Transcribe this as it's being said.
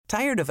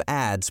Tired of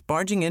ads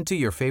barging into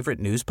your favorite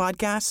news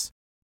podcasts?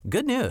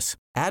 Good news.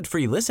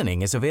 Ad-free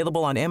listening is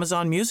available on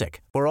Amazon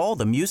Music for all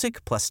the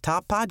music plus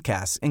top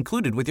podcasts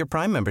included with your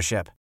Prime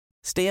membership.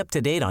 Stay up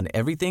to date on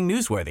everything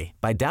newsworthy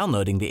by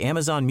downloading the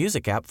Amazon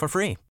Music app for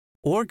free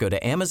or go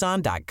to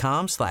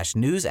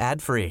amazon.com/news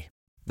ad free.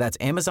 That's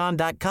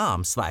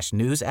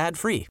amazon.com/news ad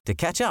free to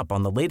catch up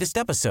on the latest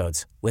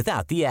episodes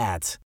without the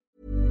ads.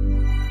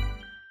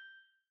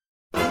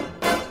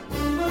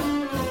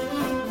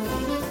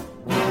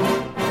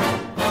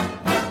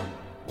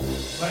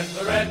 When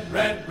the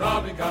red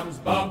robin comes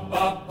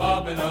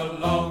bobbing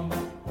along,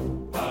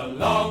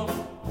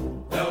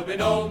 there'll be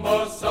no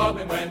more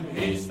sobbing when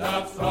he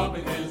starts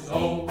throbbing his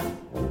old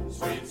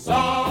sweet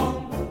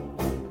song.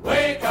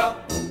 Wake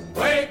up,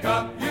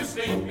 you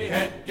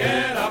sleepyhead,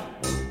 get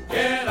up,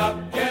 get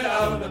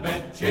out of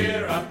bed,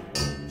 cheer up,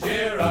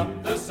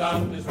 the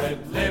sun is red,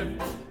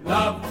 live,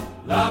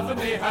 love,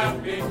 and be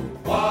happy.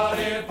 What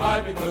if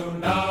I be blue?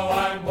 Now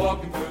I'm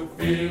walking through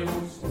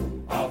fields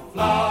of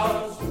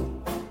flowers.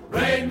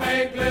 Rain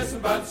may glisten,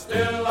 but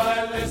still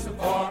I listen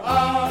for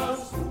hours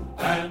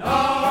and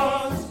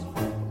hours.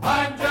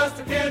 I'm just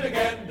a kid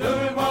again,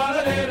 doing what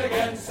I did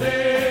again,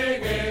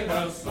 singing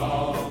a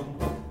song.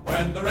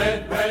 When the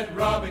red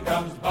robin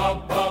comes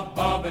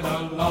bobbing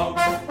along.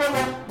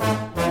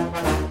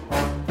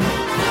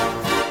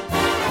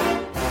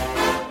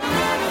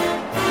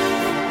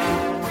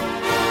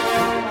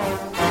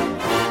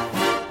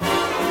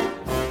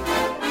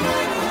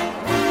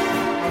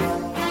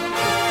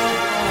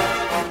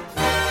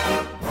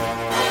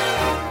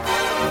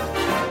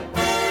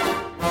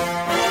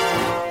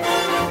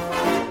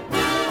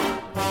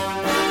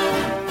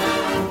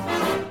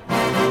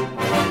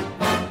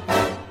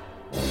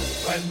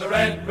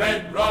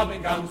 Red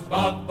robin comes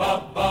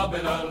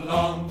bobbing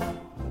along.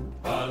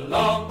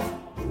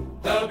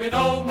 There'll be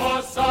no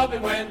more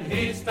sobbing when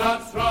he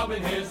starts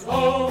throbbing his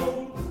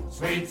whole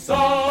sweet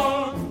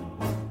song.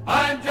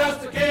 I'm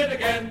just a kid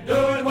again,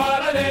 doing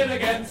what I did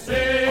again,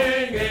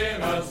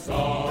 singing a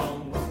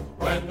song.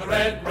 When the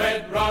red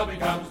robin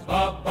comes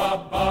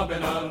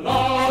bobbing along.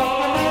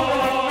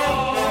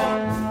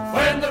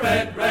 When the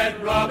red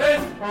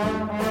robin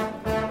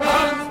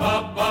comes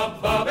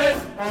bobbing.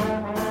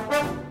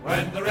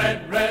 When the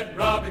red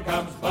robin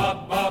comes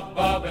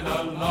bobbing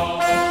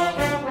along.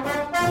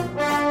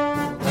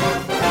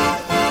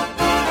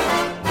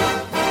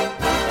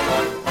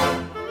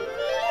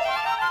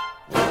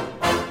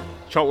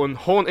 Charlton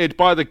haunted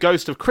by the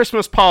ghost of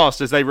Christmas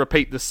past as they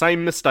repeat the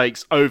same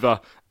mistakes over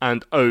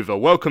and over.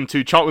 Welcome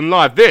to Charlton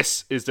Live.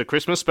 This is the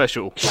Christmas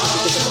special.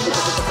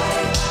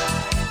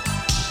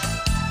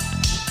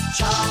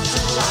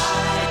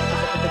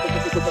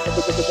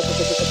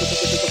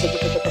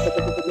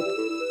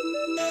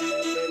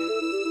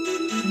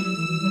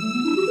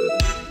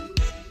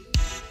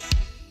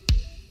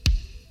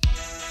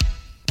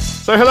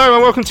 So hello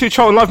and welcome to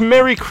Charlton Live.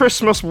 Merry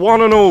Christmas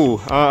one and all.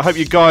 I hope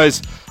you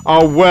guys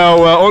are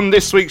well. On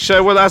this week's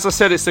show, well, as I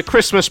said, it's the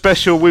Christmas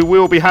special. We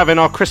will be having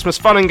our Christmas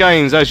fun and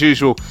games as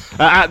usual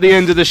at the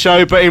end of the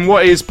show, but in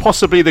what is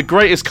possibly the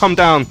greatest come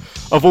down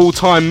of all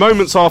time,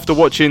 moments after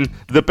watching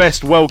the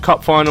best World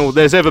Cup final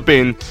there's ever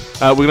been.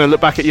 We're going to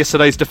look back at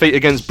yesterday's defeat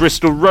against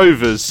Bristol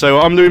Rovers. So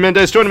I'm Louis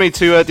Mendes, joining me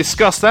to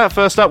discuss that.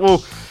 First up,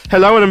 well,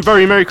 hello and a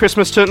very Merry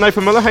Christmas to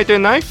Nathan Muller. How you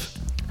doing, Nath?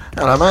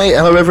 Hello, mate.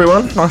 Hello,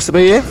 everyone. Nice to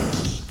be here.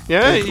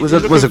 Yeah, it was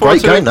a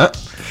great game, that.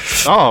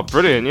 Oh,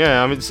 brilliant!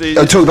 Yeah, I mean,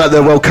 I'm talking about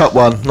the World Cup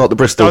one, not the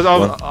Bristol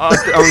one.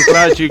 I'm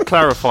glad you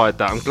clarified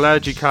that.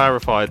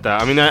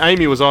 I mean,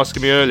 Amy was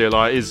asking me earlier,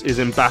 like, is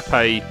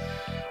Mbappe,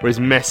 or is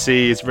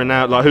Messi, is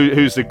Ronaldo, like,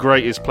 who's the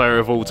greatest player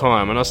of all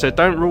time? And I said,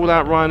 don't rule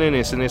out Ryan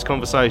Inniss in this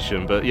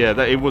conversation. But yeah,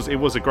 it was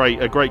a great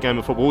game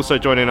of football. Also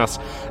joining us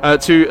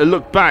to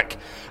look back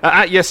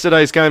at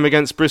yesterday's game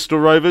against Bristol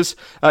Rovers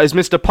is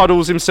Mr.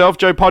 Puddles himself,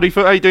 Joe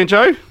Poddyfoot. How you doing,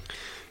 Joe?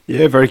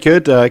 Yeah, very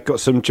good. Got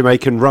some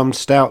Jamaican rum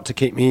stout to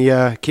keep me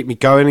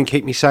going and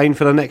keep me sane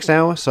for the next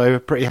hour. So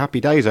pretty happy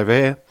days over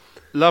here.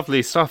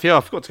 Lovely stuff. Yeah,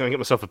 I forgot to go and get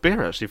myself a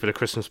beer actually for the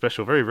Christmas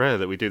special. Very rare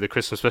that we do the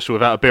Christmas special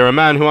without a beer. A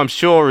man who I'm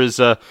sure is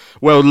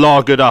well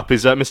lagered up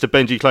is Mr.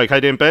 Benji Cloak. How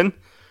you doing, Ben?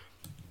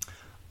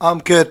 I'm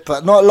good,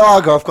 but not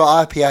lager. I've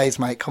got IPAs,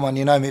 mate. Come on,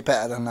 you know me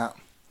better than that.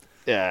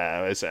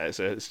 Yeah, it's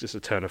just a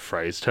turn of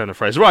phrase.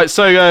 Right,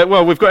 so,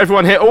 well, we've got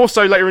everyone here.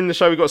 Also, later in the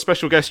show, we've got a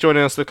special guest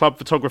joining us. The club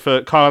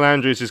photographer, Kyle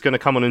Andrews, is going to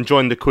come on and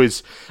join the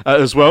quiz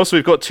as well. So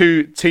we've got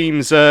two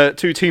teams of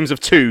two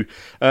to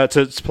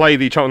play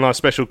the Charlton Live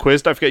special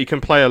quiz. Don't forget, you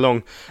can play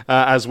along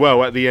as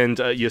well at the end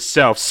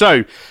yourself.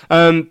 So,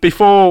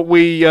 before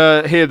we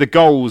hear the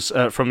goals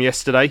from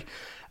yesterday,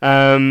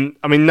 I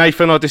mean,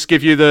 Nathan, I'll just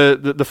give you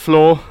the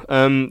floor.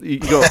 You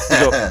got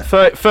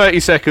 30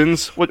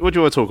 seconds. What do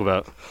you want to talk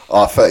about?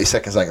 30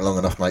 seconds ain't long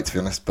enough, mate, to be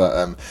honest.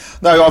 But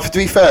no, to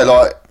be fair,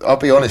 like, I'll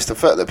be honest, at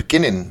the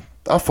beginning,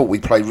 I thought we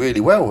played really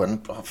well,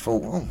 and I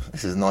thought, oh,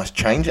 this is a nice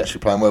change,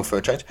 actually playing well for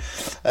a change.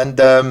 And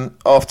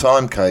half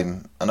time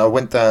came, and I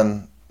went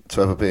down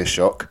to have a beer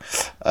shock,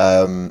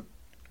 and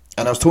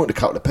I was talking to a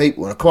couple of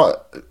people, and quite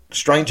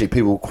strangely,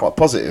 people were quite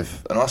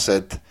positive, and I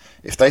said,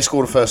 if they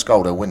score the first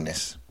goal, they'll win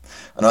this.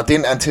 And I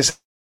didn't anticipate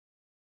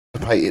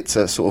it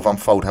to sort of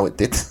unfold how it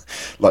did,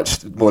 like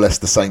just more or less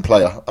the same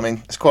player. I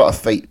mean, it's quite a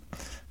feat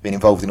being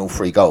involved in all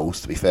 3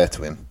 goals, to be fair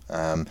to him.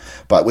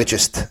 But we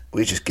just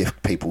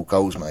give people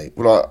goals, mate.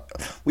 Well,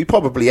 we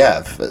probably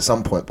have at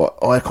some point, but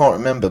I can't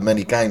remember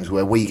many games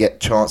where we get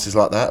chances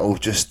like that or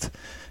just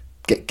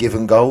get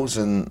given goals.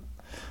 And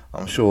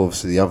I'm sure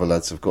obviously the other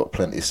lads have got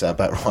plenty to say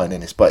about Ryan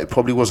Inniss, but it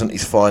probably wasn't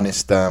his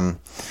finest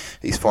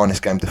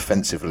game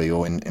defensively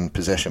or in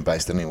possession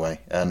based anyway.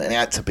 And it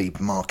had to be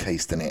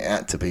Marquise, didn't it? It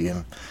had to be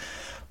him.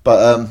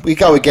 But we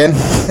go again.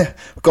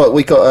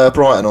 we got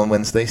Brighton on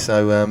Wednesday,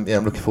 so yeah,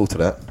 I'm looking forward to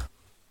that.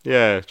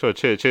 Yeah, sure.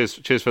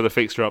 Cheers for the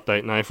fixture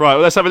update, Nath. Right,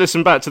 well, let's have a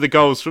listen back to the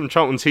goals from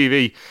Charlton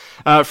TV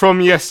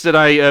from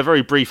yesterday.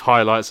 Very brief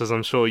highlights, as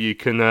I'm sure you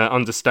can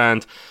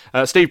understand.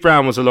 Steve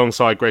Brown was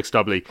alongside Greg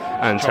Stubley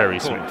and Terry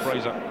Smith.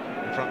 Fraser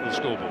in front of the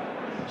scoreboard.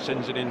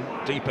 Sends it in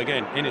deep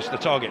again. Inniss the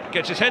target.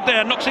 Gets his head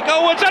there, knocks it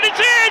goalwards, and it's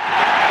in!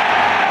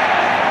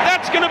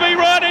 That's going to be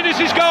Ryan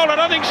Innis's goal. I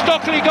don't think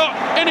Stockley got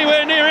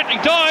anywhere near it. He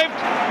dived.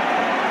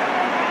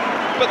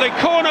 But the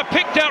corner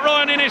picked out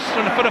Ryan Inniss,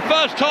 and for the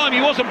first time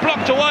he wasn't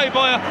blocked away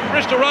by a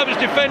Bristol Rovers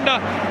defender.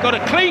 Got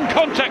a clean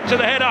contact to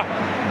the header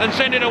and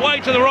sent it away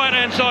to the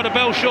right-hand side of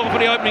Belshaw for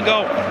the opening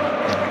goal.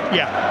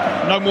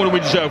 Yeah, no more than we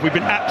deserve. We've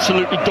been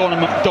absolutely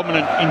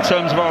dominant in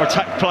terms of our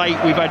attack play.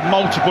 We've had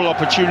multiple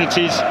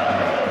opportunities.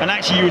 And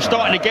actually you were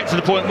starting to get to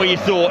the point where you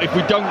thought, if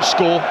we don't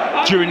score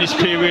during this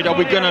period, are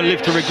we going to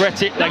live to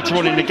regret it later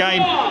on in the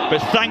game? But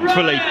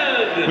thankfully,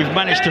 we've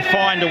managed to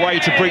find a way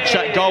to breach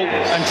that goal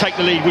and take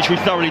the lead, which we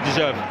thoroughly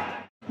deserve.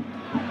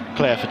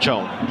 Claire for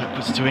Charlton.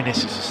 Backwards to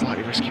Inniss. It's a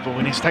slightly risky ball.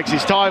 Inniss takes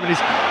his time and he's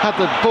had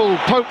the ball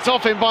poked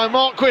off him by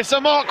Marquis.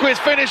 And Marquis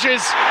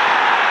finishes.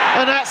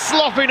 And that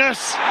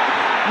sloppiness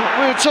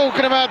that we were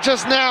talking about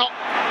just now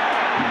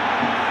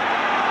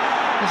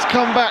has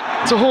come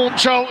back to haunt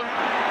Charlton.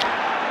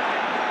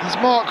 As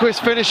Marquis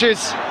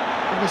finishes,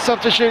 and the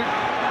substitute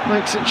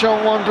makes it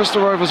Charlton 1,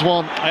 Bristol Rovers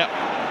 1.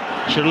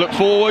 Yeah. Should have looked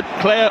forward,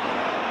 Claire.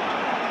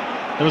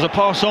 There was a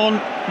pass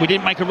on. We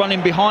didn't make a run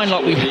in behind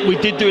like we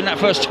did do in that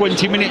first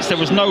 20 minutes. There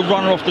was no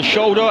runner off the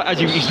shoulder. As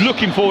he's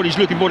looking forward.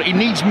 He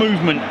needs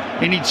movement.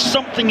 He needs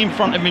something in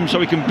front of him so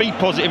he can be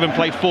positive and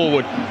play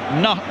forward.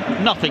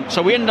 Nothing.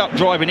 So we end up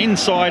driving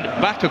inside,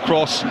 back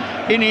across.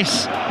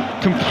 Inniss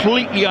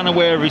completely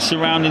unaware of his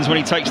surroundings when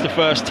he takes the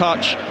first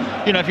touch.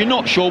 You know, if you're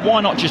not sure,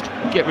 why not just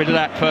get rid of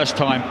that first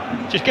time?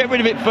 Just get rid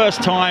of it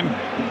first time.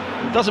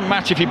 Doesn't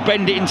matter if you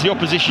bend it into the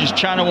opposition's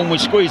channel and we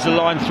squeeze the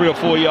line 3 or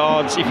 4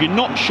 yards. If you're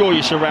not sure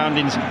your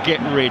surroundings,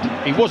 get rid.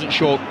 He wasn't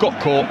sure, got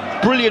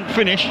caught. Brilliant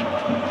finish.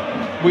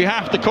 We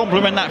have to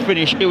compliment that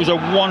finish. It was a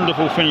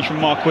wonderful finish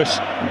from Marquis.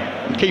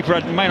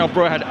 Keeper Maynard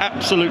Brough had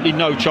absolutely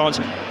no chance.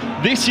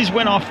 This is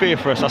when I fear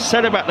for us. I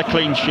said about the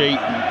clean sheet.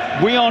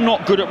 We are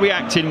not good at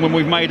reacting when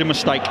we've made a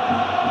mistake.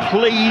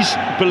 Please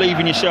believe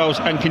in yourselves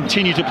and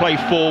continue to play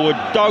forward.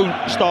 Don't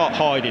start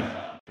hiding.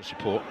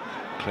 Support.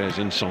 Claire's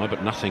inside,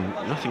 but nothing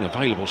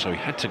available, so he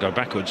had to go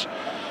backwards.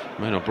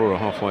 Maynard Brewer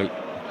halfway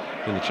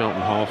in the Charlton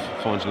half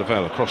finds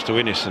Lavelle across to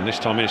Inniss, and this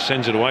time Inniss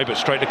sends it away, but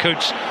straight to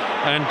Coots.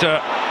 And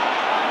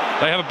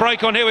they have a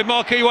break on here with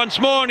Marquis once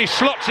more, and he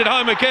slots it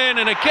home again,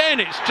 and again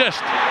it's just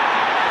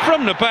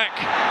from the back.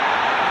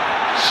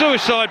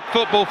 Suicide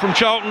football from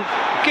Charlton.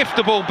 Gift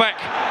the ball back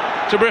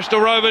to Bristol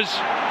Rovers.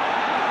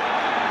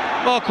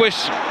 Marquis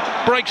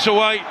breaks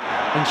away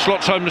and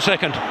slots home the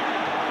second.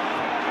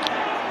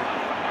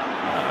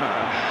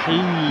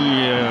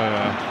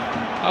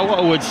 What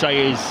I would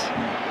say is,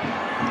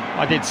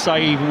 I did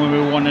say even when we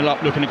were 1-0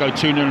 up, looking to go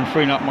 2-0 and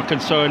 3-0 up, my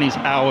concern is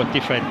our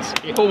defence.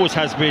 It always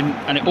has been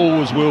and it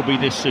always will be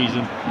this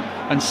season.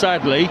 And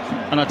sadly,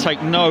 and I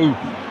take no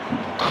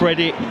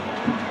credit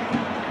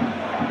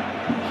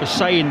for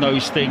saying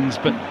those things,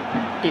 but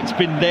it's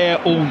been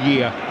there all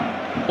year,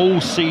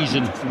 all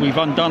season. We've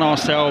undone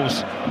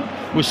ourselves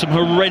with some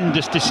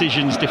horrendous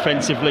decisions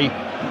defensively,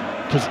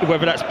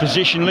 whether that's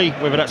positionally,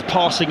 whether that's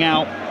passing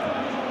out.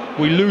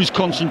 We lose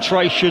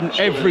concentration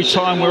every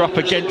time we're up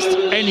against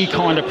any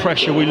kind of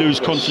pressure. We lose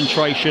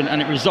concentration,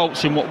 and it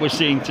results in what we're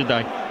seeing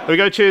today. There we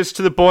go. Cheers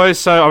to the boys.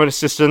 So, I mean,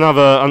 it's just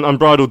another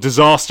unbridled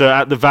disaster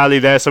at the Valley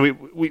there. So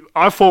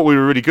I thought we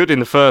were really good in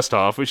the first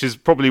half, which is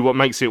probably what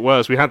makes it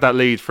worse. We had that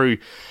lead through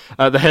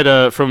the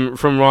header from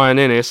Ryan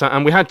Inniss,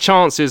 and we had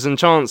chances,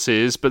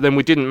 but then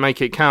we didn't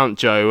make it count,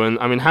 Joe. And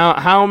I mean,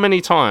 how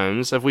many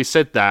times have we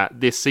said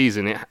that this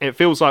season? It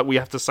feels like we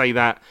have to say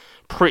that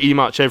pretty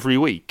much every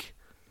week.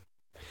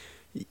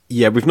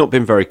 Yeah, we've not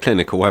been very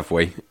clinical, have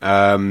we?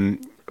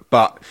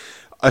 But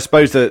I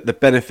suppose the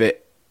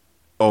benefit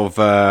of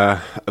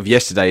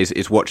yesterday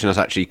is watching us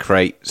actually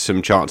create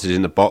some chances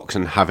in the box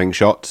and having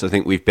shots. I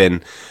think we've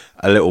been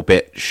a little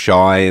bit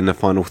shy in the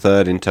final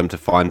third in terms of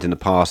finding the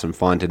pass and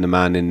finding the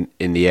man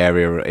in the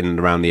area, in and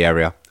around the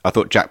area. I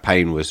thought Jack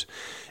Payne was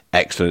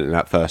excellent in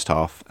that first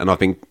half, and I've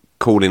been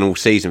calling all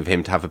season for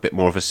him to have a bit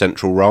more of a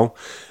central role.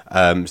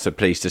 So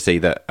pleased to see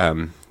that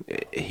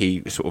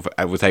he sort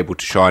of was able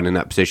to shine in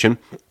that position.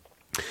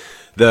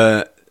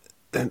 The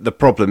the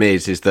problem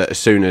is that as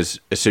soon as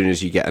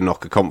you get a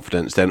knock of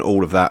confidence, then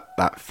all of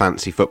that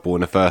fancy football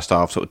in the first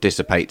half sort of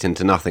dissipates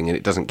into nothing, and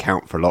it doesn't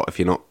count for a lot if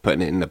you're not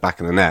putting it in the back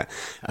of the net.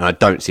 And I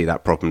don't see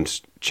that problem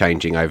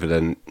changing over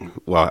the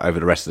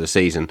rest of the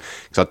season,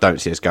 because I don't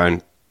see us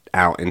going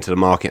out into the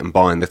market and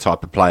buying the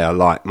type of player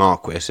like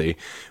Marquis,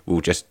 who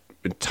will just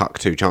tuck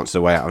 2 chances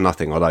away out of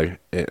nothing. Although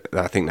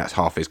I think that's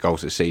half his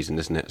goals this season,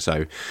 isn't it?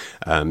 So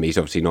he's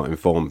obviously not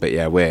informed. But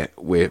yeah, we're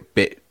a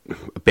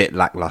bit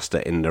lacklustre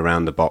in and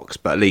around the box,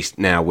 but at least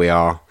now we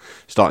are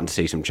starting to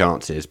see some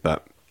chances.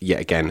 But yet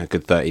again, a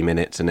good 30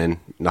 minutes and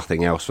then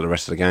nothing else for the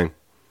rest of the game.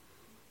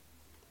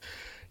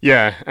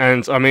 Yeah,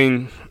 and I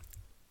mean,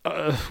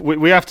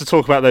 we have to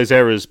talk about those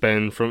errors,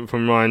 Ben, from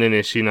Ryan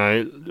Inniss. You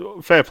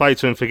know, fair play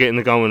to him for getting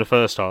the goal in the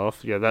first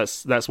half. Yeah,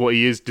 that's what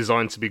he is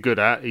designed to be good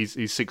at. He's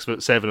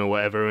 6'7" or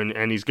whatever,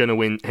 and he's going to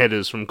win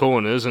headers from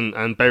corners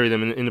and bury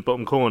them in the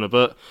bottom corner.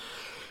 But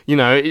you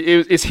know,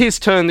 it's his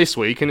turn this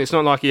week, and it's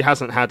not like he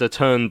hasn't had a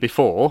turn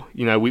before.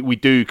 You know, we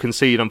do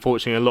concede,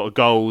 unfortunately, a lot of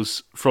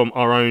goals from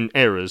our own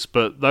errors,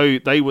 but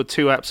they were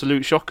 2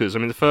 absolute shockers. I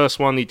mean, the first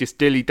one, he just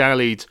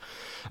dilly-dallied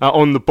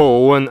on the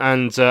ball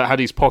and had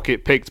his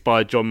pocket picked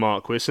by John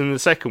Marquis, and the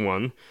second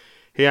one,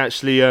 he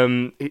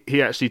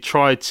actually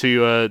tried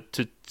to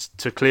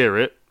clear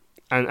it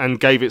and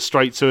gave it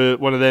straight to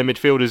one of their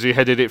midfielders who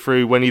headed it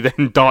through when he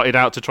then darted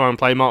out to try and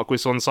play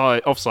Marquis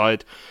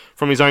offside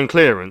from his own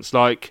clearance.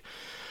 Like,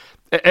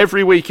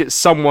 every week it's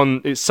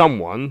someone.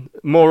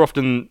 More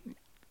often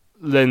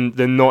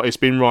than not, it's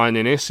been Ryan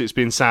Inniss, it's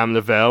been Sam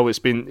Lavelle, it's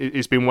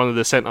been one of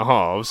the centre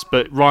halves.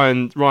 But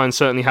Ryan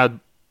certainly had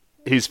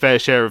his fair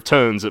share of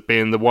turns at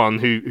being the one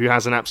who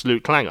has an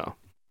absolute clanger.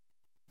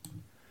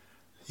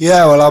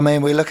 Yeah, well, I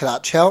mean, we look at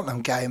that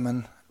Cheltenham game,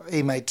 and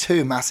he made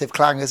 2 massive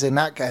clangers in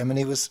that game, and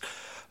he was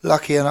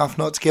lucky enough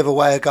not to give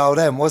away a goal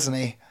then, wasn't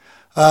he?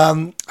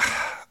 At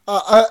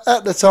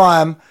the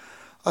time,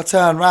 I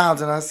turned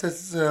round and I said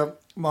to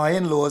my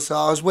in-laws that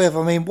I was with,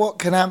 I mean, what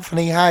can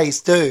Anthony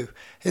Hayes do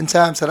in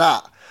terms of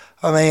that?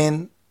 I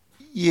mean,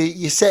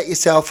 you set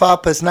yourself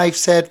up, as Nath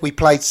said, we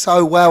played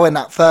so well in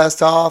that first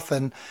half,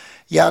 and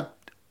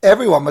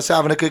everyone was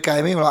having a good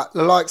game, even like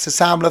the likes of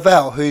Sam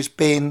Lavelle, who's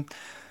been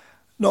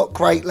not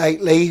great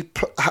lately.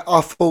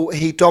 I thought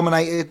he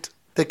dominated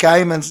the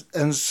game and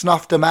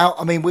snuffed them out.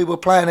 I mean, we were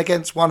playing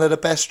against one of the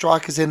best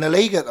strikers in the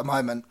league at the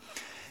moment,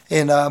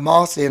 in Aaron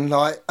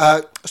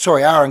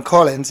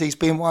Collins. He's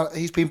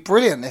been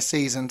brilliant this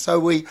season. So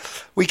we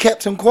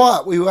kept him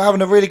quiet. We were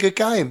having a really good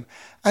game,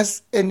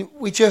 and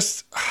we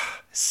just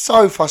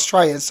so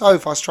frustrating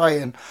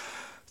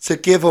to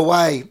give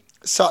away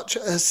such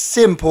a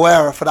simple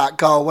error for that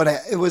goal, wasn't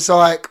it? It was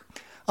like,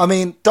 I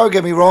mean, don't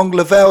get me wrong,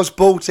 Lavelle's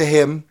ball to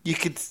him, you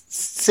could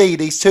see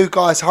these 2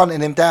 guys hunting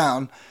him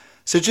down,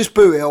 so just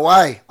boot it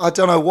away. I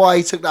don't know why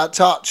he took that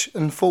touch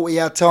and thought he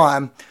had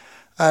time.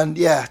 And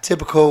yeah,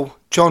 typical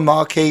John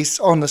Marquis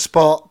on the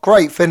spot.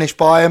 Great finish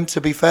by him, to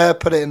be fair,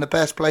 put it in the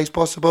best place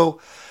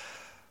possible.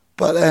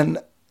 But then,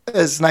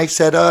 as Nath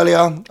said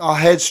earlier, our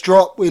heads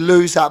drop, we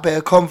lose that bit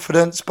of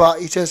confidence.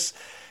 But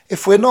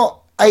if we're not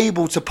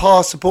able to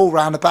pass the ball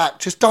round the back,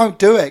 just don't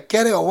do it.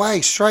 Get it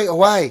away, straight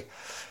away.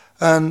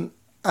 And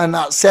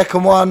that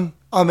second one,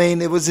 I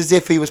mean, it was as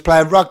if he was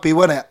playing rugby,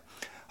 wasn't it?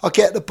 I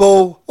get the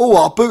ball,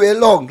 I'll boot it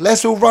long.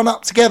 Let's all run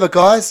up together,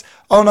 guys.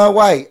 Oh, no,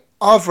 wait.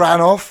 I've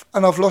ran off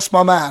and I've lost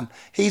my man.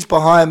 He's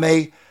behind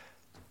me.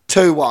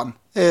 2-1.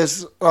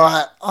 It's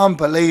like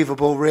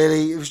unbelievable,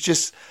 really. It was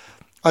just,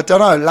 I don't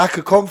know, lack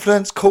of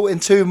confidence, caught in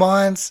 2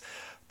 minds.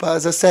 But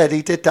as I said,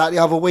 he did that the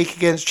other week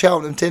against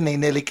Cheltenham, didn't he?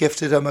 Nearly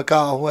gifted them a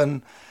goal.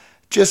 And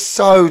just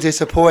so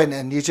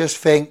disappointing. You just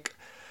think,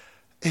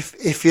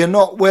 if you're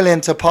not willing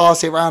to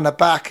pass it round the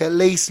back, at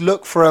least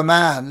look for a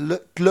man.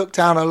 Look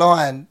down the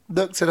line.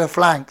 Look to the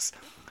flanks.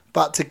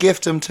 But to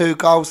gift them 2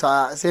 goals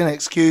like that, it's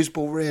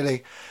inexcusable,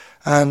 really.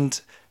 And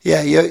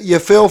yeah, you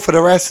feel for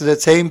the rest of the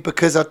team,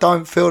 because I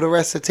don't feel the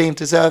rest of the team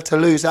deserve to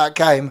lose that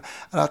game.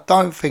 And I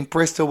don't think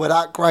Bristol were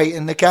that great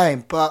in the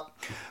game. But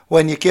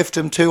when you gift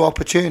them 2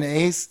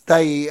 opportunities,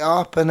 they eat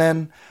up. And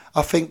then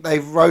I think they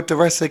rode the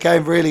rest of the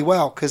game really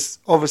well, because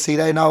obviously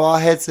they know our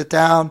heads are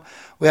down.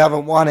 We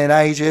haven't won in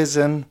ages,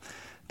 and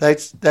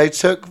they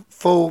took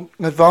full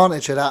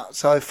advantage of that.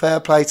 So fair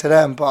play to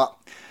them. But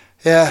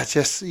yeah,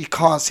 just you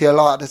can't see a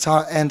light at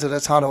the end of the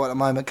tunnel at the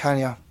moment, can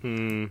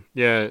you?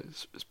 Yeah,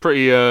 it's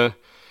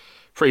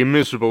pretty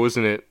miserable,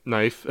 isn't it,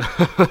 Nath?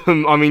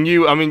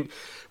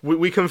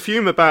 We can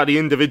fume about the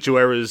individual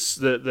errors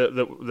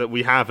that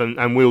we have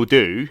and will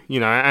do, you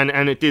know,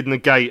 and it did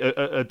negate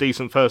a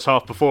decent first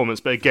half performance.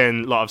 But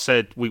again, like I've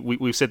said,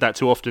 we've said that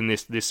too often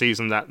this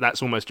season,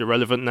 that's almost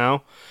irrelevant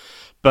now.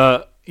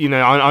 But you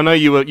know, I know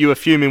you were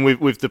fuming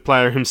with the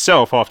player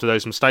himself after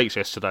those mistakes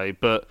yesterday,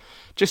 but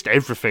just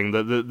everything.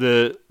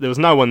 There was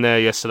no one there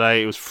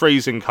yesterday. It was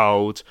freezing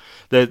cold.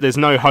 There's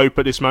no hope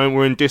at this moment.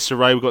 We're in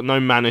disarray. We've got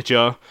no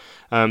manager.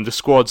 The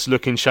squad's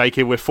looking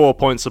shaky. We're 4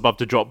 points above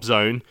the drop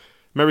zone.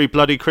 Merry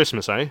bloody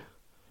Christmas, eh?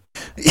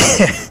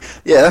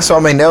 Yeah, that's what I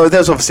mean.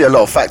 There's obviously a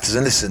lot of factors,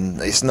 and listen,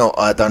 it's not.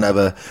 I don't have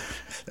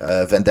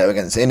vendetta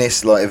against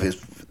Innis.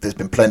 There's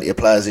been plenty of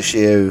players this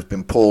year who've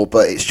been poor,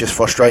 but it's just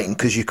frustrating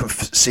because you can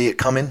see it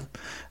coming.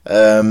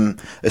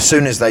 As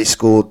soon as they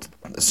scored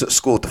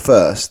the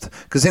first,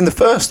 because in the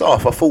first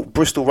half I thought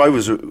Bristol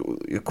Rovers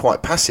were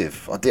quite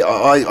passive.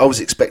 I was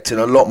expecting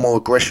a lot more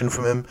aggression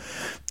from them.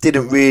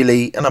 Didn't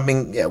really, and I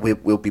mean, yeah,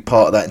 we'll be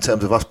part of that in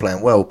terms of us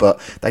playing well, but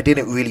they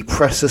didn't really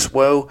press us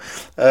well.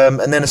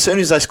 And then as soon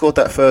as they scored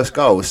that first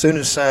goal, as soon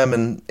as Sam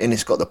and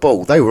Innis got the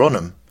ball, they were on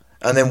them,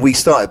 and then we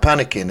started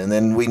panicking, and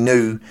then we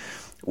knew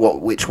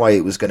which way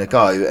it was going to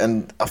go.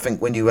 And I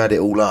think when you add it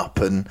all up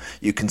and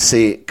you can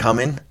see it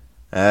coming,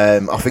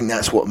 I think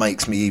that's what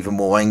makes me even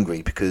more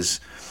angry, because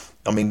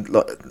I mean,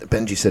 like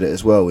Benji said it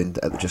as well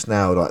just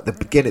now, like the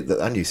beginning,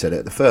 and you said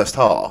it, the first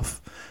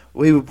half,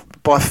 we were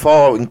by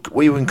far in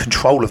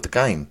control of the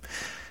game,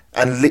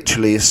 and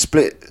literally a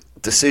split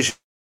decision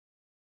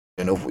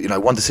of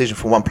one decision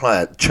from one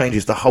player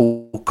changes the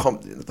whole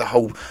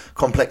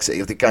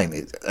complexity of the game,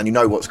 and you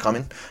know what's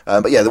coming.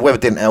 But yeah, the weather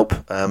didn't help.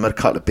 I had a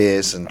couple of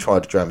beers and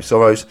tried to drown my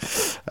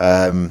sorrows.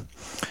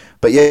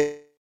 But yeah,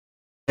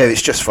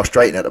 it's just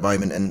frustrating at the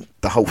moment, and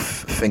the whole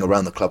thing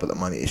around the club at the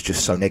moment is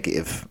just so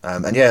negative.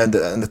 And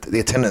the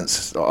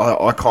attendance,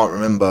 I can't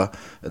remember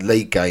a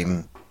league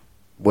game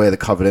where the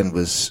covered end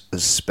was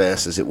as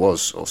sparse as it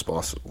was, or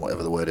sparse,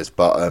 whatever the word is.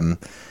 But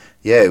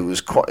yeah,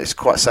 it's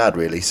quite sad,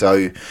 really.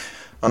 So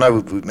I know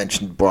we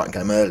mentioned the Brighton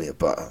game earlier,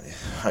 but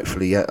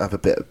hopefully have a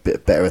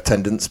bit better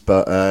attendance.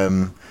 But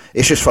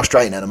it's just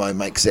frustrating at the moment,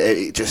 makes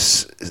it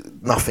just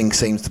nothing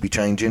seems to be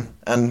changing,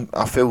 and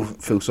I feel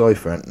sorry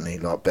for Anthony.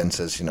 Like Ben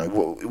says,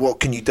 what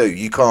can you do?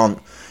 You can't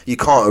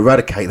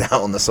eradicate that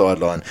on the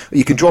sideline.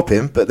 You can drop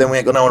him, but then we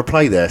ain't got no one to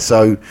play there,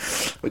 so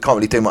we can't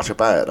really do much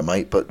about it,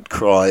 mate. But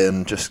cry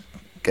and just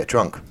get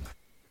drunk.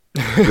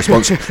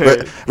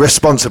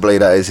 Responsibly,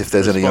 that is, if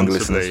there's any younger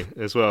listeners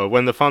as well.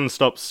 When the fun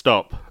stops,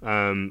 stop.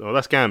 Well,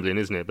 that's gambling,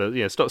 isn't it? But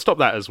yeah, stop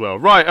that as well.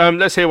 Right,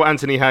 let's hear what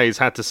Anthony Hayes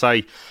had to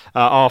say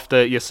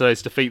after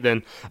yesterday's defeat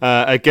then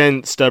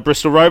against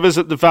Bristol Rovers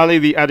at the Valley.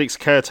 The Addicks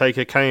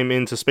caretaker came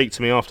in to speak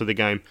to me after the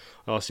game.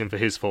 I asked him for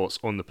his thoughts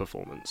on the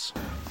performance.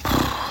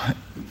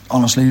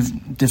 Honestly,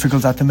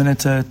 difficult at the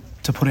minute to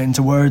put it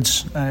into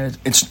words.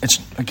 It's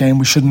a game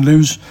we shouldn't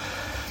lose.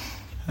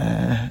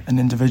 An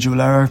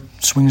individual error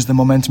swings the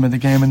momentum of the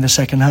game in the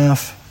second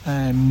half,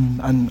 and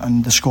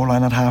the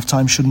scoreline at half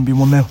time shouldn't be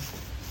 1-0.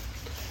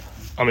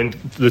 I mean,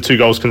 the two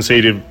goals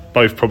conceded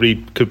both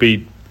probably could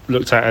be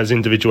looked at as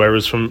individual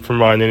errors from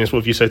Ryan Innis. What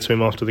have you said to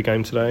him after the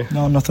game today?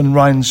 No, nothing.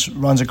 Ryan's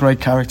a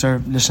great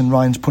character. Listen,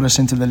 Ryan's put us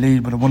into the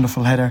lead with a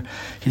wonderful header.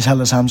 He's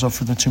held his hands up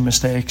for the two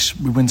mistakes.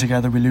 We win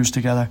together, we lose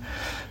together.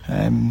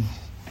 And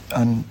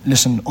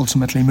listen,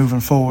 ultimately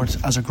moving forward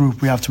as a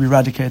group, we have to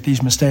eradicate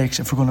these mistakes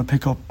if we're going to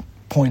pick up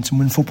points and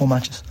win football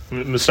matches.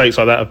 Mistakes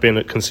like that have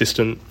been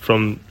consistent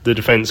from the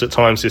defence at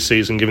times this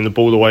season, giving the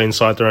ball away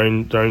inside their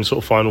own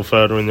sort of final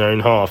third or in their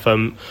own half.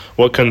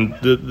 What can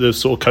the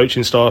sort of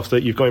coaching staff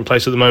that you've got in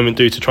place at the moment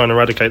do to try and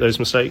eradicate those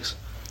mistakes?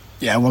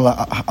 Yeah, well,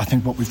 I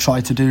think what we've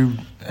tried to do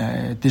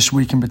this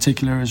week in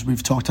particular is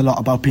we've talked a lot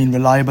about being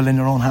reliable in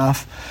your own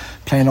half,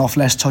 playing off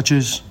less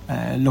touches,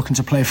 looking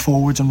to play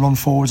forwards and run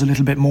forwards a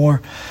little bit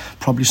more.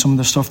 Probably some of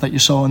the stuff that you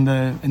saw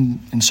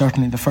in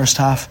certainly the first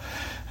half.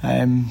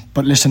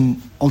 But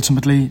listen,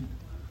 ultimately,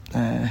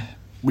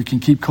 we can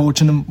keep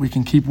coaching them, we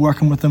can keep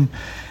working with them.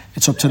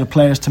 It's up to the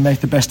players to make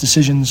the best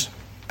decisions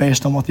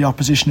based on what the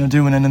opposition are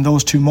doing, and in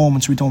those two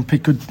moments we don't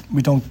pick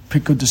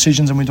good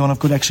decisions, and we don't have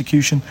good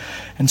execution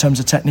in terms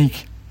of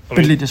technique.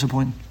 Bitterly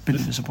disappointed.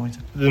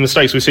 The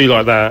mistakes we see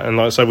like that, and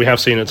like I say, we have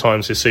seen at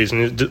times this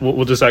season.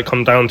 What does that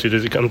come down to?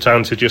 Does it come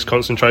down to just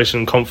concentration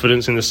and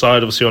confidence in the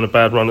side? Obviously on a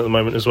bad run at the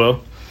moment as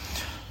well.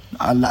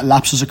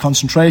 Lapses of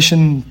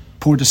concentration,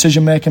 poor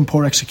decision making,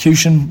 poor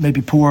execution,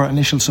 maybe poor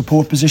initial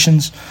support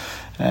positions.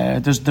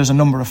 There's a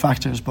number of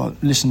factors, but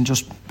listen,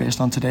 just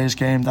based on today's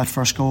game, that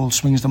first goal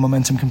swings the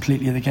momentum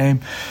completely of the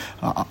game.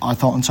 I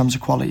thought in terms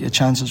of quality of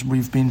chances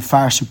we've been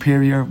far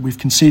superior. We've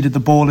conceded the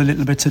ball a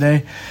little bit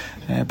today,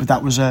 but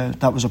that was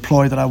a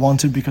ploy that I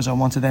wanted, because I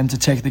wanted them to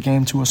take the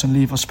game to us and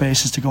leave us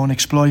spaces to go and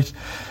exploit.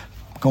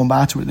 Going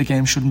back to it, the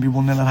game shouldn't be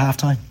 1-0 at half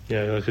time.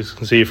 Yeah, I can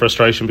see your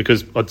frustration,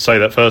 because I'd say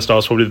that first half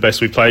was probably the best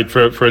we played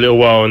for a little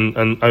while, and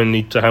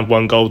only to have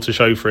one goal to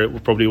show for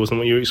it probably wasn't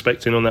what you were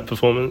expecting on that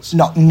performance.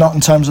 Not in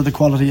terms of the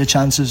quality of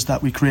chances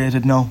that we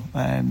created, no.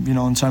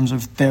 In terms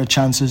of their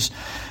chances,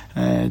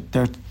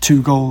 their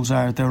two goals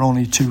there are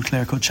only two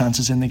clear-cut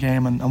chances in the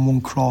game, and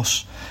one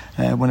cross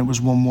when it was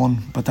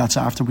 1-1, but that's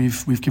after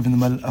we've given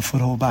them a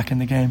foothold back in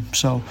the game.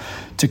 So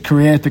to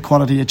create the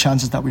quality of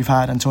chances that we've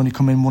had and to only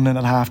come in 1-0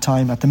 at half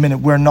time, at the minute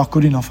we're not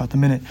good enough at the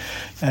minute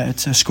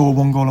to score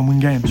one goal and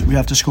win games. We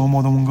have to score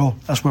more than one goal.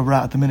 That's where we're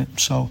at the minute.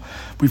 So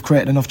we've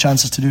created enough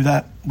chances to do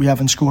that. We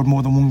haven't scored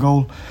more than one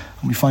goal,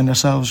 and we find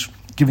ourselves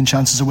giving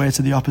chances away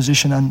to the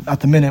opposition, and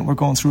at the minute we're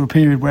going through a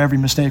period where every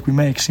mistake we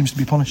make seems to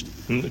be punished.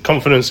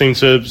 Confidence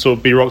seems to sort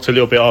of be rocked a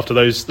little bit after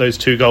those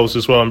two goals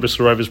as well, and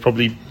Bristol Rovers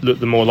probably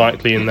looked the more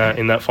likely in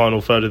that final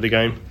third of the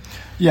game.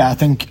 Yeah, I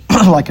think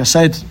like I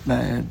said,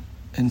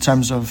 in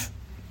terms of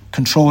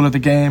control of the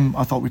game.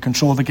 I thought we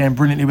controlled the game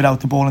brilliantly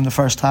without the ball in the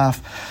first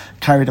half,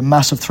 carried a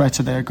massive threat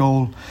to their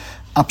goal,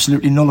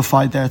 absolutely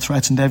nullified their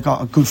threats, and they've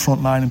got a good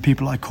front line and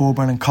people like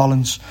Coburn and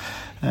Collins.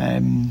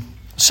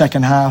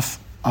 Second half,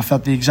 I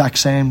felt the exact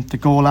same. The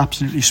goal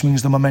absolutely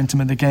swings the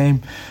momentum of the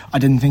game. I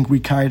didn't think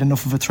we carried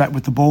enough of a threat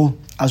with the ball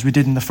as we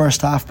did in the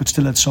first half, but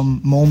still had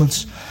some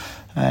moments.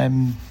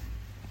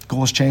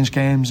 Goals change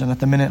games, and at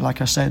the minute,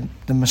 like I said,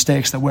 the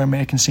mistakes that we're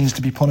making seems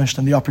to be punished,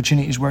 and the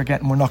opportunities we're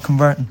getting, we're not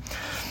converting.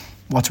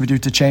 What do we do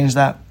to change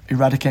that?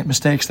 Eradicate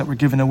mistakes that we're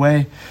giving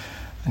away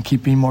and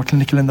keep being more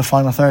clinical in the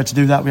final third. To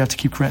do that, we have to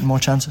keep creating more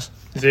chances.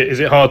 Is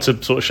it hard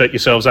to sort of shake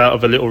yourselves out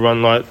of a little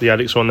run like the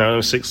Addicks one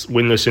now, 6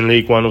 winless in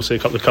League One, obviously a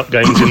couple of cup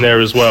games in there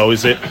as well?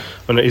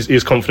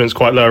 Is confidence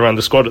quite low around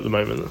the squad at the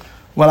moment?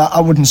 Well, I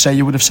wouldn't say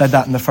you would have said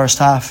that in the first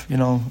half.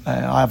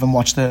 I haven't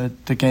watched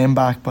the game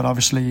back, but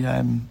obviously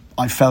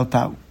I felt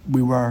that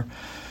we were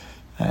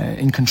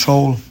in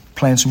control,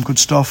 playing some good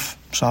stuff.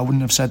 So I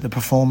wouldn't have said the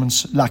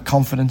performance lacked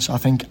confidence. I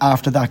think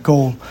after that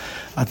goal,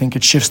 I think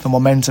it shifts the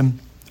momentum.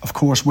 Of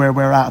course, where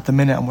we're at the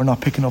minute and we're not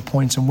picking up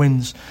points and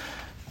wins,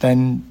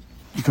 then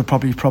you could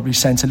probably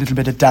sense a little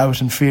bit of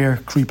doubt and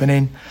fear creeping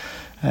in.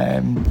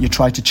 You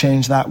try to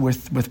change that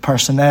with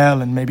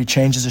personnel and maybe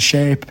changes of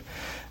shape.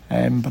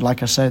 But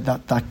like I said,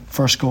 that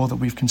first goal that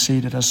we've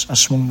conceded has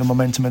swung the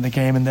momentum of the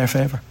game in their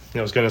favour.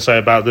 I was going to say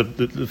about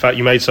the fact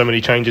you made so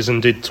many changes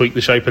and did tweak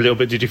the shape a little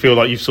bit. Did you feel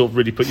like you've sort of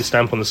really put your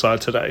stamp on the side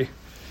today?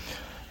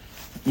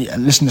 Yeah,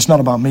 listen, it's not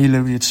about me,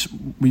 Louis.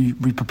 We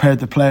prepared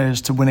the players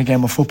to win a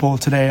game of football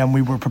today, and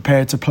we were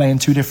prepared to play in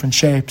 2 different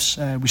shapes.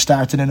 We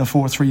started in a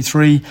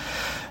 4-3-3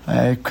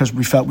 because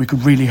we felt we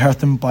could really hurt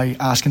them by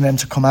asking them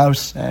to come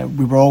out.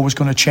 We were always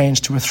going to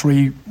change to a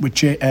 3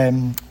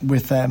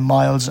 with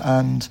Miles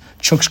and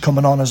Chuks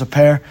coming on as a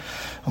pair.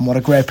 And what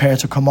a great pair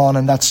to come on,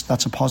 and that's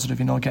a positive,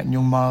 getting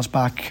young Miles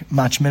back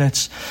match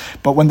minutes.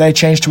 But when they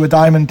changed to a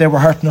diamond, they were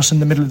hurting us in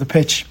the middle of the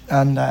pitch,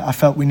 and I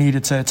felt we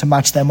needed to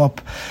match them up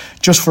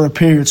just for a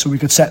period so we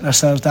could settle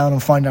ourselves down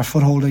and find our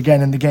foothold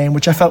again in the game,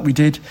 which I felt we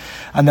did.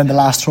 And then the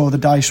last throw of the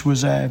dice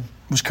was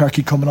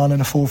Kirky coming on in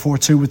a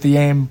 4-4-2 with the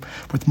aim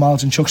with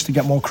Miles and Chuks to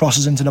get more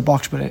crosses into the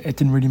box, but it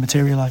didn't really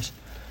materialise.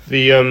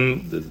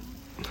 The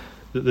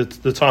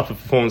type of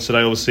performance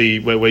today, obviously,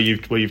 where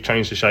you've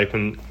changed the shape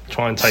and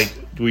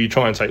will you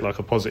try and take like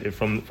a positive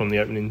from the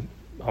opening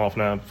half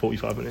an hour,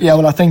 45 minutes? Yeah,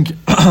 well, I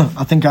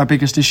think our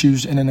biggest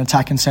issues in an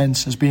attacking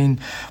sense has been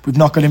we've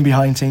not got in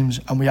behind teams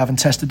and we haven't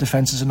tested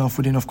defences enough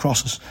with enough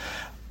crosses.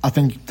 I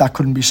think that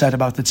couldn't be said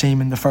about the team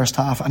in the first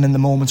half and in the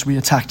moments we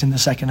attacked in the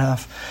second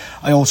half.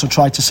 I also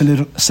tried to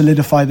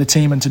solidify the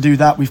team, and to do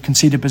that we've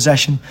conceded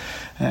possession.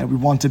 We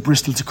wanted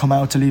Bristol to come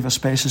out to leave us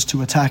spaces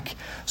to attack.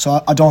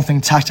 So I don't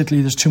think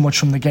tactically there's too much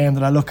from the game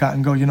that I look at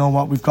and go, you know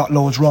what, we've got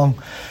loads wrong.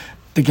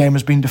 The game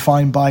has been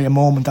defined by a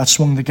moment that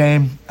swung the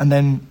game, and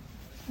then,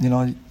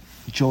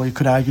 Joe, you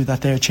could argue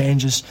that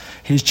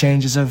his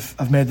changes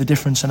have made the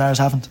difference and ours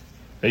haven't.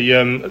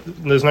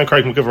 There's no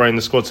Craig McGovery in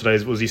the squad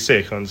today. Was he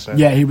sick? I understand.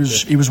 Yeah, he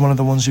was one of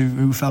the ones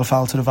who fell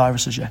foul to the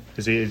viruses. Yeah.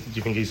 Do you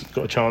think he's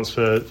got a chance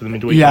for the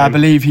midweek? Yeah, game? I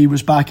believe he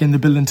was back in the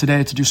building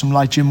today to do some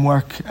light gym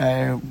work.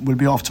 We'll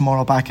be off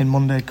tomorrow, back in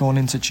Monday, going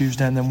into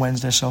Tuesday and then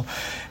Wednesday. So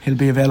he'll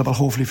be available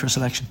hopefully for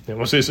selection. Yeah,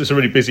 well, so it's a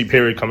really busy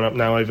period coming up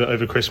now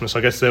over Christmas.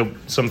 I guess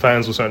some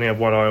fans will certainly have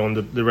one eye on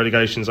the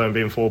relegation zone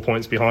being 4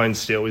 points behind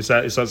still. Is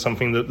that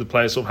something that the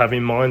players sort of have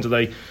in mind? Are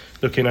they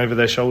looking over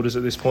their shoulders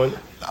at this point?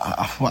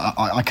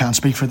 I can't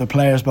speak for the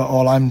players, but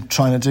all I'm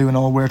trying to do and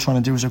all we're trying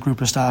to do as a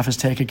group of staff is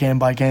take it game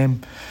by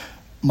game.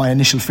 My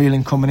initial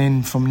feeling coming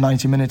in from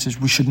 90 minutes is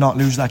we should not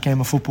lose that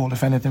game of football.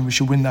 If anything, we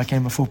should win that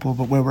game of football.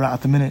 But where we're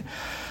at the minute,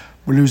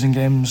 we're losing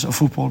games of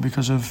football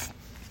because of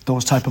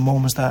those type of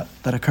moments that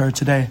occurred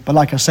today. But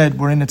like I said,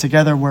 we're in it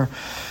together.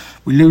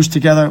 We lose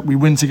together, we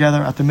win together.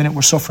 At the minute,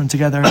 we're suffering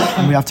together,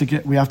 and we have to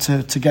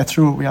get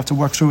through it. We have to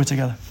work through it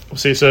together.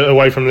 Obviously, it's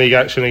away from league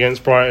action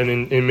against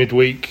Brighton in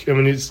midweek. I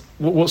mean,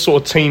 what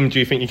sort of team do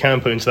you think you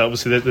can put into that?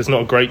 Obviously, there's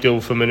not a great deal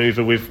for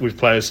manoeuvre with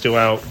players still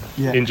out,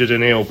 injured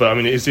and ill. But I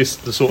mean, is this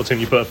the sort of team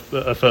you put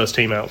a first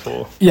team out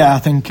for? Yeah, I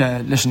think.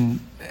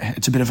 Listen,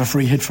 it's a bit of a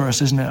free hit for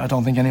us, isn't it? I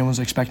don't think anyone's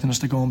expecting us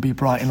to go and beat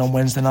Brighton on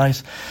Wednesday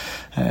night.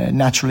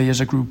 Naturally,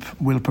 as a group,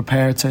 we'll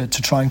prepare to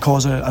try and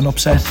cause an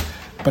upset.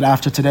 But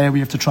after today, we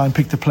have to try and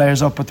pick the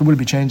players up. But there will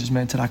be changes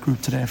made to that group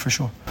today, for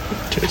sure.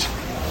 Cheers.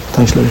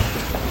 Thanks, Louis.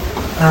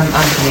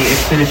 Anthony,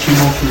 it's been a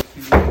tumultuous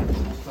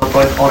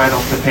both on and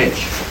off the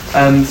pitch.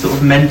 Sort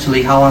of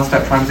mentally, how has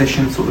that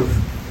transition sort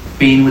of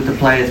been with the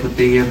players, with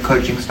the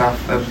coaching staff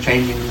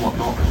changing and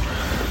whatnot?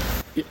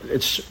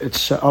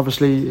 It's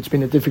obviously it's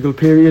been a difficult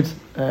period.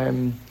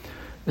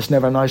 It's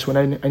never nice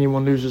when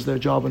anyone loses their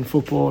job in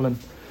football, and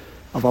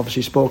I've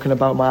obviously spoken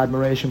about my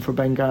admiration for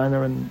Ben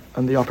Garner and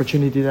the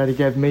opportunity that he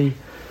gave me.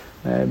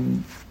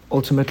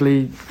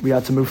 Ultimately, we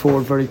had to move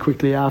forward very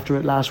quickly after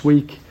it last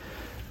week.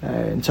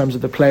 In terms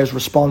of the players'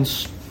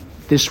 response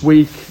this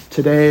week,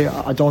 today,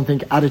 I don't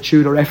think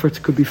attitude or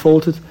effort could be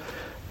faulted.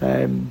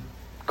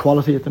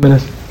 Quality at the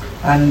minute.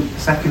 And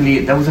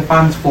secondly, there was a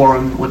fans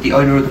forum with the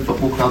owner of the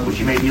football club, which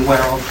you may be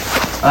aware of.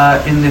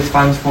 In this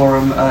fans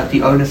forum,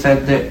 the owner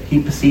said that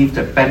he perceived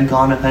that Ben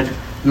Garner had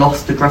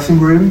lost the dressing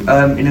room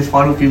in his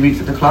final few weeks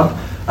at the club.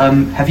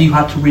 Have you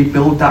had to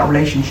rebuild that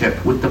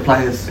relationship with the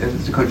players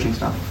as the coaching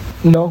staff?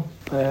 No,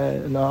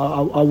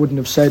 I wouldn't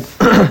have said.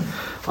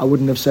 I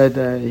wouldn't have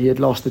said he had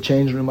lost the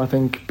change room. I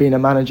think being a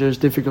manager is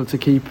difficult to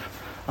keep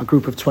a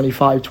group of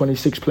 25,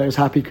 26 players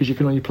happy because you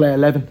can only play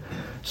 11.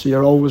 So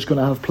you're always going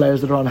to have players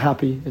that are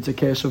unhappy. It's a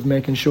case of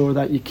making sure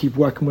that you keep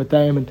working with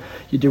them and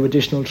you do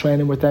additional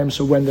training with them,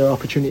 so when their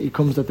opportunity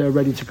comes that they're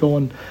ready to go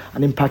and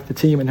impact the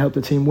team and help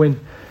the team win.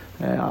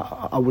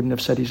 I wouldn't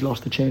have said he's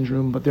lost the change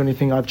room, but the only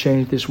thing I've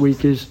changed this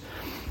week is,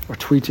 or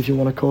tweet if you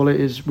want to call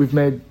it, is we've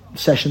made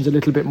sessions a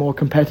little bit more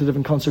competitive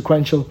and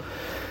consequential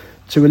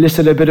to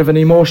elicit a bit of an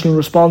emotional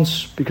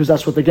response, because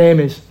that's what the game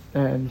is.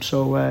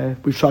 So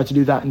we've tried to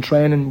do that in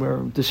training, where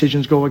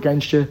decisions go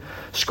against you,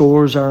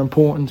 scores are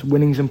important,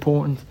 winning's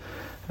important.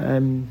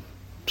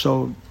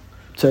 So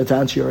to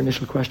answer your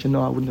initial question,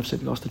 no, I wouldn't have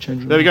said he lost the change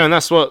room. There we go, and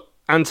that's what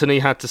Anthony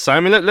had to say. I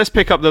mean, let's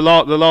pick up the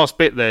last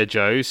bit there,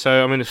 Joe.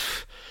 So, I mean,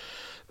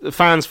 the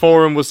fans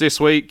forum was this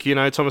week. You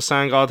know, Thomas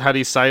Sandgaard had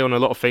his say on a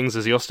lot of things,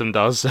 as he often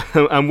does.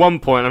 At one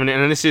point, I mean,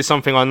 and this is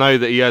something I know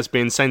that he has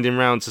been sending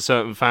round to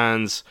certain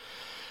fans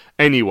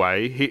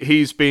anyway.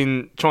 He's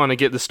been trying to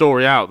get the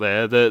story out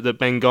there that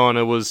Ben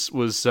Garner was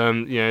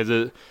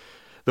the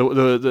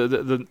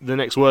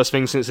next worst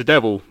thing since the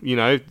devil. You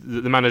know,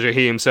 the manager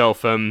he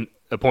himself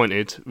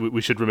appointed.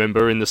 We should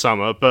remember in the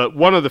summer. But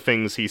one of the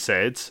things he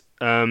said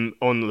on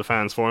the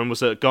fans forum was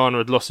that Garner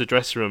had lost the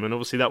dressing room, and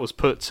obviously that was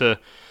put to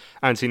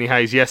Anthony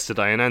Hayes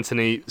yesterday, and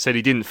Anthony said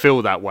he didn't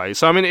feel that way.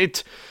 So I mean,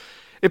 it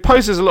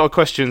poses a lot of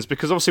questions,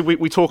 because obviously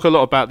we talk a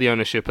lot about the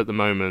ownership at the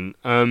moment,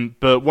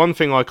 but one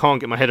thing I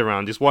can't get my head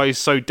around is why he's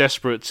so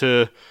desperate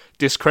to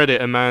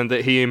discredit a man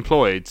that he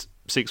employed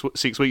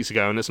six weeks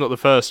ago, and it's not the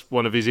first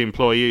one of his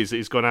employees that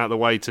he's gone out of the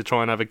way to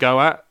try and have a go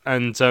at.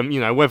 And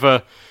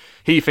whether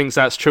he thinks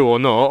that's true or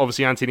not,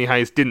 obviously Anthony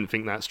Hayes didn't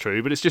think that's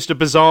true, but it's just a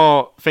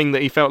bizarre thing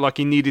that he felt like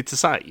he needed to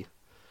say.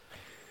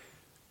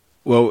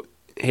 Well,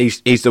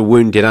 he's the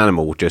wounded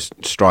animal, just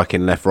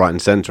striking left, right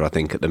and centre, I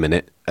think, at the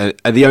minute. And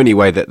the only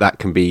way that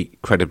can be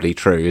credibly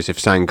true is if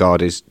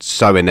Sandgaard is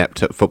so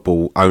inept at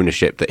football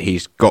ownership that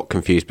he's got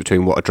confused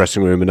between what a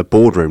dressing room and a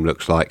boardroom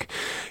looks like.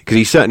 Because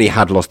he certainly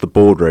had lost the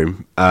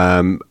boardroom,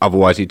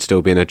 otherwise he'd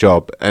still be in a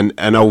job. And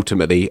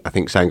ultimately, I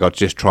think Sandgaard's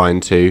just trying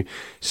to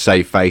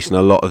save face in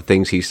a lot of the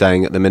things he's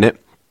saying at the minute.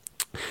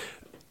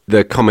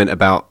 The comment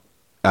about...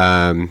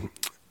 I've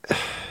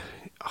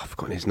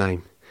forgotten his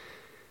name.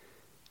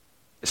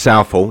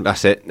 Southall,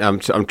 that's it. I'm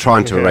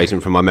trying to erase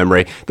him from my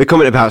memory. The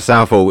comment about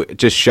Southall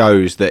just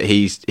shows that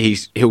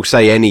he'll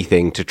say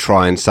anything to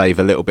try and save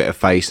a little bit of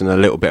face and a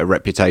little bit of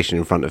reputation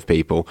in front of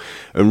people.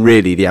 And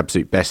really, the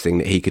absolute best thing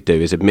that he could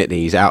do is admit that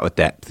he's out of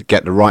depth,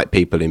 get the right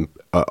people in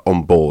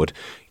on board,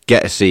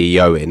 get a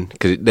CEO in,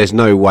 because there's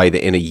no way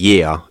that in a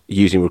year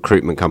using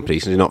recruitment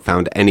companies he's not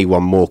found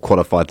anyone more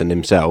qualified than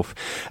himself,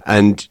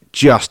 and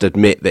just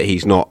admit that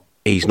he's not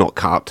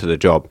cut up to the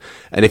job.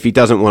 And if he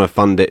doesn't want to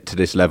fund it to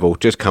this level,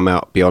 just come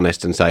out, be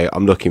honest and say,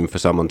 I'm looking for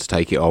someone to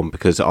take it on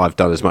because I've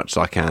done as much as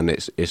I can,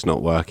 it's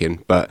not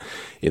working. But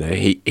you know,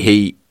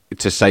 he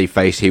to save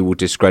face, he will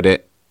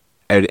discredit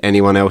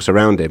anyone else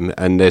around him,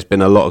 and there's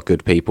been a lot of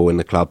good people in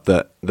the club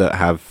that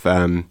have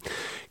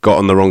got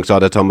on the wrong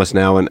side of Thomas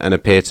now and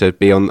appear to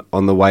be on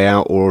the way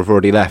out or have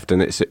already left.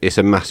 And it's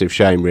a massive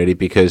shame, really,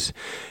 because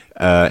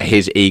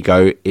his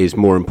ego is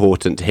more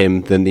important to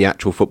him than the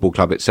actual football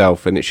club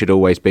itself, and it should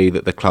always be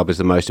that the club is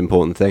the most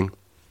important thing.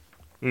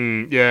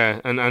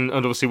 Yeah, and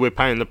obviously we're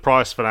paying the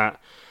price for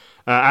that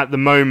at the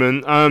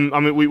moment. I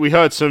mean, we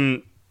heard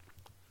some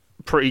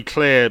pretty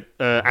clear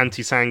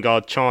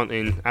anti-Sandgaard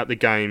chanting at the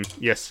game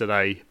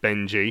yesterday,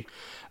 Benji.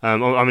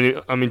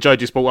 I mean, Joe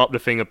just brought up the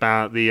thing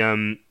about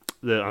the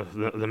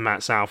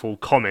Matt Southall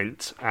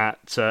comment at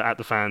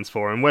the fans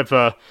forum,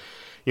 whether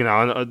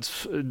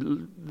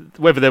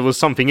there was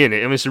something in it.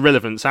 I mean, it's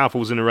irrelevant.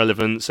 Southall's an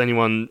irrelevance.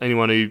 Anyone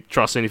who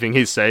trusts anything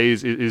he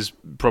says is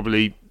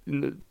probably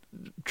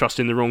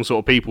trusting the wrong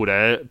sort of people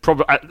there.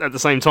 Probably at the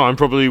same time,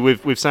 probably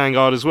with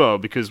Sandgaard as well,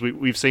 because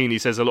we've seen he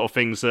says a lot of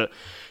things that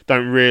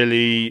don't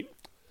really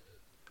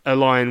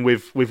align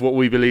with what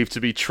we believe to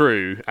be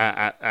true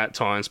at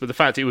times. But the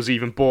fact it was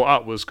even brought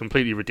up was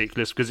completely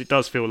ridiculous, because it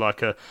does feel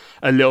like a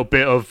little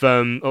bit of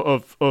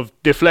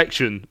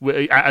deflection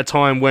at a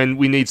time when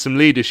we need some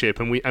leadership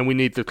and we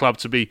need the club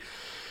to be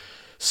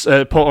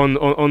put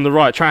on the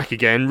right track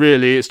again.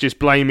 Really, it's just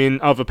blaming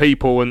other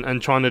people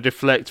and trying to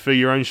deflect for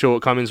your own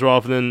shortcomings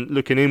rather than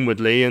looking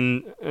inwardly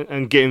and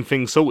getting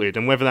things sorted.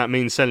 And whether that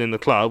means selling the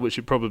club, which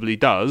it probably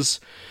does,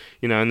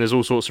 you know, and there's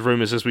all sorts of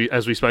rumours as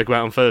we spoke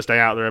about on Thursday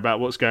out there about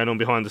what's going on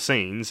behind the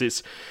scenes.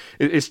 It's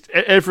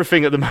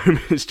everything at the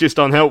moment is just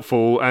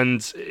unhelpful,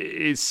 and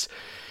it's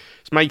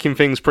making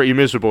things pretty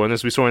miserable. And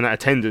as we saw in that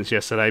attendance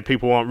yesterday,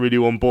 people aren't really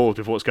on board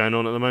with what's going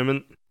on at the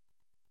moment.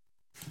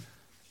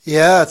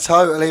 Yeah,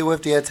 totally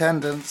with the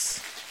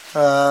attendance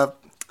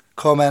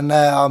comment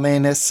there. I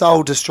mean, it's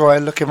soul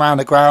destroying looking around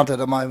the ground at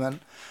the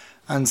moment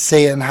and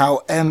seeing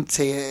how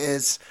empty it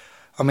is.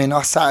 I mean,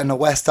 I sat in the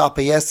West Upper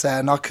yesterday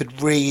and I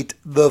could read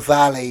the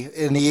valley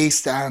in the East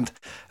Stand,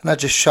 and that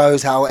just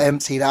shows how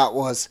empty that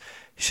was.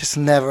 He's just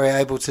never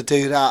able to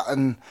do that.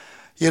 And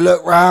you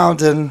look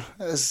round, and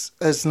as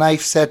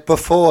Nath said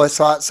before, it's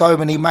like so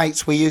many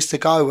mates we used to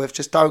go with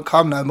just don't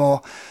come no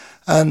more.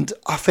 And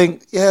I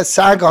think,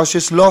 Sandgar's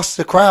just lost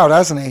the crowd,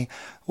 hasn't he?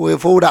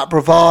 With all that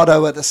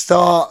bravado at the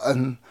start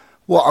and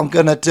what I'm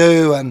going to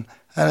do. And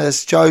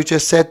as Joe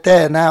just said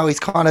there, now he's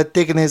kind of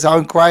digging his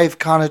own grave,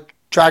 kind of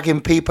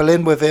dragging people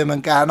in with him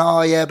and going,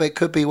 oh yeah, but it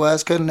could be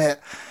worse, couldn't it?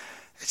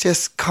 It's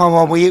just, come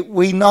on,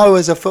 we know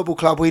as a football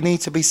club we need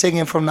to be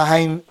singing from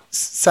the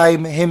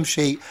same hymn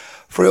sheet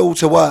for it all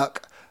to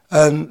work.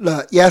 And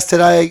look,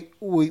 yesterday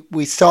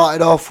we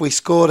started off, we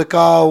scored a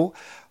goal,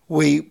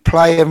 we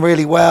playing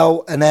really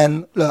well, and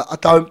then look, I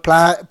don't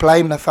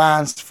blame the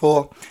fans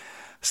for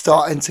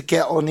starting to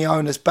get on the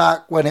owner's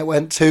back when it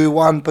went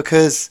 2-1,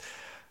 because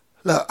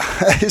look,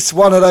 it's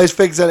one of those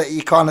things that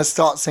you kind of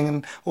start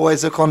singing,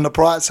 always look on the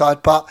bright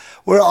side, but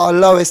we're at our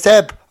lowest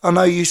ebb. I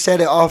know you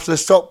said it after the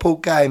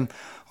Stockport game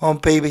on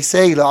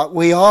BBC, like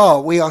we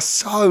are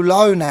so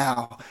low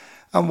now.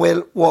 And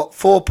we're,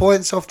 4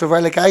 points off the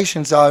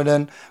relegation zone,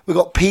 and we've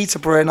got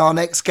Peterborough in our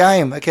next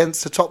game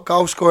against the top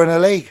goal scorer in the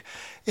league.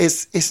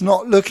 It's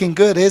not looking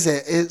good, is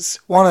it? It's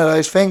one of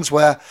those things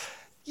where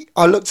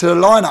I looked at the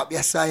lineup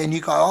yesterday and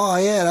you go, oh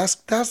yeah,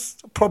 that's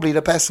probably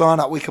the best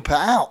lineup we could put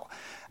out.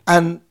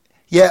 And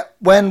yet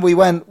when we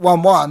went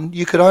 1-1,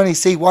 you could only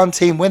see one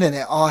team winning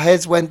it. Our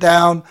heads went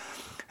down,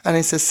 and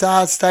it's a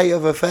sad state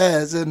of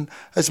affairs. And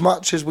as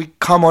much as we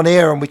come on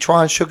here and we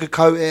try and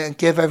sugarcoat it and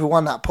give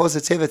everyone that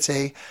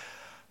positivity,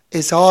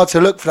 it's hard to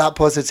look for that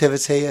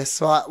positivity. It's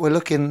like we're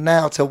looking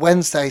now to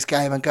Wednesday's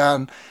game and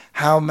going,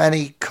 how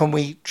many can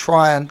we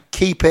try and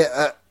keep it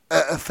at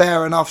a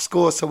fair enough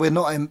score so we're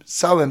not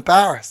so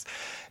embarrassed?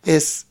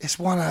 It's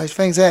one of those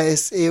things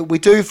there. We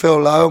do feel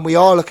low and we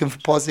are looking for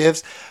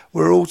positives.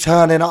 We're all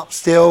turning up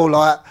still,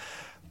 like,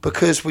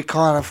 because we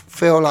kind of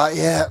feel like,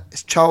 yeah,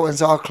 it's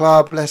Charlton's our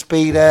club, let's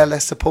be there,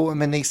 let's support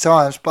them in these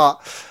times.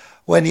 But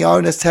when the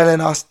owner's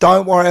telling us,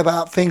 don't worry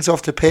about things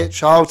off the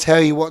pitch, I'll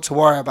tell you what to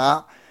worry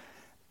about,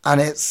 and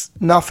it's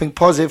nothing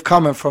positive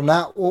coming from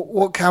that,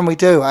 what can we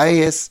do,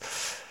 eh?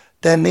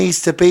 There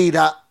needs to be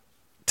that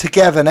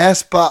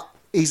togetherness, but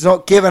he's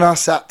not giving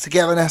us that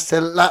togetherness to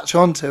latch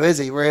onto, is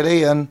he,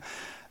 really? And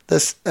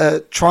this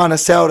trying to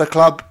sell the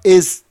club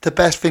is the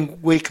best thing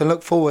we can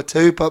look forward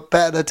to, but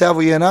better the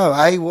devil you know,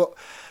 eh?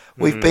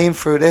 We've been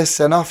through this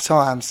enough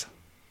times.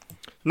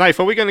 Nath,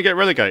 are we going to get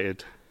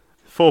relegated?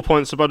 4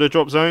 points above the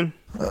drop zone?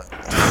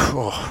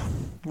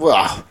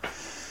 Well,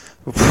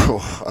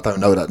 I don't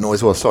know what that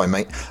noise was. Sorry,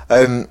 mate.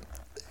 A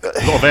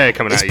lot of air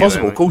coming out of you. It's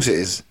possible, of course it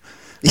is.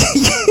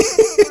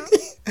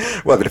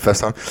 Won't be the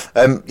first time.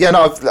 I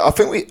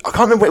think I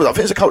can't remember. I think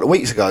it was a couple of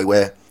weeks ago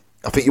where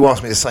I think you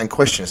asked me the same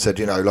question. Said,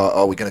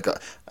 are we going to go?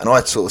 And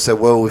I sort of said,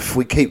 well, if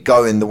we keep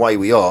going the way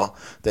we are,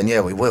 then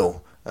yeah, we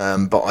will.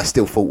 But I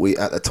still thought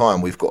at the time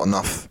we've got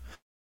enough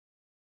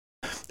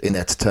in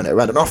there to turn it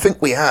around, and I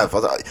think we have.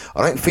 I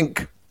don't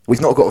think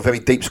we've not got a very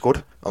deep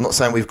squad. I'm not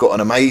saying we've got an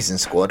amazing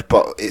squad,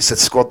 but it's a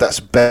squad that's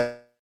better,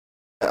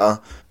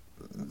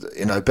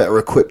 better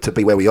equipped to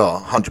be where we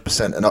are,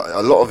 100%. And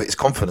a lot of it is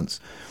confidence.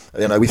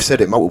 We've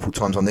said it multiple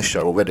times on this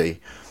show already.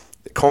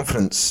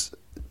 Confidence.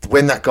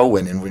 When that goal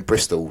went in with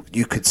Bristol,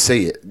 you could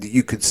see it.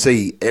 You could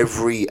see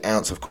every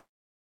ounce of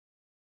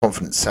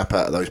confidence sap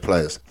out of those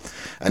players,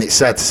 and it's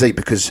sad to see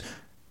because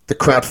the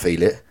crowd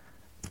feel it.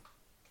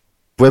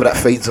 Whether that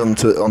feeds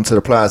onto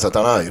the players, I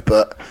don't know.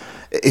 But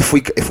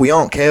if we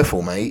aren't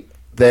careful, mate,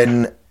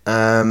 then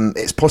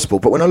it's possible.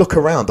 But when I look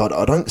around,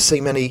 I don't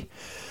see many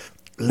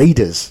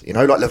leaders.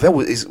 Like Lavelle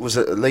was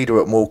a leader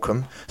at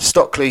Morecambe.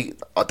 Stockley,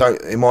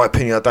 in my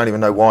opinion, I don't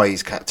even know why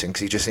he's captain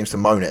because he just seems to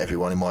moan at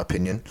everyone. In my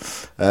opinion,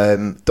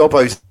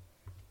 Dobbo's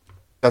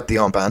had the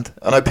armband.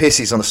 I know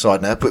Piercy's on the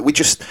side now, but we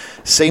just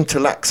seem to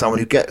lack someone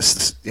who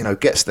gets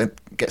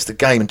the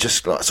game and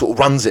just like sort of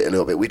runs it a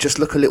little bit. We just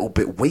look a little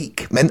bit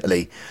weak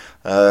mentally,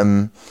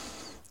 and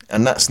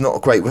that's not a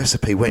great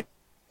recipe when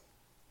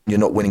you're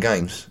not winning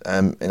games.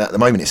 And at the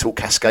moment, it's all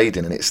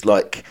cascading, and it's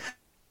like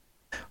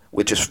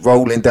we're just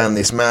rolling down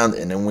this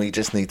mountain, and we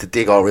just need to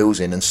dig our heels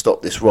in and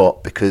stop this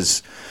rot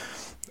because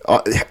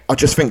I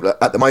just think that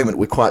at the moment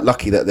we're quite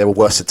lucky that there are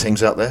worse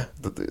teams out there,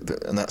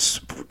 and that's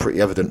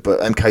pretty evident. But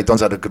MK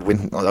Dons had a good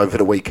win over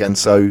the weekend,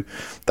 so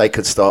they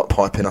could start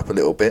piping up a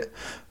little bit.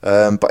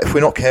 But if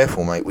we're not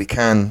careful, mate, we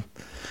can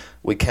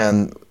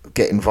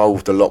get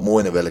involved a lot more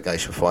in a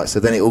relegation fight. So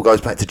then it all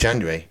goes back to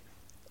January,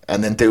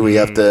 and then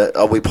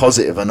are we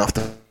positive enough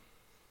to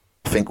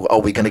think, are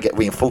we going to get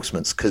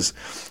reinforcements? Because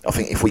I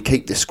think if we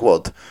keep this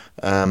squad,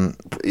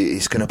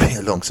 it's going to be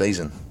a long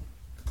season.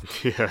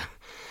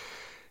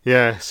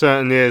 Yeah,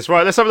 certainly is.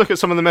 Right, let's have a look at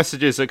some of the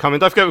messages that come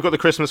in. Don't forget we've got the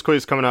Christmas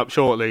quiz coming up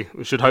shortly,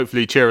 which should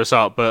hopefully cheer us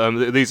up.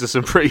 But these are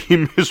some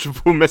pretty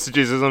miserable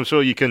messages, as I'm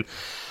sure you can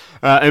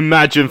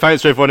Imagine.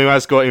 Thanks to everyone who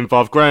has got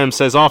involved. Graham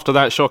says, after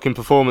that shocking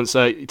performance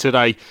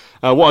today,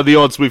 what are the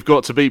odds we've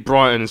got to beat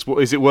Brighton?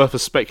 Is it worth a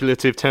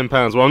speculative £10?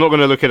 Well, I'm not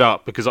going to look it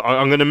up because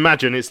I'm going to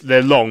imagine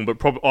they're long, but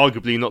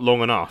arguably not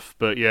long enough.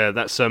 But yeah,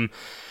 that's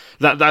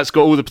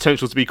got all the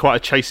potential to be quite a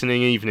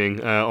chastening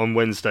evening on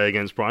Wednesday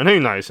against Brighton. Who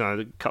knows?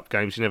 The cup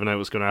games, you never know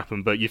what's going to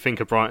happen. But you think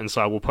a Brighton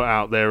side will put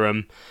out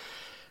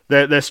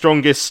their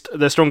strongest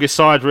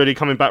side, really,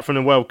 coming back from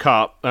the World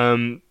Cup.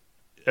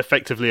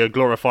 Effectively a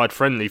glorified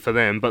friendly for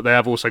them, but they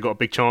have also got a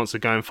big chance of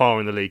going far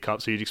in the League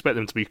Cup, so you'd expect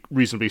them to be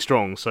reasonably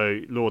strong.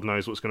 So Lord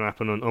knows what's going to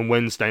happen on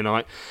Wednesday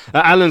night.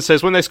 Alan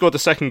says, when they scored the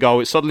second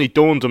goal, it suddenly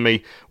dawned on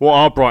me, what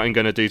are Brighton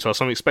going to do to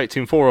us? I'm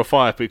expecting 4 or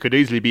 5, but it could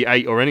easily be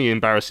 8 or any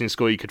embarrassing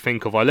score you could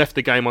think of. I left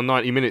the game on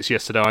 90 minutes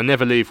yesterday. I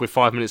never leave with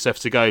 5 minutes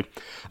left to go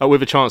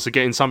with a chance of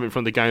getting something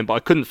from the game, but I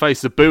couldn't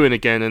face the booing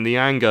again and the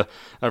anger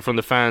from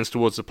the fans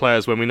towards the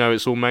players when we know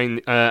it's all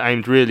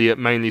aimed really at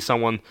mainly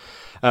someone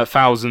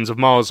thousands of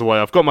miles away.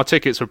 I've got my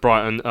tickets for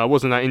Brighton. I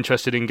wasn't that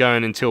interested in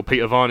going until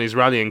Peter Varney's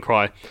rallying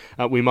cry.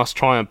 We must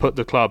try and put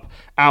the club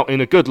out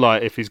in a good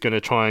light if he's going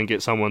to try and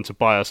get someone to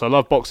buy us. I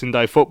love Boxing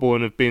Day football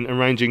and have been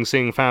arranging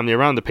seeing family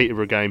around the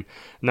Peterborough game.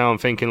 Now I'm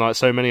thinking like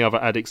so many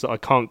other addicts that I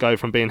can't go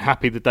from being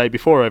happy the day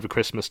before over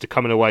Christmas to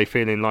coming away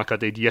feeling like I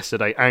did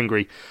yesterday,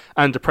 angry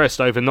and depressed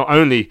over not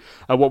only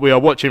what we are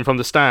watching from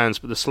the stands,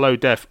 but the slow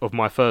death of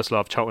my first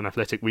love, Charlton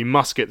Athletic. We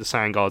must get the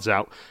Sandguards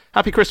out.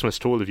 Happy Christmas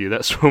to all of you.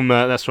 That's from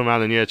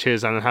Alan. Yeah,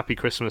 cheers, Alan. Happy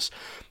Christmas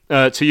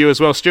to you as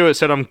well. Stuart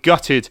said, I'm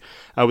gutted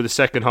with the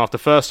second half. The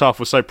first half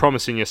was so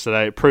promising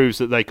yesterday. It proves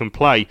that they can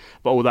play,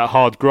 but all that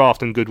hard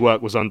graft and good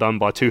work was undone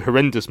by 2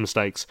 horrendous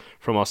mistakes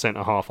from our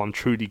centre half. I'm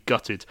truly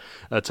gutted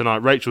tonight.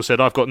 Rachel said,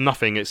 I've got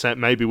nothing except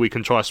maybe we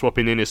can try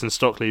swapping Innes and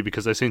Stockley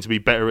because they seem to be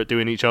better at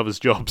doing each other's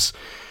jobs.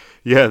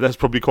 Yeah, that's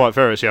probably quite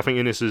fair actually. I think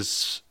Innes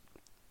is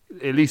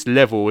at least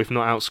level, if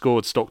not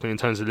outscored Stockley in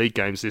terms of league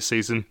games this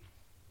season.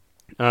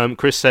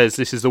 Chris says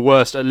this is the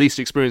worst, at least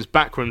experienced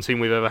backroom team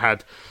we've ever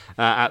had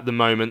at the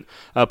moment.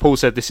 Paul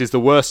said this is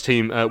the worst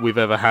team we've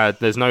ever had.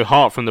 There's no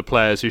heart from the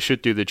players who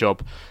should do the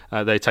job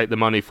they take the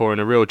money for in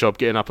a real job,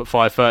 getting up at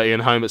 5:30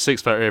 and home at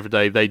 6:30 every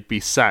day. They'd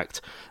be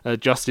sacked.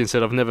 Justin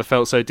said, I've never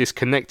felt so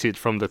disconnected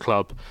from the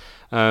club.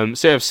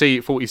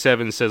 CFC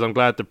 47 says, I'm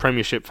glad the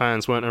Premiership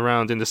fans weren't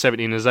around in the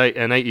 70s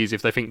and 80s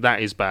if they think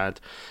that is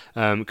bad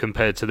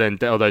compared to then.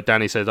 Although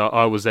Danny said,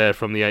 I was there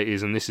from the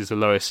 80s and this is the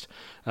lowest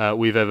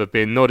we've ever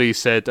been. Noddy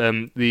said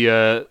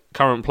the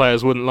current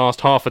players wouldn't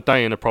last half a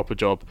day in a proper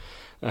job.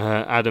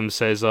 Adam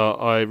says,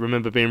 I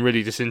remember being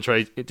really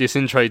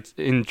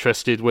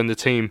disinterested when the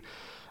team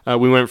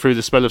we went through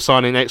the spell of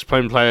signing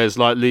ex-Prem players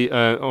like Lee,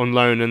 on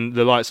loan and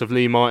the likes of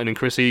Lee Martin and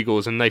Chris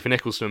Eagles and Nathan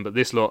Eccleston, but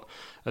this lot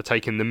are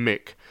taking the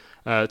mick.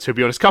 To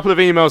be honest, a couple of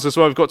emails as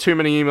well. We've got too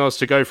many emails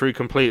to go through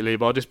completely,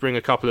 but I'll just bring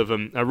a couple of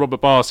them. Robert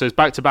Barr says,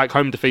 back-to-back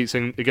home defeats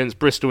against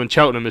Bristol and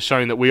Cheltenham has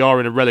shown that we are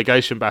in a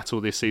relegation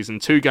battle this season.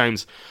 2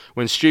 games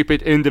when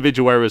stupid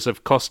individual errors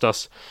have cost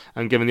us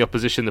and given the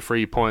opposition the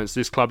 3 points.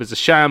 This club is a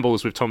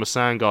shambles with Thomas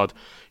Sandgaard.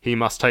 He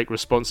must take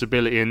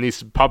responsibility and needs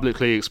to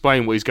publicly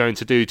explain what he's going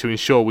to do to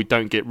ensure we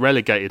don't get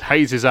relegated.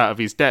 Hayes is out of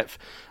his depth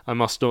and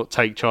must not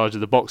take charge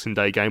of the Boxing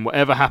Day game.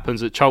 Whatever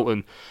happens at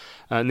Cheltenham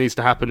needs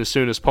to happen as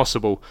soon as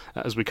possible,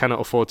 as we cannot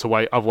afford to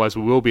wait. Otherwise,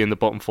 we will be in the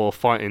bottom 4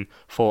 fighting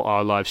for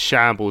our lives.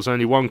 Shambles.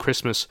 Only one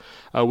Christmas,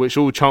 which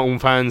all Charlton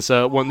fans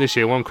want this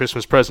year, one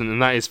Christmas present,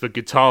 and that is for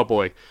Guitar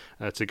Boy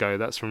to go.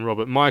 That's from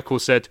Robert. Michael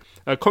said,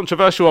 a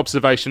controversial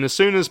observation. As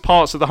soon as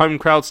parts of the home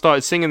crowd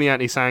started singing the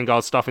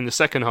anti-Sandgaard stuff in the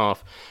second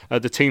half,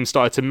 the team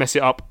started to mess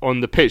it up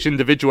on the pitch.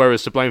 Individual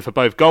errors to blame for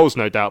both goals,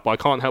 no doubt, but I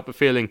can't help but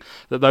feeling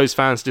that those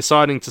fans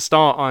deciding to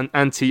start an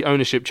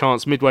anti-ownership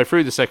chants midway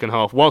through the second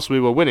half whilst we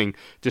were winning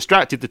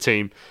distracted the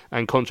team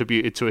and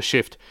contributed to a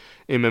shift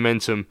in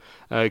momentum,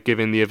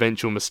 given the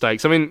eventual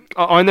mistakes. I mean,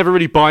 I never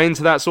really buy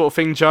into that sort of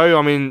thing, Joe.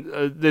 I mean,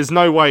 there's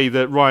no way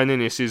that Ryan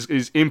Innes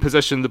is in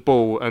possession of the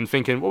ball and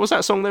thinking, what was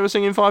that song they were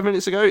singing 5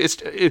 minutes ago?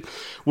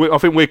 I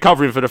think we're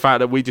covering for the fact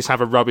that we just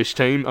have a rubbish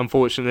team,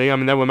 unfortunately. I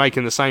mean, they were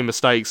making the same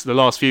mistakes the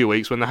last few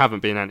weeks when there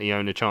haven't been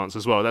anti-owner chants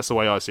as well. That's the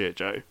way I see it,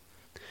 Joe.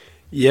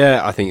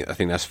 Yeah, I think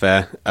that's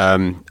fair.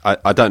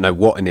 I don't know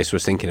what Innes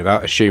was thinking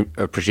about,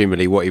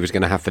 presumably what he was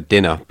going to have for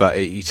dinner, but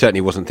he certainly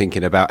wasn't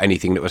thinking about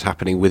anything that was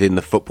happening within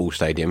the football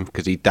stadium,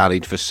 because he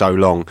dallied for so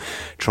long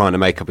trying to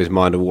make up his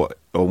mind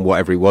on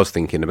whatever he was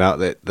thinking about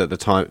that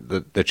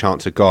the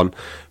chance had gone.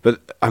 But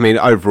I mean,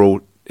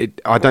 overall,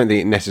 I don't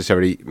think it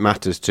necessarily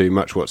matters too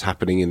much what's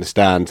happening in the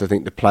stands. I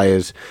think the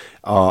players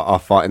are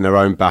fighting their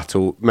own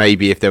battle.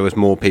 Maybe if there was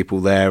more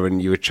people there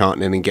and you were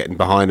chanting and getting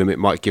behind them, it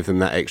might give them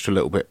that extra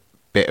little bit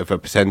of a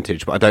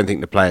percentage, but I don't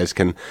think the players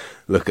can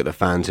look at the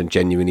fans and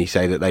genuinely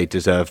say that they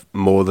deserve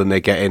more than they're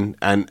getting,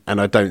 and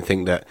I don't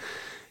think that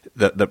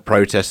that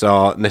protests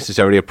are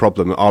necessarily a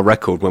problem. Our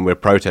record when we're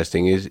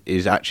protesting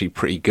is actually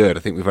pretty good. I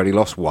think we've only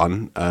lost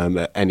one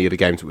at any of the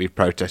games that we've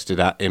protested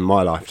at in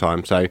my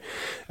lifetime. So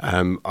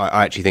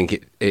I actually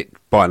think it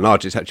by and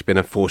large it's actually been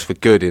a force for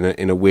good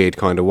in a weird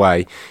kind of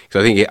way,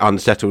 because I think it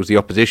unsettles the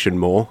opposition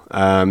more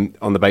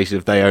on the basis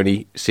of they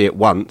only see it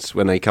once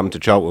when they come to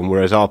Charlton,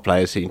 whereas our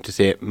players seem to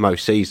see it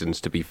most seasons,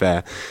 to be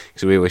fair,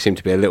 because we always seem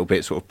to be a little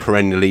bit sort of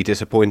perennially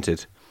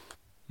disappointed.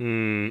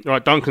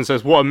 Right, Duncan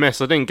says, what a mess.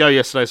 I didn't go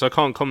yesterday, so I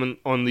can't comment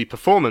on the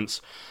performance,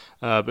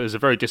 but it was a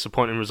very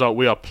disappointing result.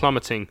 We are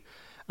plummeting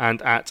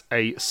and at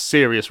a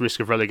serious risk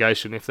of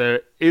relegation. If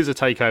there is a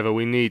takeover,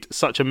 we need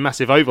such a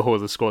massive overhaul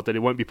of the squad that it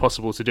won't be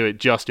possible to do it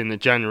just in the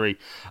January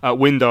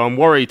window. I'm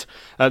worried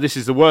this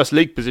is the worst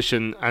league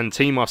position and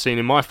team I've seen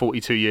in my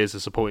 42 years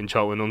of supporting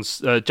Charlton. On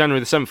January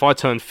the 7th, I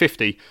turned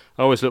 50.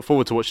 I always look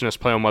forward to watching us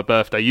play on my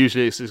birthday.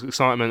 Usually it's the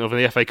excitement of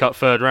the FA Cup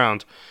third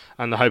round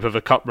and the hope of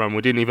a cup run.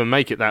 We didn't even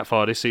make it that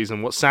far this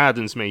season. What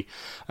saddens me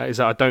is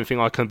that I don't think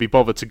I can be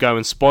bothered to go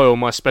and spoil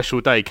my special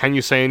day. Can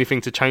you say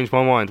anything to change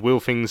my mind? Will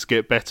things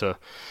get better?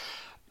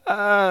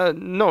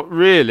 Not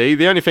really.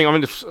 The only thing,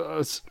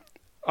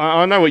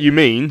 I know what you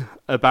mean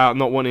about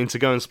not wanting to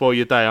go and spoil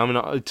your day.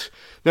 The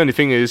only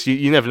thing is,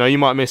 you never know. You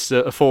might miss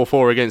a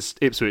 4-4 against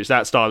Ipswich,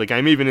 that style of the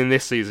game. Even in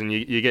this season,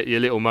 you get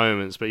your little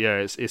moments. But yeah,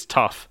 it's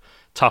tough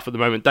at the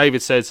moment.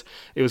 David says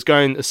it was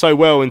going so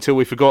well until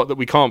we forgot that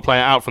we can't play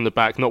it out from the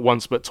back, not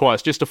once but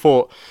twice. Just a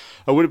thought,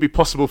 would it be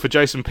possible for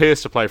Jason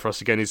Pearce to play for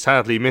us again? He's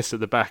sadly missed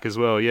at the back as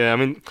well. Yeah,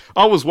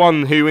 I was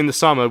one who in the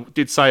summer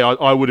did say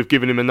I would have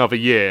given him another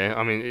year.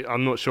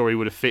 I'm not sure he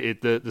would have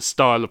fitted the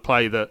style of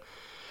play that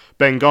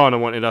Ben Garner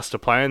wanted us to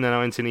play, and then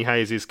Anthony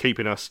Hayes is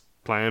keeping us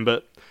playing.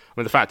 But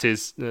the fact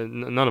is,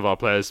 none of our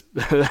players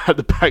at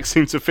the back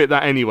seem to fit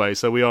that anyway,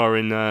 so we are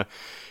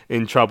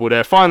in trouble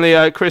there.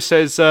 Finally, Chris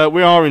says,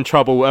 we are in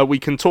trouble. We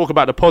can talk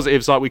about the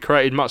positives, like we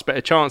created much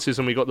better chances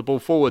and we got the ball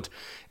forward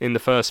in the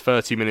first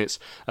 30 minutes.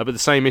 But the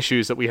same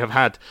issues that we have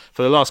had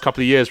for the last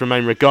couple of years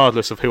remain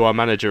regardless of who our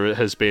manager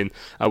has been.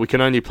 We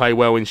can only play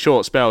well in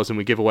short spells and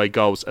we give away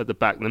goals at the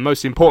back. And the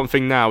most important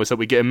thing now is that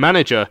we get a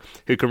manager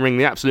who can wring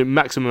the absolute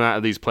maximum out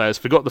of these players.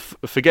 Forget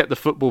the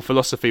football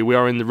philosophy. We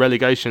are in the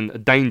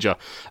relegation danger.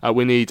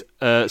 We need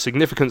a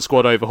significant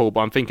squad overhaul,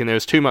 but I'm thinking there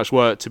is too much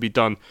work to be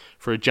done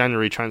for a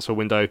January transfer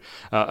window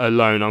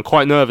alone. I'm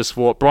quite nervous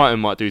for what Brighton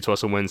might do to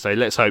us on Wednesday.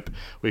 Let's hope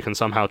we can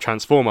somehow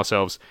transform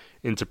ourselves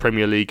into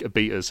Premier League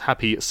beaters.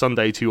 Happy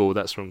Sunday to you all.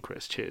 That's from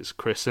Chris. Cheers,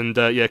 Chris. And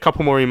a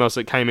couple more emails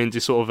that came in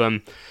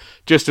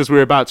just as we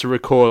were about to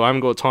record. I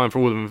haven't got time for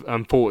all of them,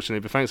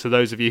 unfortunately, but thanks to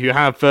those of you who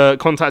have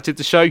contacted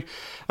the show,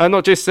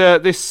 not just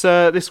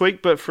this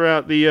week, but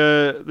throughout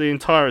the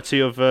entirety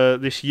of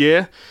this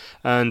year.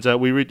 And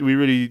we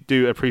really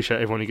do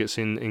appreciate everyone who gets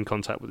in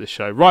contact with this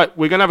show. Right,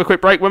 we're going to have a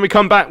quick break. When we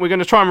come back, we're going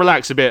to try and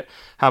relax a bit,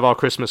 have our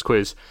Christmas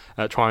quiz,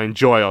 try and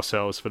enjoy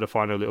ourselves for the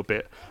final little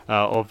bit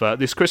of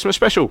this Christmas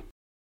special.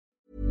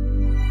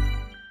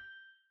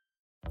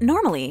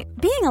 Normally,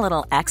 being a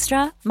little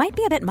extra might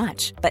be a bit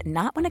much, but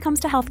not when it comes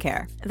to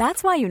healthcare.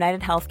 That's why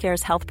United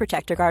Healthcare's Health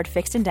Protector Guard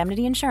fixed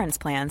indemnity insurance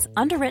plans,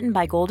 underwritten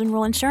by Golden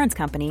Rule Insurance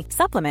Company,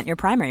 supplement your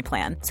primary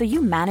plan so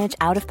you manage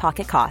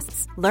out-of-pocket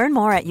costs. Learn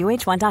more at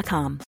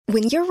UH1.com.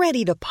 When you're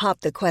ready to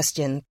pop the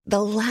question,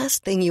 the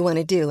last thing you want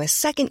to do is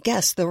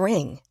second-guess the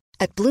ring.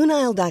 At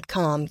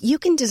BlueNile.com, you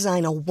can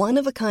design a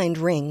one-of-a-kind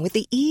ring with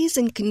the ease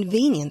and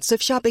convenience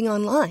of shopping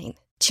online.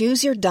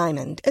 Choose your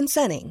diamond and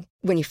setting.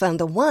 When you find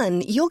the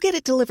one, you'll get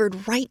it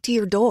delivered right to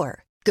your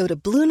door. Go to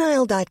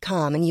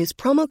BlueNile.com and use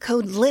promo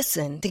code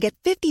LISTEN to get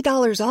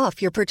 $50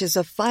 off your purchase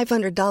of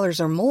 $500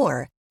 or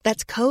more.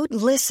 That's code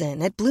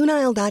LISTEN at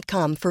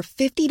BlueNile.com for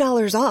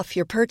 $50 off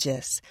your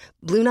purchase.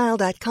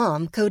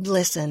 BlueNile.com, code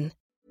LISTEN.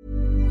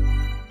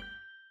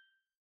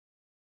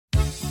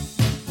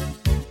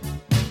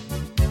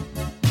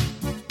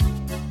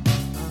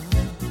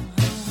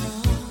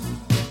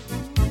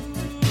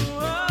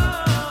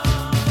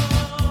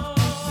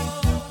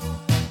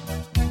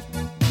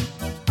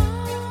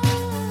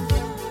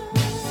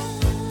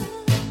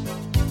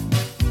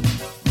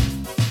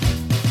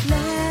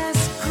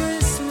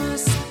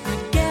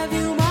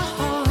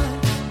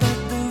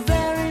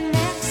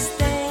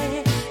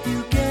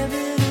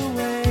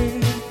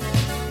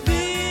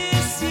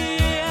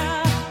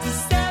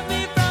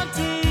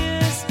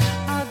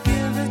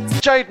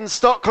 Jayden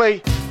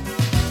Stockley.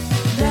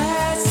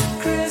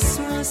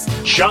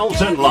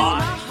 Charlton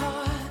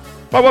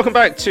Live. Well, welcome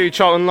back to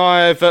Charlton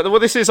Live.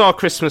 This is our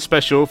Christmas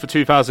special for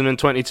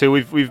 2022.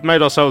 We've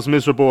made ourselves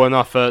miserable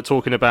enough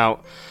talking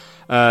about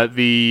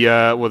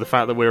the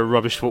fact that we're a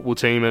rubbish football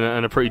team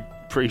and a pretty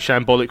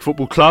shambolic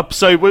football club.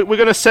 So we're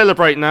going to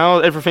celebrate now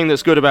everything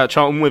that's good about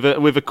Charlton with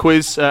a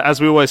quiz, as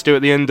we always do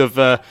at the end of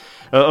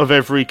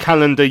every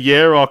calendar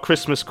year, our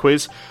Christmas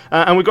quiz.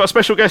 And we've got a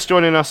special guest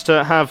joining us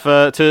to have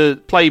to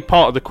play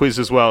part of the quiz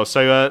as well.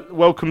 So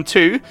welcome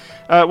to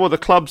the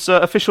club's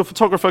official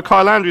photographer,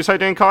 Kyle Andrews. How you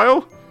doing,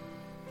 Kyle?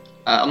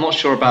 I'm not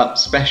sure about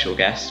special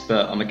guest,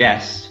 but I'm a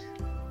guest.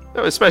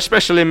 No,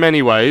 special in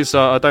many ways.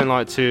 I don't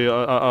like to.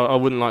 I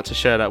wouldn't like to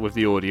share that with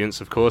the audience,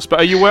 of course.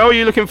 But are you well? Are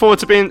you looking forward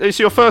to being? It's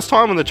your first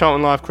time on the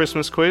Charlton Live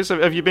Christmas quiz.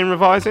 Have you been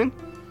revising?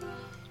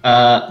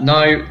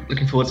 No,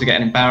 looking forward to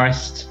getting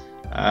embarrassed.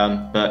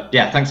 But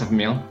yeah, thanks for having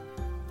me on.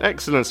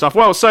 Excellent stuff.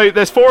 Well, so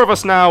there's 4 of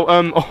us now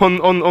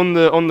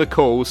on the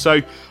call.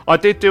 So I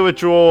did do a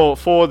draw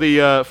for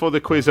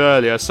the quiz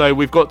earlier. So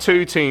we've got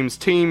 2 teams.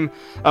 Team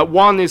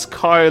 1 is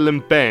Kyle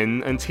and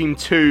Ben, and Team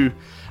 2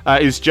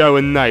 is Joe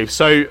and Nave.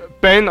 So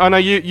Ben, I know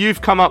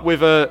you've come up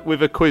with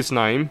a quiz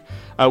name,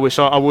 which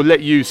I will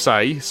let you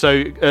say.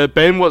 So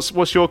Ben,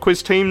 what's your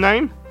quiz team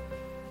name?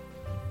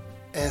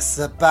 It's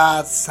the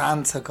Bad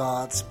Santa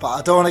Guards, but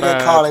I don't want to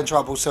get Carl in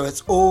trouble, so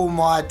it's all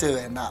my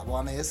doing, that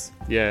one is.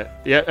 Yeah,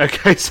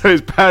 okay, so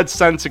it's Bad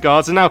Santa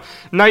Guards. And now,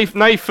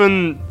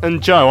 Nathan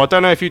and Joe, I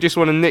don't know if you just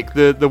want to nick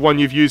the one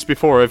you've used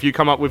before, or have you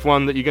come up with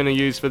one that you're going to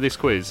use for this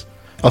quiz?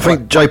 I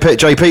think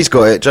JP's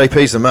got it.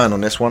 JP's the man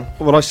on this one.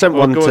 Well, I sent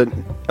one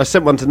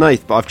to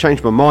Nath, but I've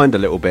changed my mind a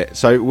little bit.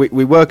 So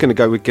we were going to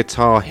go with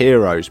Guitar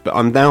Heroes, but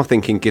I'm now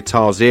thinking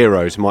Guitar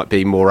Zeros might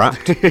be more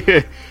apt.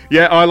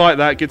 Yeah, I like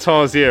that.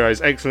 Guitar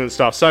Zeros, excellent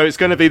stuff. So it's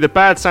going to be the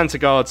Bad Santa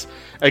Guards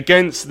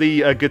against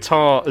the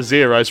Guitar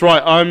Zeros.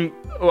 Right,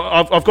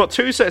 I've got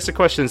 2 sets of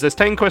questions. There's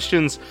 10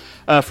 questions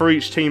for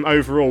each team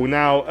overall.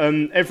 Now,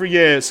 every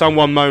year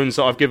someone moans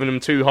that I've given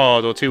them too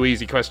hard or too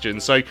easy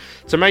questions. So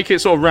to make it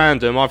sort of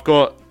random, I've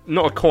got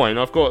not a coin.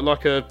 I've got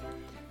like a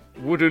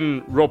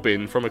wooden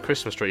robin from a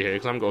Christmas tree here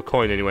because I haven't got a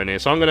coin anywhere near.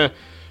 So I'm going to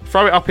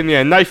throw it up in the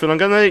air. Nathan, I'm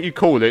going to let you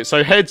call it.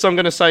 So heads, I'm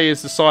going to say,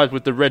 is the side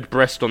with the red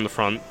breast on the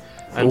front,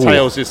 and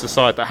tails is the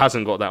side that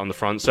hasn't got that on the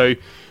front. So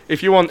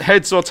if you want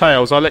heads or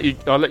tails, I'll let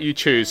you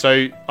choose.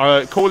 So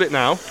call it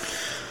now.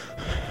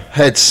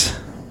 Heads.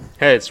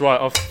 Right,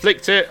 I've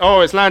flicked it. Oh,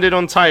 it's landed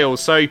on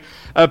tails. So,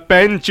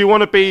 Ben, do you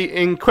want to be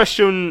in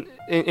question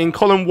in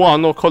column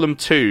 1 or column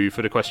 2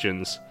 for the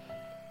questions?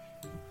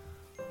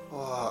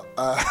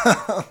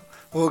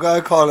 We'll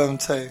go column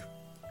 2.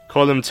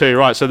 Column 2,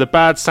 right. So the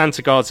Bad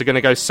Santa Guards are going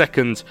to go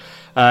second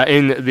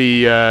in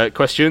the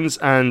questions,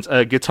 and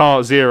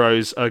Guitar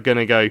Zeros are going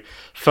to go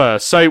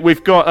first. So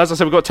we've got, as I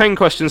said, we've got 10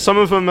 questions. Some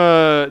of them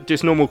are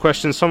just normal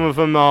questions. Some of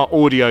them are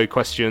audio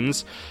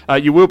questions.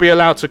 You will be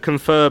allowed to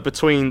confer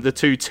between the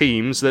 2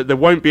 teams. There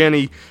won't be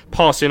any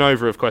passing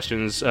over of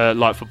questions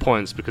like for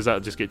points, because that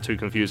would just get too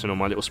confusing on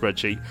my little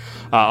spreadsheet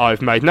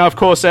I've made. Now, of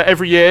course,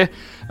 every year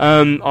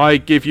I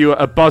give you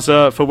a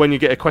buzzer for when you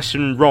get a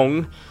question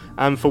wrong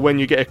and for when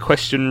you get a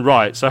question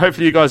right. So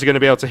hopefully you guys are going to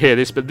be able to hear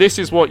this, but this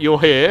is what you'll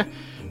hear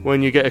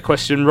when you get a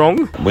question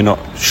wrong. We're not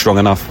strong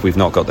enough, we've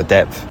not got the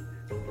depth.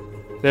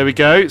 There we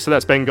go. So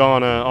that's Ben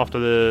Garner after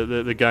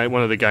the game,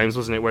 one of the games,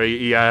 wasn't it, where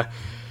he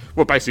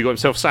basically got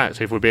himself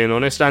sacked, if we're being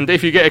honest. And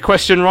if you get a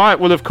question right,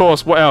 well, of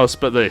course, what else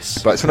but this?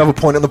 But it's another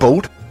point on the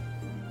board.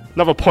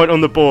 Another point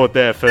on the board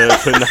there for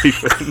Nathan.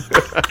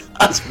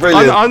 That's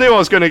brilliant. I knew I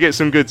was going to get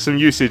some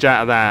usage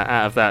out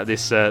of that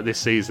this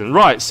season.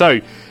 Right, so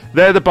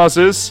they're the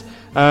buzzers.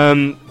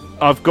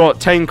 I've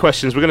got 10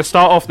 questions. We're going to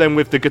start off then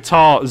with the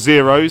Guitar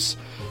Zeros.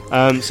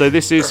 So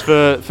this is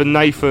for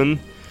Nathan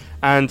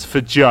and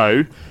for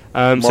Joe.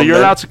 So you're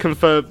allowed to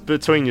confer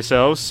between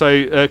yourselves.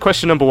 So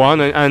question number 1,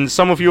 and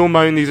some of you will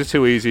moan these are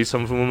too easy,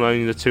 some of them will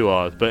moan these are too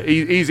hard. But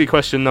easy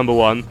question number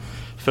 1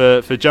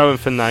 for Joe and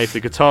for Nate, the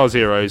Guitar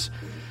Zeros.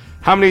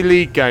 How many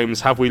league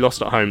games have we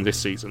lost at home this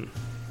season?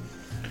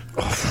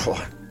 Go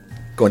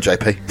on,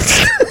 JP.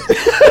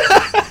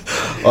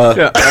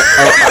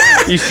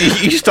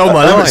 You stole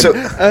my line.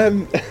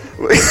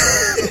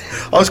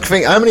 I was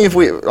thinking, how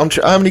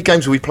many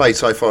games have we played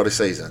so far this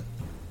season?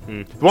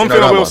 The one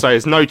thing I will say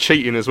is no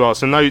cheating as well.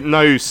 So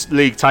no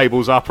league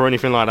tables up or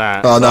anything like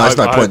that. Oh, no, there's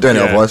no point doing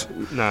it otherwise.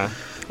 No.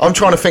 I'm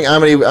trying to think how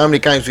many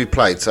games we've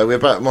played. So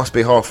must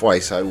be halfway.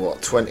 So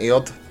what, 20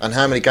 odd? And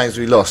how many games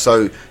we lost?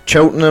 So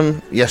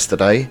Cheltenham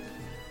yesterday.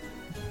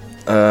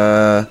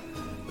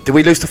 Did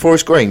we lose to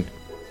Forest Green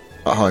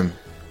at home?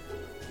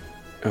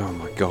 Oh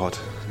my God.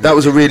 That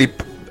was a really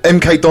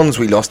MK Dons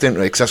we lost, didn't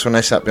we? Because that's when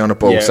they sat behind the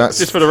ball. Yeah. So that's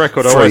just for the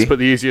record, I always put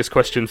the easiest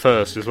question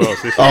first as well.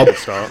 So this is a good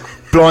start.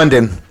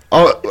 Blinding.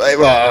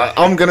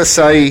 I'm going to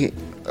say,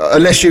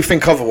 unless you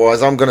think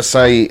otherwise, I'm going to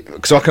say,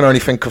 because I can only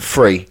think of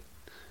 3.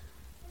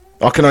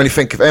 I can only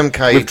think of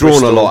MK. We've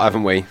drawn a lot,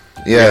 haven't we?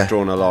 Yeah. We've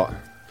drawn a lot.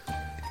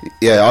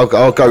 Yeah,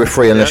 I'll go with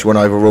 3 unless you want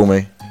to overrule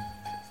me.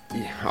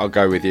 Yeah, I'll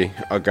go with you.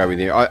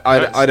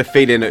 I had a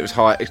feeling it was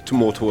high,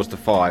 more towards the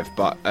 5,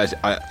 but I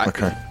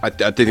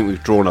do think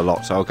we've drawn a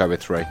lot, so I'll go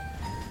with 3.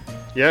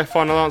 Yeah,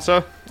 final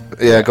answer?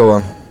 Yeah, go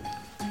on.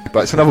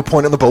 But it's another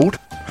point on the board.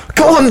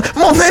 Go on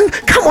then!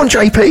 Come on,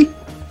 JP!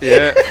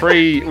 Yeah,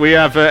 3 we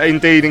have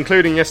indeed,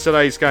 including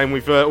yesterday's game.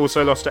 We've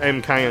also lost to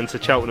MK and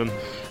to Cheltenham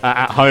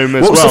at home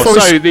as well.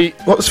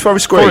 What was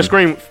Forest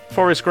Green?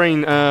 Forest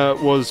Green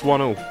was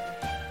 1-1.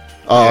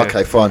 Oh, yeah.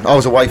 Okay, fine. I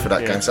was away for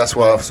that game, so that's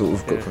why I sort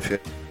of got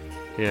confused.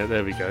 Yeah,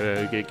 there we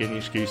go. Getting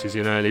excuses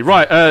in early.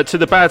 Right, to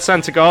the Bad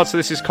Santa Guard. So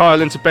this is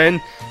Kyle and to Ben.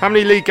 How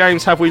many league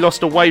games have we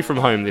lost away from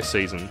home this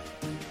season?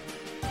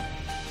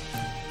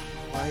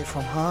 Away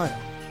from home?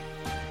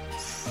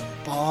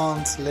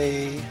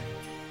 Barnsley,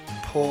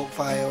 Port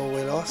Vale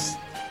we lost.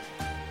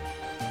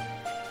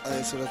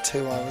 Those were the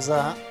two I was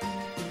at.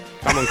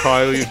 Come on,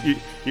 Kyle.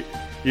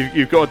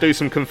 You've got to do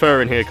some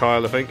conferring here,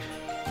 Kyle, I think.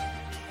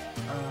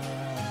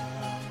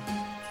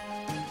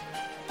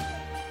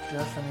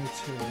 Definitely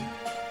two.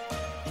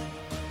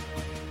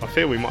 I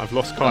feel we might have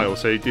lost Kyle,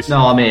 so just...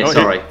 No, I'm here,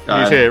 sorry.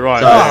 He's here,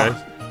 right.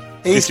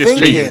 He's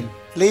thinking.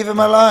 Leave him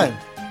alone.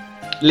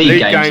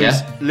 League games,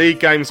 yeah? League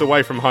games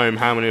away from home,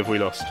 how many have we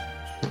lost?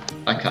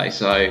 Okay,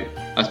 so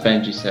as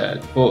Benji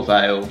said, Port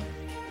Vale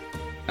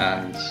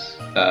and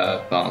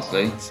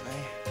Barnsley.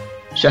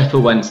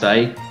 Sheffield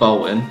Wednesday,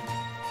 Bolton.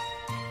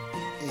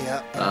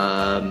 Yeah.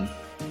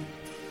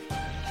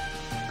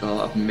 God,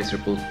 what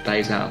miserable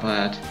days out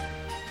I've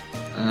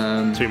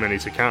had. Too many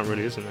to count,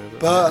 really, isn't there?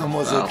 Burton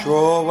was a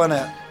draw,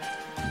 wasn't it?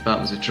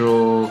 Burton was a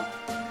draw.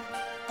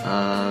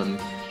 God,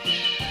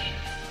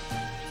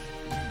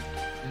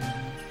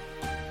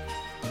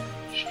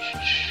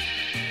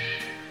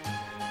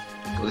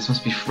 this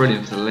must be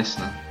thrilling for the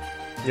listener.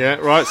 Yeah,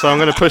 right, so I'm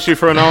going to push you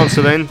for an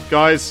answer then.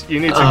 Guys, you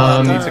need to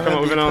come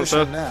up with an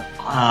answer.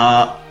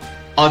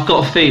 I've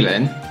got a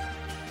feeling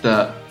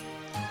that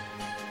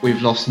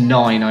we've lost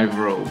 9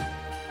 overall.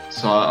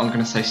 So I'm going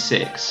to say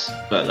 6,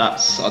 but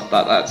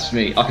that's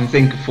me. I can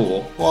think of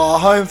 4. Well, our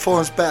home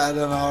form's better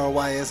than our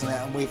away, isn't it?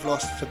 And we've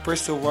lost to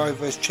Bristol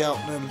Rovers,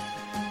 Cheltenham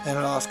in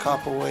the last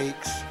couple of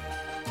weeks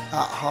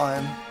at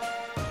home.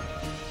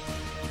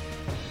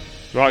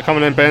 Right, come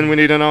on then, Ben, we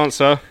need an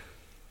answer.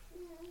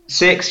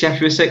 6, you have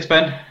to be 6,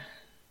 Ben?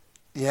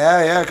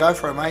 Yeah, go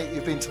for it, mate.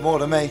 You've been to more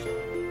than me.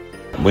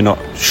 We're not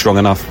strong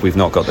enough. We've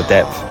not got the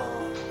depth.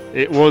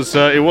 It was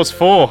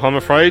 4, I'm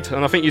afraid,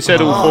 and I think you said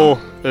all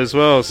 4 as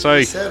well.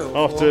 So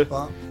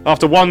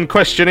after one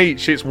question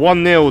each, it's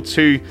 1-0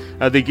 to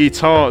the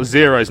Guitar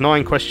Zeros.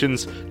 9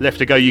 questions left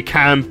to go. You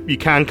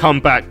can come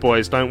back,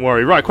 boys. Don't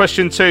worry. Right,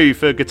 question 2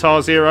 for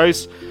Guitar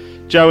Zeros.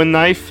 Joe and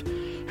Nath.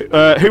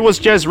 Who was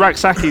Jez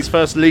Raksaki's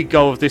first league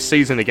goal of this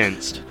season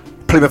against?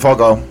 Plymouth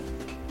Argyle.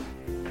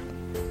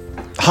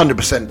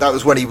 100%. That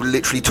was when he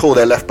literally tore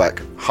their left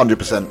back.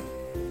 100%.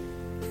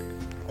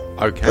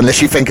 Okay.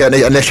 Unless you think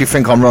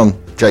I'm wrong,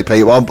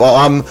 JP. Well,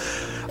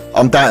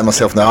 I'm doubting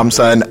myself now. I'm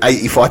saying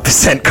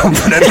 85%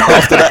 confident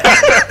after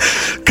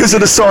that because of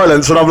the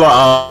silence, and I'm like,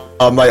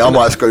 oh mate, I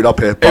might have screwed up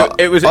here.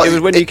 But it was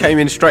when you came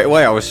in straight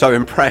away. I was so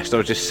impressed. I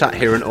was just sat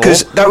here in awe.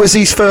 Because that was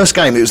his first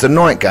game. It was the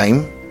night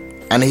game,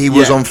 and he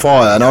was on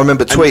fire. And I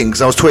remember tweeting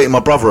because I was tweeting my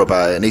brother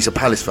about it, and he's a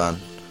Palace fan.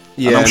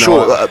 Yeah, and I'm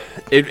sure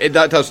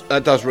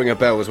that does ring a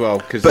bell as well.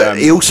 But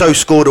he also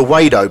scored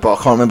away though, but I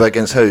can't remember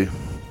against who.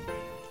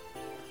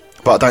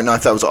 But I don't know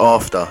if that was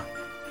after.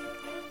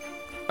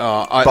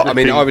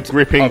 I would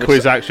gripping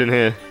quiz action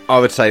here. I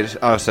would say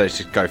just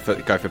go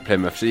for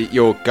Plymouth. So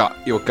your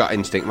gut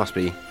instinct must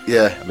be.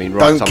 Yeah. I mean,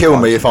 right, don't kill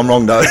me if I'm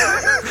wrong though.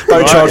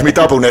 Don't charge me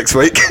double next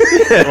week.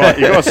 Right,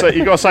 you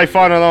got to say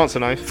final answer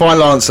now.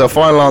 Final answer.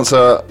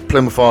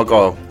 Plymouth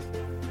Argyle.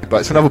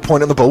 But it's another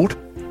point on the board.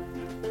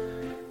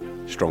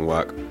 Strong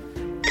work.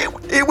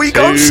 Here we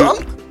go,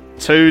 son.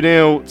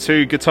 2-0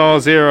 to Guitar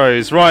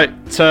Zeros. Right,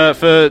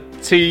 for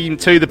Team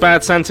 2, the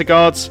Bad Santa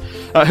Guards.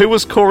 Who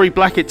was Corey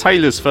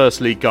Blackett-Taylor's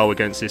first league goal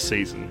against this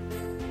season?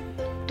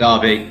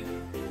 Derby.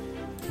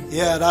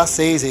 Yeah, that's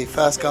easy.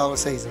 First goal of the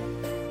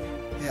season.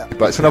 Yeah.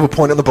 But it's another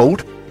point on the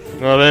board.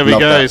 Well, there we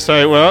go. That.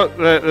 So,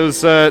 it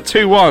was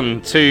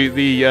 2-1 to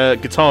the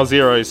Guitar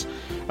Zeros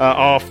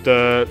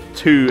after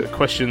 2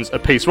 questions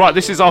apiece. Right,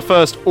 this is our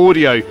first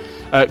audio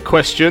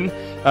question.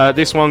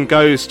 This one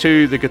goes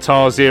to the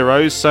Guitar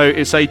Zeros. So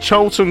it's a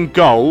Charlton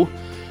goal.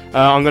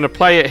 I'm going to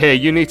play it here.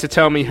 You need to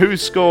tell me who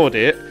scored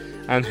it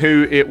and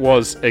who it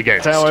was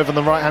against. Now over on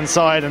the right hand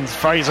side, and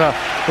Fraser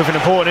with an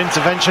important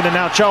intervention, and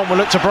now Charlton will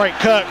look to break.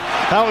 Kirk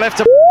out left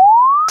to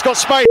it's got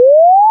space.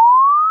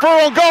 Through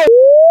on goal.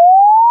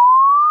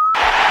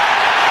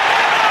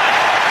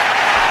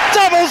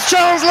 Doubles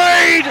Charles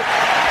lead.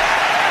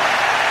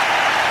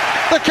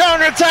 The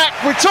counter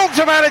attack. We talked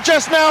about it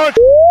just now.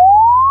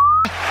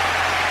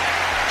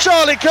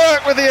 Charlie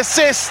Kirk with the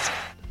assist.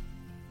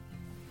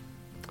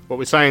 What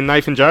we're saying,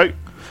 Nathan Joe?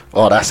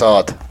 Oh, that's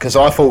hard because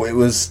I thought it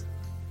was.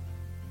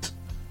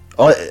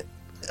 I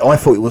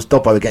thought it was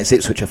Dobbo against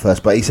Ipswich at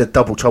first, but he said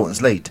double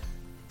Charlton's lead,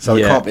 so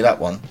it can't be that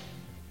one.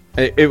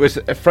 It was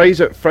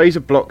Fraser. Fraser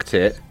blocked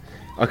it.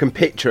 I can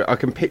picture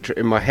it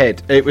in my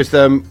head. It was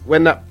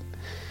when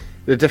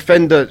the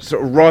defender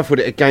sort of rifled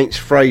it against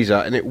Fraser,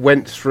 and it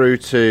went through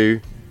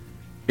to.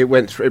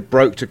 It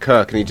broke to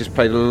Kirk, and he just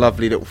played a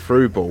lovely little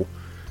through ball.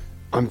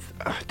 I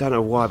don't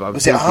know why, but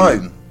was it at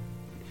home?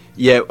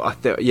 Yeah,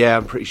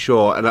 I'm pretty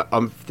sure, and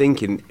I'm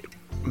thinking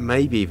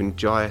maybe even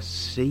Jaya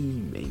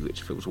Simi,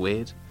 which feels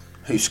weird.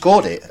 Who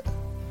scored it?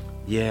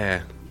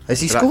 Yeah,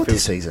 has he scored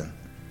this season?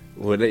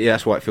 Well, yeah,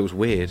 that's why it feels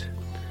weird.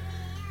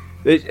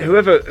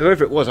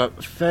 Whoever it was, I'm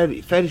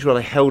fairly sure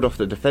they held off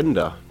the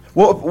defender.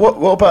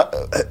 What about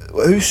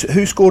who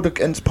scored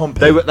against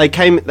Pompey? They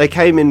came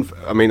in.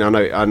 I mean, I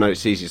know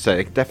it's easy to say.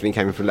 They definitely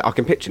came in from. I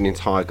can picture the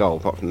entire goal.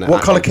 Apart from that,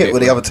 what colour kit were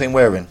the other team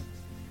wearing?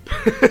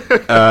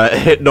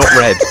 Not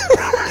red.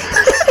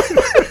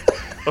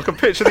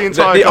 picture the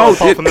entire goal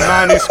apart from the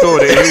man who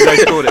scored it and who they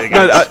scored it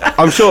against? No,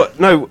 I'm sure.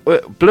 No,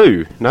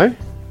 Blue. No,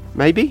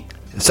 maybe.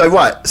 So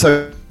right.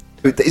 So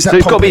is that? So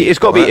it's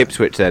got to be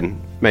Ipswich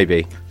then,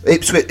 maybe.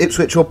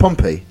 Ipswich or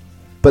Pompey,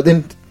 but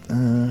then.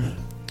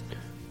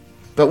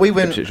 But we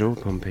went. Ipswich or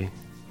Pompey.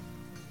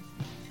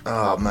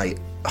 Oh, mate.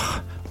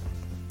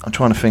 I'm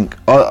trying to think.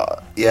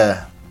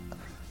 Yeah.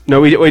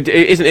 No, it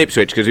isn't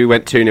Ipswich because we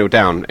went 2-0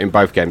 down in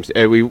both games.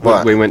 We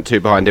went 2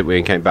 behind, didn't we,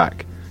 and came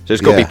back. So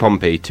it's got to be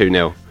Pompey,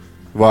 2-0.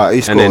 Right,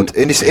 he scored.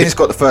 Innes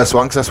got the first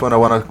one because that's when I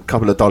won a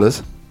couple of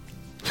dollars.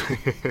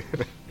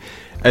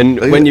 And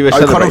when you were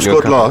celebrating, O'Connell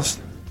scored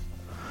last.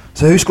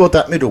 So who scored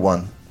that middle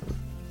one?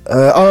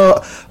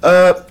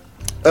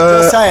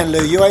 Just saying,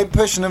 Lou, you ain't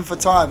pushing them for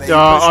time. I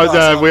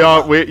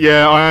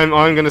am.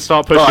 I'm going to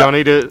start pushing. Right.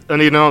 I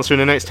need an answer in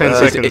the next 10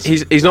 seconds.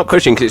 He's not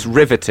pushing because it's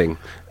riveting.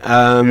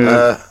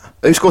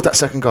 Who scored that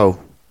second goal?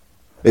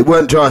 It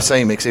weren't Jai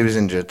Semi because he was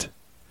injured.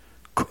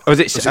 Was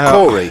it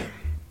Corey?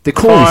 Did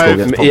Corey score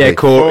against Pompey? Yeah,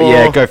 Corey.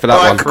 Yeah, go for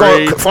that one.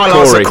 Final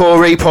answer,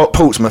 Corey.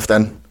 Portsmouth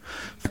then.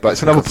 But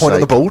it's another point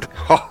on the board.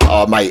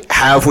 Oh, mate,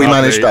 how have we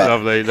managed that?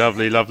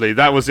 Lovely.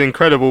 That was an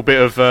incredible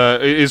bit of.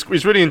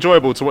 It's really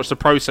enjoyable to watch the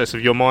process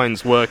of your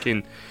minds working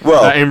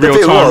in real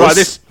time.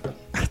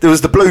 There was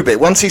the blue bit.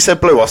 Once he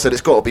said blue, I said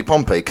it's got to be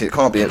Pompey because it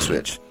can't be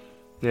Ipswich.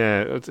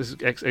 Yeah, it's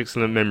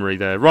excellent memory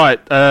there.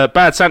 Right,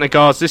 Bad Santa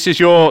Guards, this is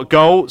your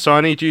goal, so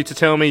I need you to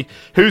tell me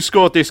who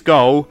scored this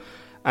goal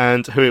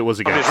and who it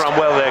was against. He's run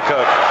well there,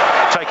 Kirk.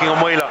 Taking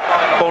on Wheeler.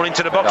 Ball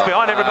into the box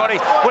behind everybody.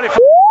 Well, if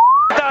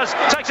does,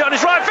 takes it on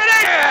his right,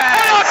 finish!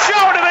 And not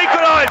short of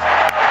equalise!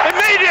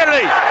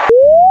 Immediately!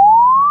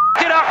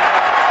 Get up,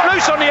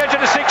 loose on the edge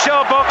of the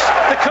 6-yard box.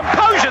 The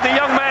composure the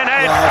young man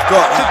had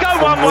to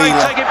go one way,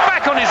 take it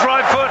back on his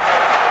right foot.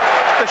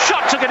 The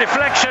shot took a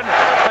deflection,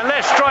 and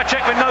Les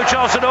Strychek with no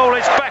chance at all.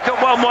 It's back at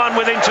 1-1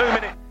 within 2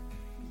 minutes.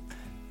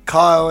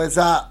 Kyle, is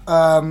that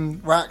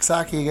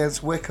Raksaki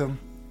against Wickham,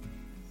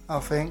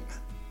 I think?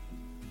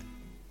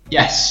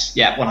 Yes,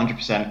 yeah,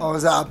 100%. I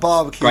was at a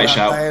barbecue Great that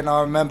shout. day, and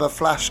I remember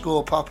Flash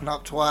score popping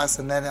up twice,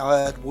 and then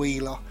I heard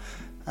Wheeler,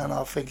 and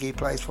I think he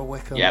plays for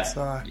Wickham.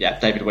 Yeah,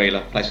 David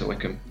Wheeler plays for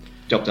Wickham.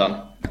 Job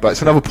done. But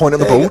it's another point on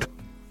the board.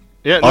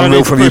 Yeah, no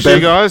need to push you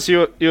guys.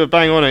 You were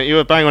bang on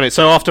it.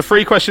 So after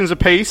 3 questions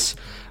apiece,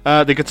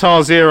 the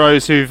Guitar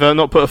Zeros, who've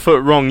not put a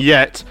foot wrong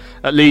yet,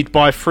 lead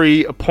by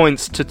 3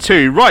 points to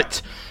 2.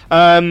 Right,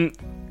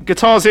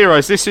 Guitar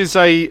Zeros. This is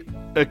a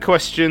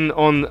question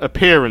on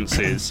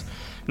appearances.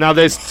 Now,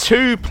 there's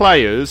 2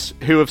 players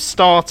who have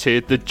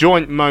started the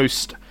joint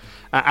most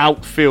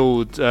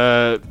outfield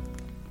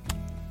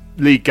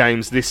league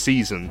games this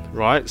season.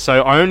 Right,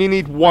 so I only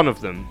need one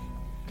of them.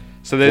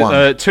 So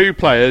there's 2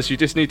 players. You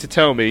just need to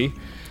tell me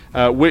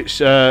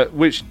which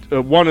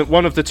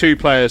one of the 2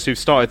 players who've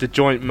started the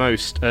joint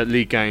most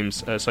league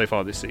games so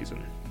far this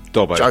season.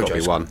 Dobbo's got to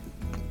be one.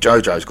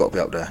 Jojo's got to be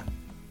up there,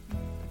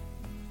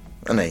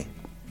 hasn't he?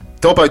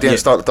 Dobbo didn't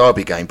start the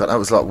Derby game, but that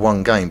was like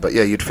one game. But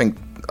yeah, you'd think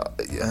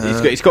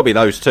it's got to be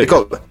those 2.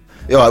 All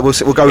right,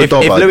 we'll go with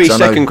Dobbo. If Louis'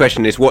 second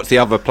question is what's the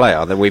other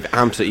player, then we've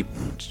absolutely.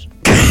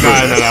 No,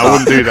 I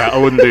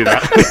wouldn't do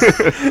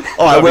that.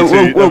 All right,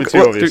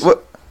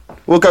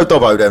 we'll go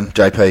Dobbo then,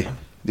 JP.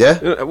 Yeah?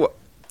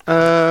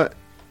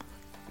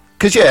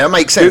 Because it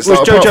makes sense.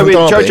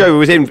 Jojo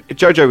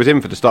was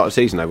in for the start of the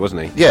season, though,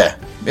 wasn't he? Yeah.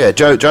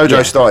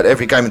 Jojo started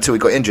every game until he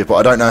got injured, but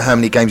I don't know how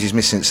many games he's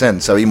missed since then,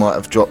 so he might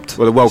have dropped.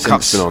 Well, the World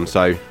Cup's been on,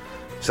 so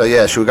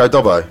yeah, should we go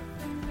Dobbo?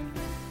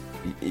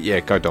 Yeah,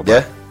 go Dobbo.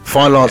 Yeah?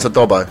 Final answer,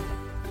 Dobbo.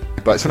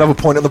 But it's another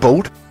point on the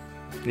board.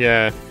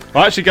 Yeah.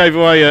 I actually gave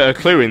away a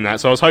clue in that,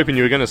 so I was hoping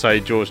you were going to say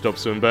George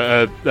Dobson,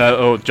 but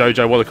or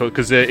Jojo Wallacott,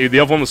 because the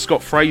other one was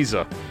Scott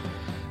Fraser.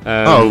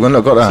 Well,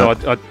 I got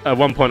that. So at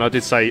one point I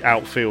did say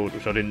outfield,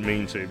 which I didn't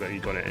mean to, but he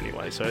got it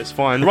anyway, so it's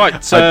fine.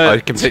 Right. I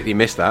completely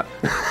missed that.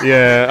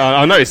 Yeah,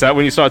 I noticed that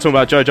when you started talking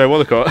about Jojo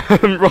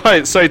Wallacott.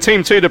 Right, so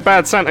Team 2, the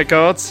Bad Santa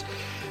Guards.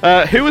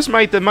 Who has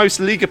made the most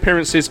league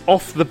appearances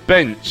off the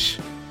bench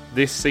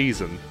this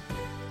season?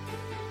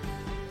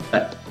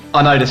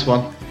 I know this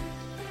one.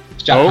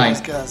 It's Jack Payne.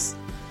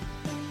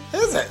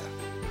 Is it?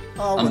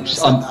 I'm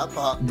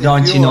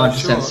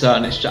 99%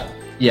 certain it's Jack.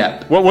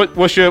 Yeah.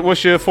 What's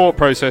your thought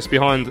process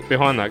behind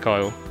that,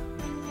 Kyle?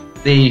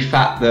 The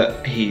fact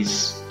that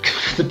he's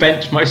the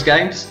bench most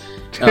games.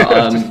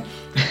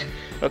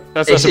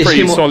 That's a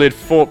pretty solid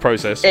thought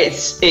process.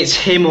 It's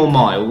him or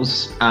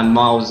Miles, and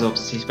Miles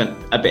obviously spent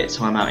a bit of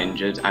time out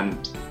injured,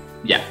 and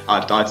yeah,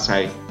 I'd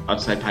say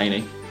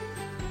Payne.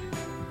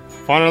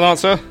 Final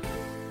answer.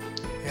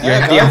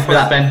 Yeah, go for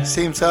that, Ben.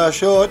 Seems so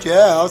assured.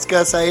 Yeah, I was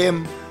going to say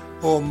him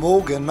or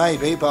Morgan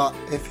maybe, but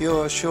if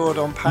you're assured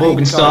on Payne,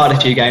 Morgan started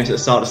a few games at the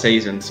start of the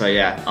season, so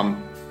yeah,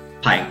 I'm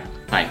Payne.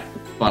 Right,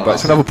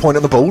 it's another point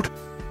on the board.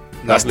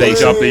 That's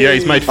decent. Yeah,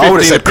 he's made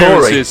 15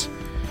 appearances.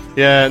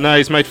 Yeah, no,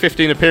 he's made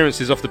 15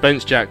 appearances off the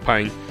bench, Jack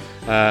Payne.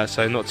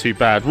 So not too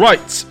bad. Right,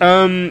 it's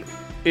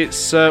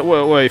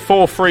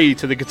 4-3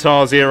 to the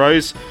Guitar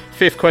Zeros.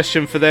 5th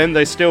question for them.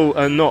 They still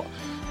are not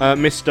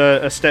missed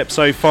a step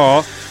so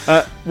far.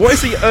 What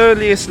is the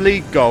earliest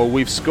league goal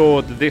we've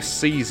scored this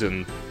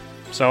season?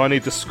 So I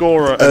need the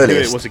scorer and who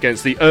it was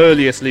against. The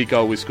earliest league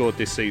goal we scored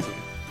this season.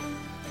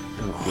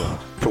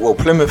 Well,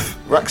 Plymouth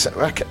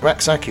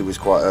Raksaki was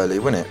quite early,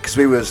 wasn't it? Because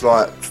we was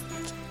like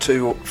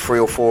 2, 3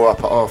 or 4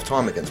 up at half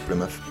time against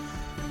Plymouth.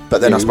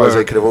 But then I suppose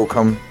they could have all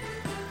come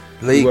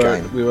league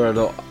game. We were a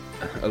lot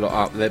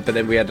up there, but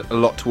then we had a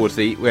lot towards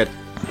the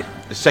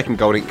second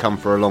goal didn't come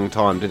for a long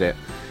time, did it?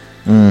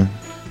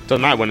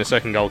 Doesn't matter when the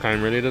second goal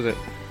came, really, does it?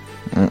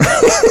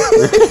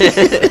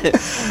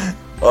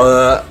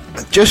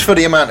 Just for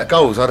the amount of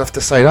goals, I'd have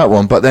to say that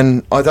one. But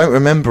then I don't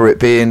remember it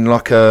being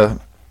like a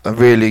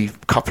really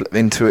couple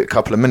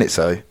of minutes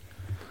though.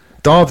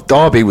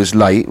 Derby was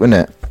late,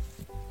 wasn't it?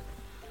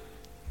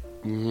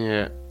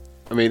 Yeah,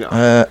 I mean,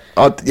 I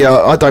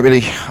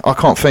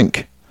can't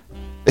think.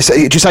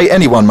 Did you say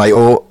anyone, mate,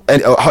 or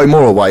home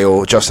or away,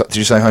 or just did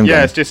you say home? Yeah,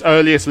 game? It's just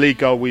earliest league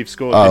goal we've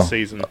scored this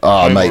season.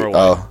 Mate.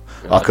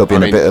 I could be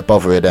in a bit of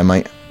bother here, then,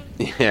 mate.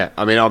 Yeah,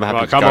 I mean, I'm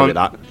happy to go with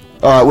that.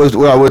 All right,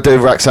 we'll do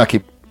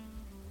Raksaki,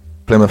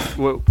 Plymouth.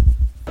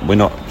 We're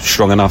not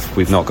strong enough.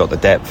 We've not got the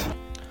depth.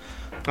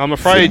 I'm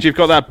afraid you've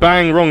got that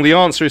bang wrong. The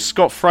answer is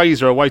Scott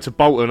Fraser away to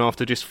Bolton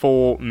after just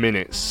 4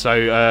 minutes.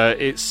 So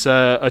it's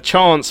a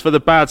chance for the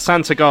bad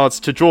Santa Guards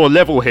to draw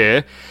level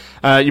here.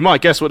 You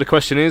might guess what the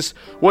question is.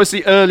 What is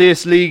the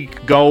earliest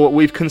league goal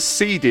we've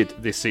conceded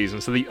this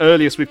season? So the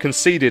earliest we've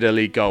conceded a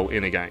league goal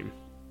in a game.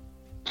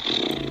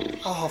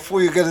 Oh, I thought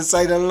you were going to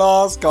say the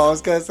last goal. I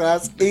was going to say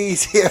that's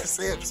easy as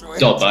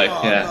Ipswich. Dobbo,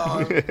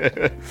 yeah.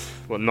 No.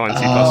 What, 90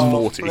 plus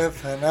 40?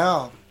 Flipping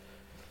hell.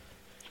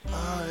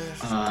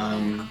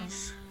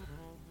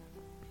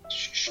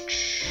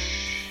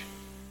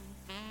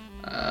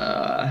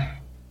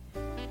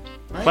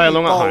 Play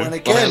along at home. And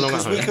again,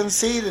 because we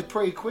conceded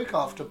pretty quick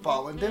after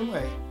Bolton, didn't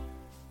we?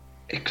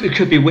 It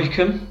could be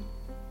Wickham,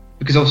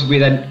 because obviously we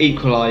then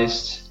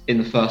equalised in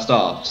the first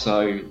half,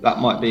 so that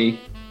might be...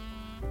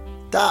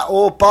 That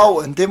or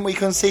Bolton. Didn't we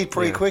concede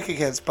pretty quick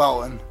against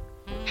Bolton?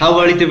 How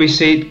early did we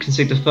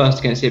concede the first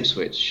against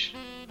Ipswich?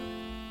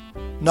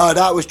 No,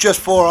 that was just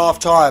for half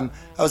time.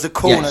 That was a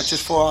corner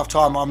just for half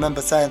time. I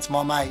remember saying to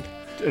my mate.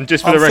 And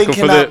just for the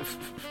record,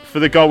 for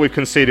the goal we've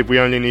conceded, we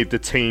only need the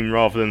team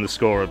rather than the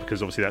scorer,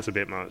 because obviously that's a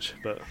bit much.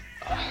 But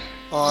I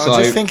was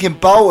just thinking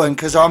Bolton,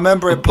 because I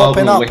remember it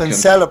popping up and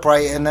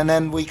celebrating, and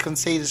then we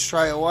conceded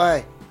straight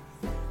away.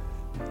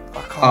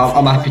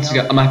 I'm happy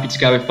to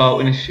go with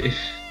Bolton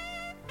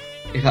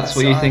if that's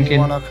what you're thinking.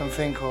 One I can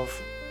think of.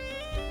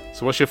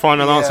 So what's your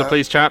final answer,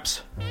 please,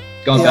 chaps?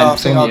 Go on, Ben, I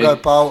think I'll go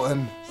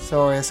Bolton.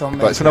 Sorry, it's on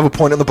me. Right, it's another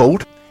point on the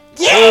board.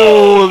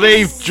 Oh,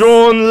 they've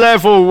drawn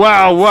level.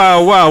 Wow.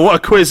 What a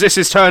quiz this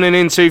is turning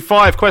into.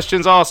 5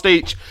 questions asked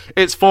each.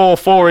 It's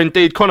 4-4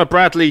 indeed. Connor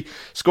Bradley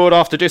scored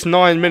after just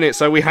 9 minutes.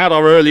 So we had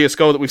our earliest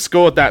goal that we've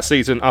scored that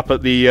season up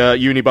at the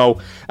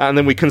Unibowl. And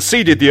then we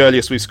conceded the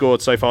earliest we've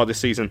scored so far this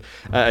season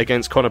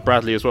against Connor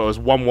Bradley as well. It was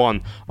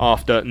 1-1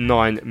 after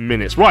 9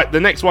 minutes. Right, the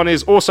next one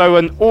is also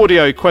an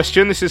audio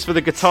question. This is for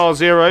the Guitar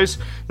Zeros.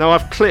 Now,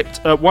 I've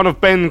clipped one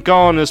of Ben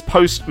Garner's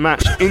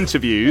post-match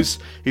interviews.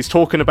 He's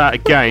talking about a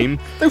game.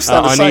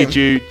 I need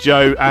you,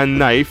 Joe and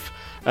Nath,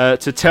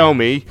 to tell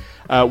me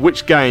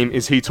which game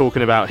is he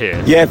talking about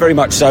here? Yeah, very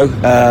much so.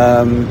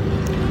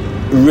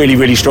 Really,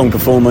 really strong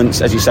performance.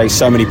 As you say,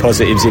 so many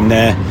positives in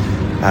there.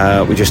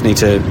 We just need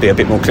to be a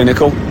bit more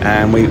clinical,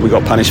 and we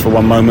got punished for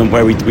one moment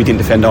where we didn't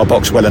defend our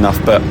box well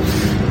enough. But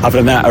other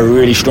than that, a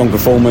really strong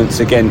performance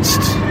against,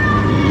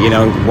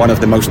 one of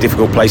the most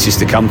difficult places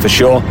to come for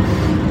sure.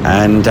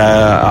 And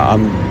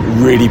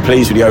I'm really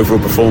pleased with the overall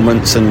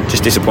performance, and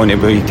just disappointed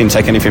we didn't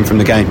take anything from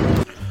the game.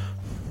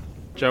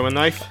 Joe and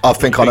Nath? I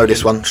think I know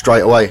this one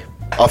straight away.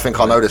 I think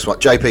I know this one.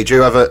 JP, do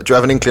you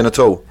have an inkling at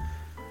all?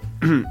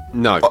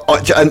 No.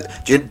 And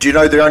do you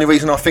know the only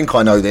reason I think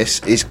I know this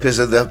is because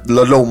of the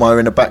lawnmower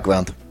in the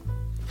background?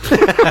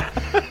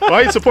 Well,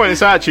 I hate to point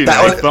this out to you,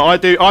 Nath, but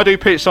I do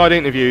pitch side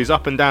interviews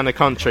up and down the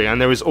country, and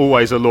there is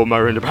always a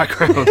lawnmower in the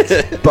background.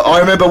 But I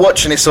remember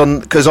watching this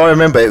because I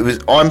remember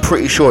I'm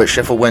pretty sure it's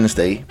Sheffield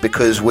Wednesday,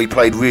 because we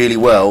played really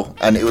well,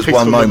 and it was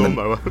one moment.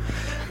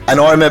 And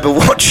I remember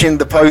watching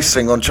the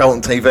posting on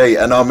Charlton TV,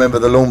 and I remember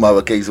the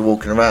lawnmower geezer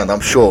walking around.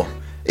 I'm sure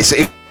if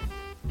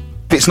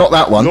it's not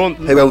that one,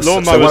 who else?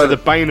 Lawnmowers are the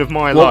bane of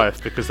my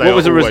life, because they are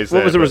always there.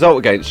 What was the result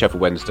against Sheffield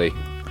Wednesday?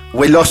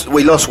 We lost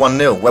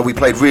 1-0, where we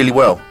played really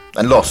well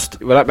and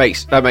lost. Well, that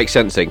makes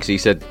sense then, because he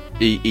said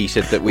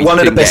that we one of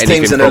the didn't best get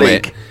teams in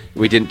anything the from league.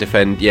 We didn't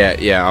defend.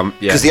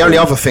 Because the only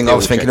other thing I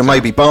was thinking of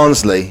maybe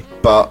Barnsley,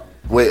 but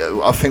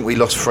I think we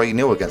lost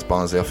 3-0 against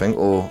Barnsley, I think,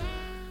 or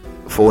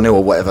 4-0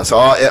 or whatever. So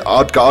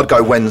I'd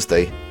go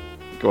Wednesday.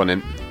 Go on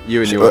then.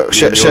 You and your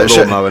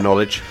lawnmower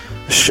knowledge.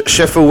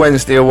 Sheffield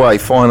Wednesday away.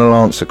 Final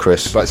answer,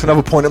 Chris. Right, it's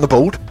another point on the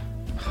board.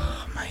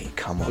 Oh, mate,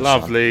 come on.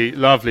 Lovely.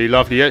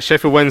 Yeah,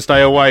 Sheffield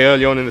Wednesday away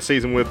early on in the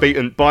season. We were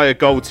beaten by a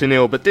goal to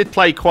 0, but did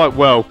play quite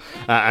well.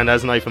 And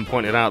as Nathan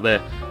pointed out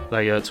there,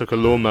 They took a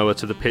lawnmower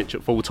to the pitch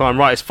at full time.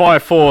 Right, it's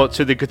 5-4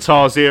 to the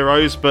Qatar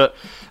Zeros, but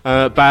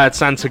Bad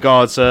Santa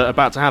Guards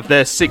about to have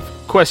their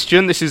 6th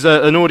question. This is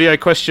an audio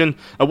question.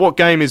 What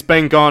game is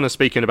Ben Garner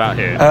speaking about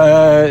here?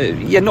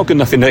 Not good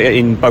enough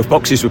in both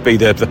boxes would be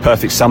the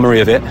perfect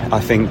summary of it. I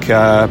think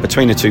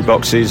between the two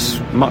boxes,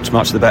 much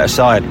the better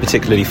side,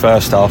 particularly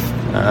first half.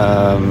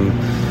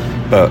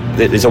 But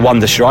there's a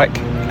wonder strike,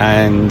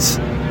 and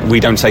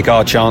we don't take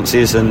our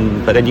chances.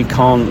 But then you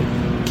can't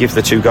give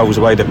the 2 goals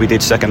away that we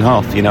did second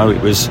half. You know,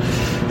 it was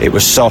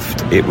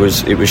soft, it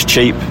was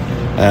cheap,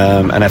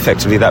 and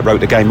effectively that wrote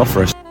the game off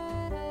for us.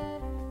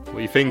 What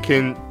are you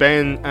thinking,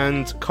 Ben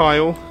and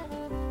Kyle?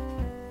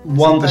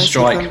 Wonder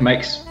strike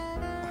makes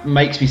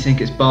me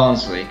think it's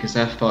Barnsley, because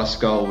their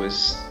first goal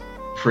was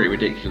pretty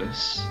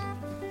ridiculous.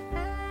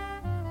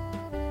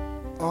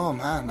 Oh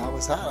man, that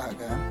was that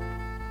game.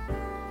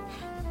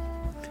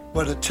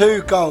 Well, the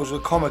 2 goals were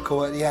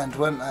comical at the end,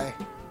 weren't they?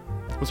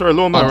 Was there a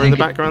lawnmower in the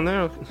background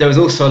there? There was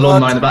also a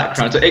lawnmower in the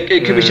background.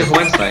 It could be Sheffield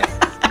Wednesday.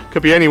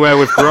 Could be anywhere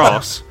with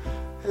grass.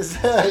 Is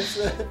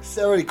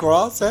there any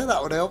grass there?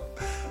 That would help.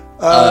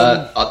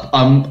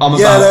 I'm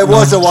there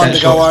was a wonder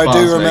sure goal. I do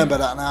Barnsley. remember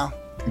that now.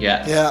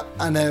 Yeah. Yeah,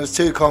 and there was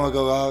 2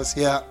 comical goals.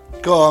 Yeah.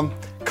 Go on.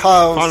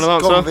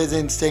 Kyle's gone with his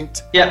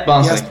instinct. Yeah,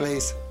 Barnsley. Yes,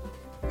 please.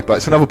 But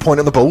it's another point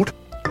on the board.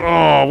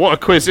 Oh, what a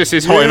quiz this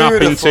is hotting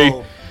up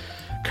into.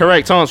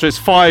 Correct answer is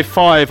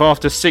 5-5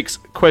 after 6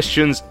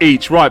 questions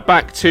each. Right,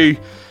 back to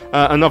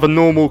another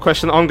normal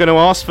question I'm going to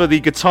ask for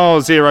the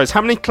Qatar Zeros.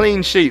 How many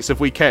clean sheets have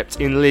we kept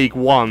in League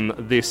One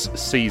this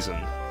season?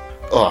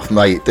 Oh,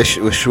 mate, this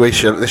should be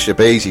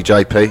easy,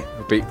 JP.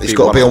 It's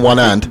got to be on one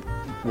hand.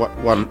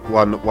 One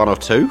or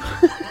 2?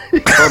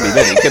 It can't be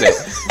many, can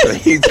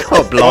it? You've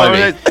got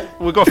blimey.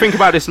 We've got to think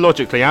about this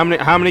logically. How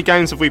many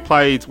games have we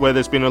played where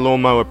there's been a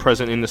lawnmower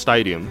present in the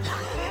stadium?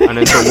 And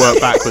then to work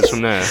backwards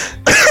from there.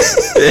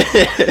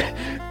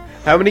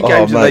 How many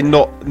games have they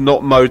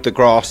not mowed the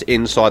grass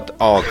inside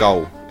our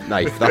goal,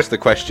 Nath? That's the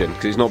question,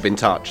 because it's not been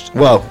touched.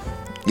 Well,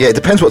 yeah, it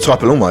depends what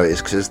type of lawnmower it is,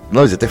 because there's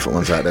loads of different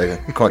ones out there,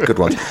 quite good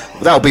ones.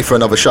 That'll be for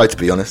another show, to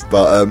be honest.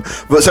 But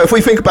so if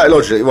we think about it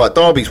logically, right,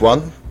 Derby's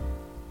one.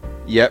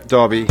 Yep,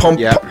 Derby.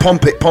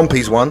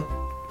 Pompey's one.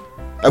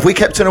 Have we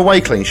kept an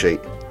away clean sheet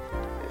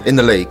in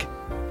the league?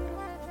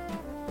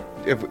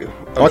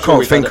 I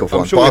can't think of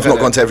one, but I've not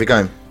gone to every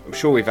game. I'm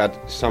sure we've had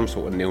some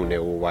sort of 0-0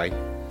 away.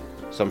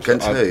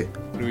 Against who?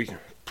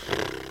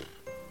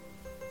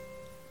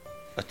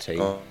 A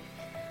team.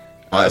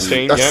 That's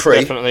 3.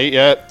 Definitely.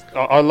 Yeah,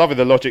 I love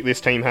the logic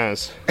this team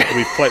has.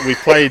 We've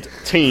played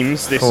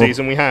teams this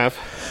season. We have.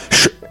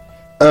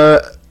 No,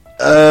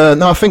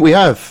 I think we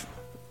have.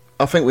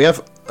 1,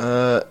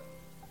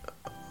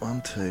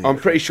 2. I'm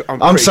pretty sure.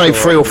 I'm saying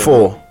 3 or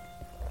 4.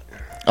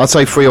 I'd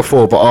say 3 or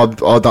 4,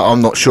 but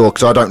I'm not sure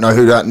because I don't know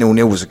who that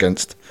 0-0 was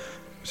against.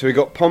 So we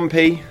got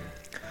Pompey,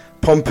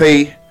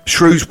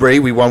 Shrewsbury.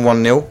 We won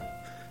 1-0.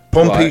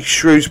 Pompey, right.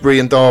 Shrewsbury,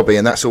 and Derby,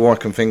 and that's all I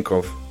can think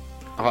of.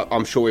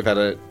 I'm sure we've had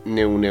a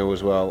 0-0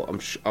 as well.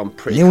 I'm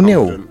pretty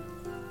 0-0. confident.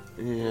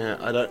 Yeah,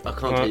 I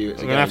can't tell you.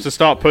 We're gonna have to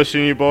start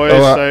pushing you boys.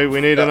 So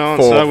we need an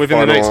answer within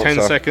the next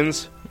 10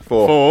 seconds.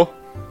 4.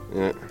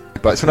 Yeah.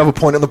 But it's another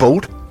point on the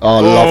board. I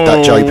love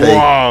that, JP.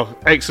 Wow,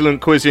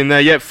 excellent quiz in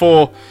there. Yet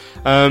 4.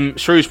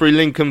 Shrewsbury,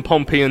 Lincoln,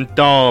 Pompey, and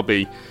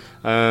Derby.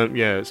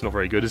 Yeah, it's not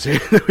very good, is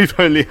it? We've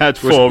only had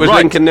 4. Was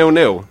Lincoln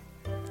 0-0?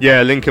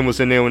 Yeah, Lincoln was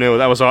a 0-0.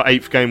 That was our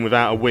 8th game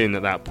without a win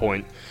at that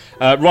point.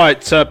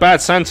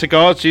 Bad Santa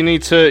Guards, you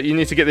need to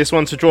get this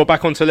one to draw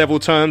back onto level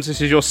terms. This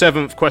is your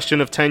 7th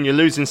question of 10. You're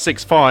losing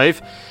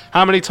 6-5.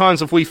 How many times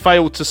have we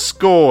failed to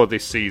score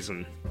this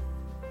season?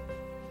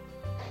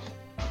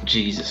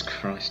 Jesus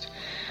Christ.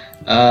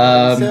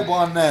 Said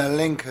one there,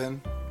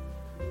 Lincoln.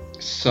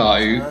 So,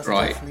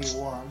 right. Definitely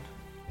one.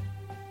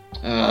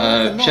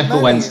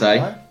 Sheffield Wednesday.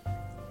 Right?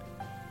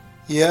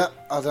 Yeah,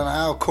 I don't know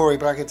how Corey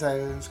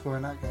Brackett-Taylor didn't score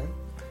in that game.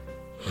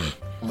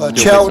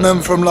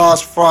 Cheltenham from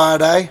last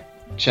Friday.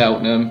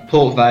 Cheltenham,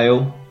 Port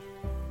Vale.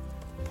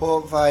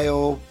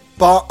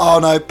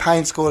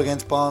 Payne scored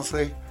against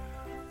Barnsley.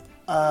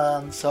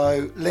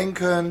 So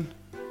Lincoln,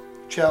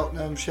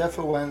 Cheltenham,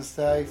 Sheffield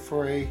Wednesday,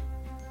 3.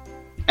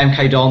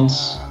 MK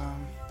Dons.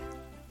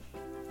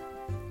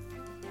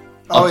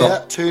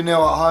 2-0 at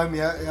home,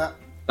 yeah.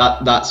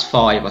 That's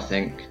 5, I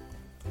think.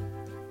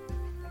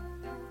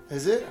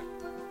 Is it?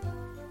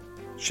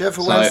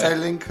 Sheffield Wednesday,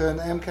 Lincoln,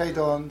 MK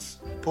Dons,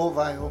 Port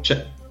Vale.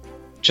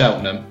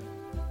 Cheltenham.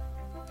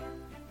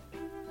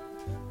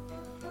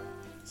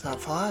 Is that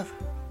 5?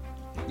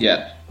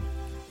 Yeah.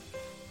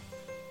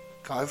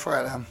 Go for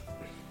it then.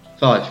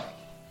 5.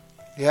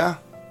 Yeah.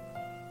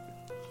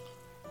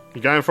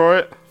 You going for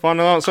it?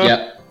 Final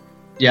answer?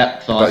 Yeah,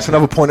 5. That's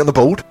another point on the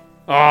board.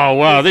 Oh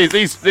wow!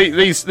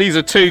 These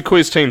are 2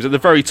 quiz teams at the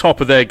very top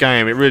of their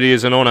game. It really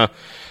is an honour.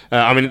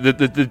 I mean,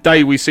 the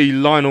day we see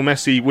Lionel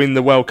Messi win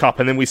the World Cup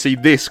and then we see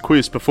this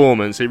quiz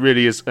performance, it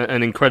really is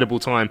an incredible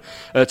time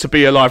to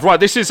be alive. Right,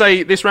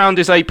 this round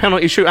is a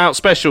penalty shootout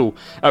special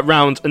at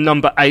round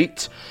number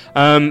 8.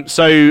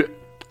 So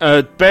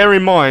bear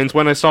in mind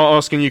when I start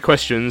asking you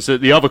questions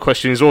that the other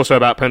question is also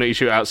about penalty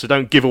shootouts, so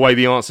don't give away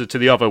the answer to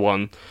the other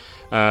one,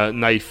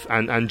 Nath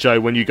and Joe,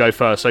 when you go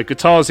first. So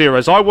Guitar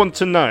Zeros, I want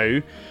to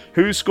know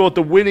who scored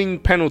the winning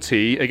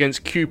penalty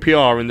against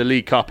QPR in the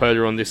League Cup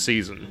earlier on this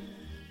season.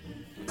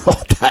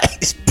 Oh, that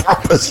is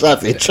proper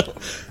savage.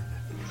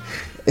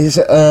 Is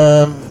it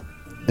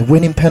the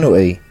winning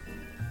penalty?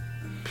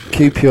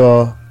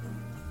 QPR.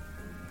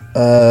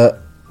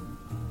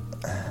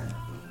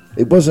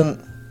 It wasn't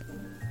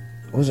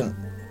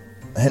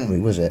Henry,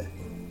 was it?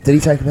 Did he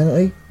take a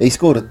penalty? He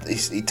scored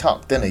he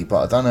tucked, didn't he?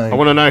 But I don't know. I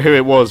want to know who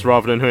it was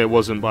rather than who it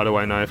wasn't, by the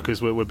way, Nath,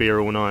 because we'll be here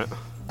all night.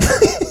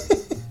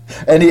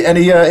 Any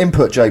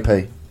input,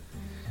 JP?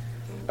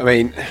 I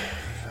mean,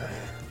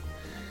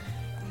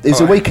 it's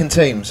a weakened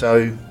team,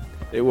 so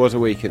it was a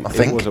weakened.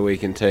 It was a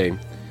weakened team.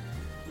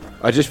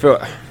 I just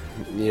felt,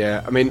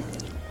 yeah. I mean,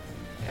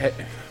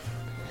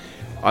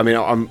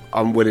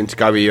 I'm willing to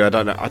go with you. I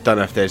don't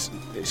know if there's.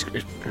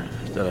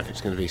 I don't know if it's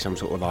going to be some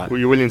sort of like. Well,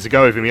 you're willing to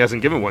go with him. He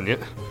hasn't given one yet.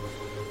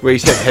 Well, he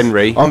said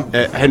Henry.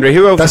 Henry.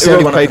 Who else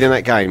played in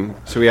that game?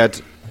 So we had.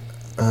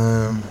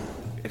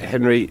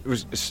 Henry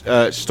was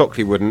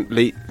Stockley wouldn't.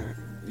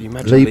 You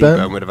imagine Lee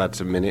Burn would have had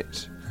some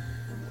minutes.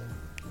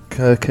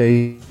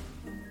 Kirky.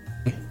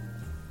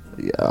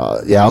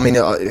 Yeah. I mean,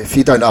 if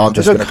you don't know, I'm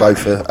just going to go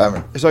for.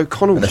 Has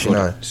O'Connell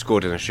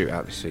scored in a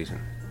shootout this season?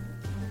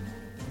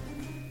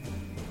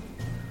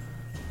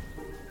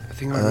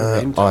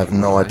 I have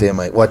no idea,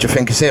 mate. Why do you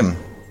think it's him?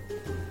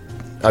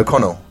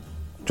 O'Connell.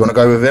 Do you want to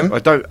go with him? I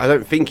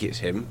don't think it's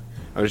him.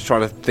 I'm just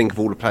trying to think of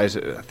all the players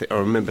that I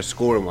remember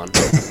scoring one.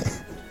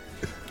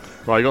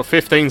 Right, you got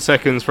 15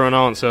 seconds for an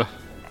answer.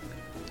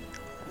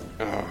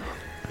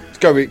 Let's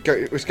go with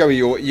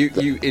your.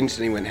 You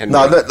instantly went Henry.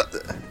 No,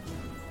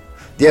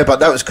 yeah, but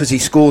that was because he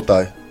scored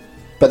though.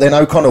 But then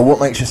O'Connell. What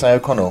makes you say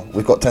O'Connell?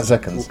 We've got 10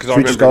 seconds. Because I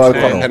remember just go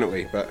O'Connell.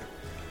 Penalty, but.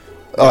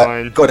 All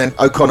right, go on then.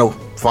 O'Connell.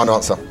 Final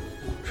answer.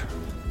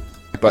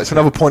 But it's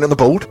another point on the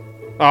board.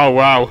 Oh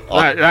wow,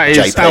 that is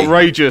JP.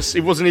 Outrageous!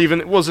 It wasn't even.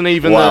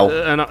 Wow.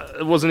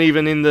 It wasn't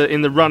even in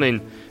the running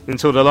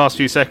until the last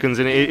few seconds,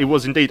 and it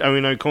was indeed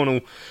Owen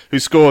O'Connell who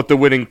scored the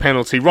winning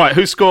penalty. Right,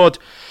 who scored?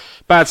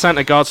 Bad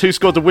Santa Guards. Who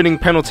scored the winning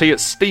penalty at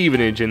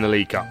Stevenage in the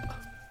League Cup?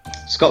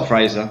 Scott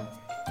Fraser.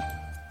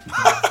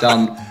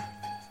 Done.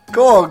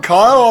 Go on,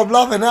 Kyle. I'm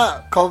loving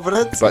that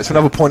confidence. But it's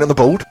another point on the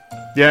board.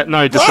 Yeah,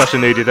 no discussion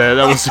needed there.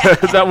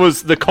 That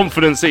was the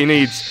confidence that he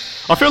needs.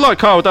 I feel like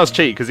Kyle does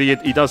cheat because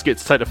he does get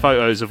to take the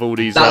photos of all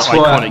these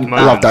iconic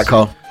moments. I love that,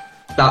 Kyle.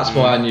 That's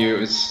why I knew it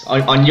was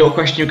on your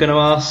question you're going to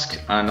ask,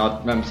 and I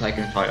remember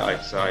taking a photo.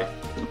 So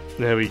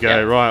there we go.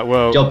 Yeah. Right,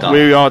 well, job done.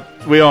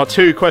 we are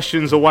 2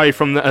 questions away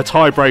from a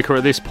tiebreaker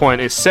at this point.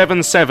 It's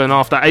 7-7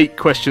 after 8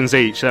 questions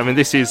each. I mean,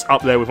 this is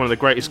up there with one of the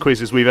greatest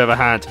quizzes we've ever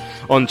had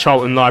on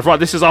Charlton Live. Right,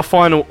 this is our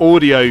final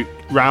audio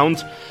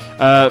round.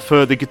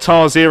 For the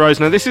Guitar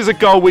Zeros. Now, this is a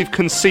goal we've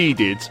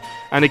conceded,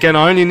 and again,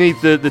 I only need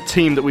the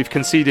team that we've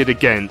conceded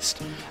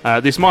against.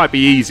 This might be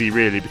easy,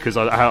 really, because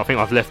I think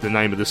I've left the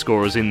name of the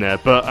scorers in there,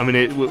 but I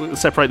mean, we'll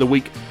separate the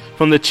weak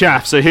from the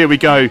chaff. So here we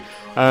go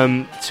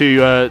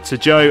to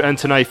Joe and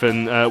to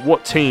Nathan.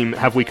 What team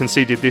have we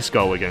conceded this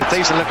goal against?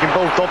 Decent looking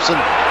ball.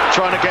 Dobson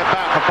trying to get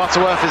back, but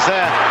Butterworth is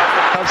there.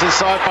 Comes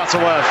inside,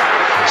 Butterworth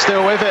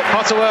still with it.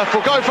 Butterworth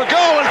will go for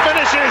goal and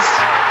finishes.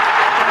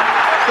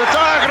 The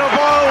diagonal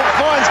ball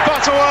finds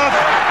Butterworth.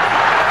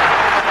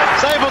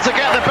 He's able to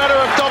get the better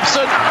of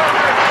Dobson.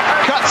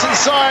 Cuts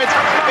inside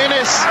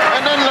Innes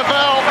and then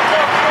Lavelle.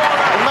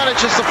 And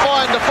manages to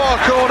find the far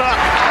corner.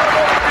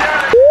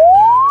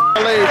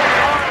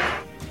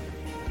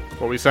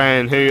 What are we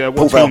saying?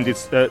 What team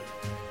did...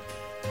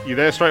 you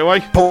there straight away?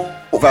 Port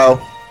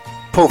Vale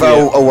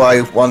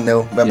away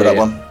 1-0. Remember that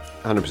one?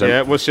 100%.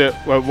 Yeah,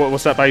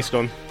 what's that based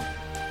on?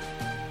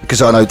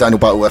 Because I know Daniel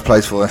Butterworth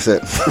plays for us.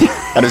 That's it.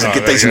 And it's a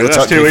good decent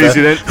touch.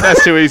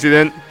 That's too easy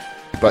then.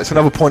 But it's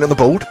another point on the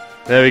board.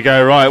 There we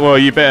go. Right. Well,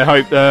 you better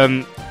hope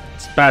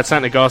Bad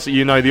Santa Guards that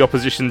you know the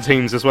opposition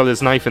teams as well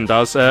as Nathan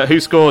does. Who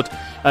scored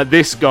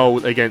this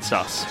goal against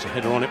us? It's a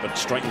header on it, but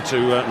straight into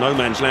no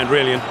man's land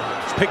really, and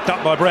it's picked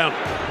up by Brown.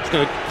 He's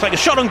going to take a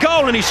shot on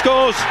goal, and he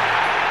scores.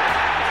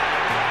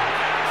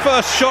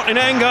 First shot in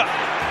anger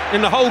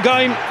in the whole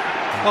game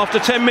after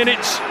 10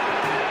 minutes,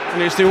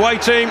 and it's the away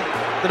team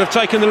that have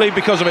taken the lead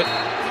because of it.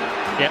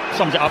 Yeah,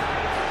 sums it up.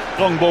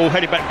 Long ball,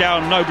 headed back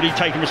down, nobody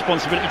taking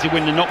responsibility to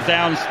win the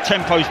knockdowns.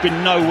 Tempo's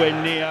been nowhere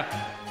near.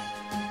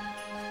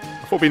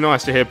 I thought it'd be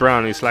nice to hear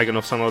Brownie slagging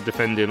off some old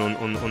defending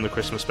on the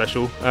Christmas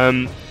special.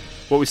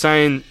 What we're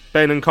saying,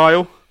 Ben and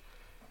Kyle?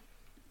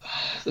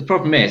 The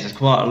problem is there's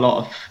quite a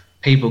lot of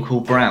people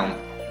called Brown,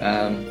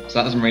 so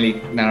that doesn't really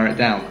narrow it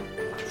down.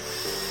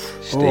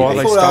 I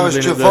thought that was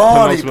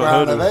Giovanni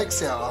Brown of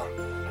Exeter.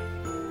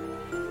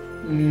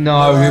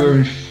 No,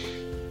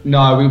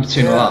 we were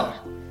 2-0 up.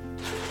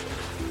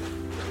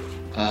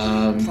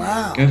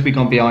 Wow. If we'd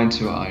gone behind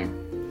 2 at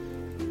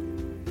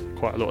home.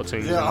 Quite a lot of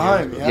teams. Yeah, at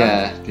home,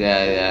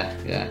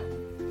 yeah.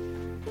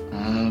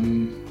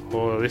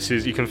 This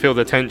is, you can feel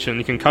the tension.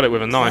 You can cut it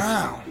with a knife.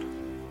 Wow.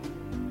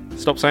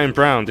 Stop saying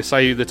Brown. Just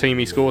say the team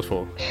he scored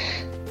for.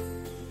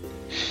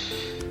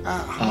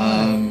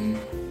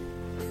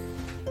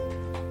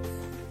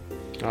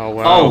 Oh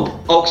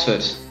wow. Oh,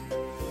 Oxford.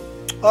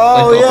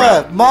 Oh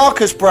yeah,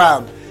 Marcus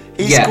Brown.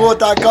 He Yeah. scored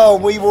that goal.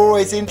 We were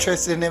always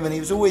interested in him, and he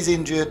was always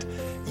injured.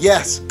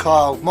 Yes,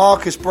 Kyle.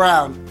 Marcus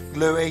Brown,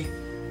 Louis.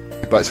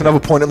 But it's another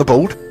point on the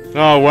board.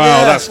 Oh wow,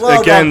 Yes, that's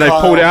well again done, they've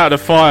Kyle. pulled it out of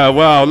the fire.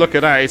 Wow, look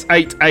at that. It's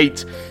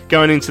 8-8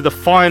 going into the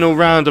final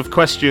round of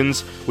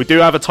questions. We do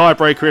have a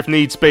tiebreaker if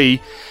needs be.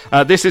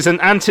 This is an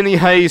Anthony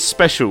Hayes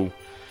special.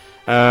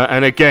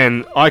 And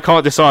again, I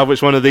can't decide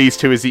which one of these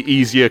two is the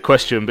easier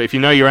question, but if you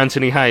know your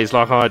Anthony Hayes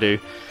like I do,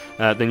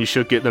 then you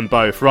should get them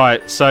both.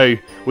 Right, so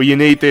will you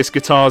need this,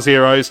 Guitar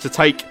Zeros, to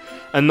take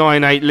a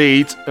 9-8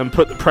 lead and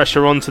put the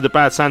pressure on to the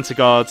Bad Santa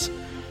Guards?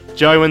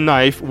 Joe and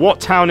Nath,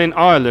 what town in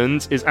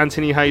Ireland is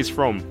Anthony Hayes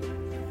from?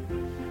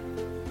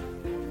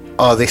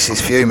 Oh, this is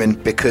fuming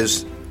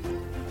because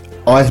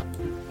I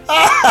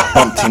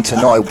bumped into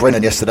Niall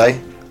Brennan yesterday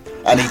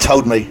and he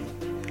told me.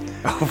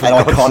 And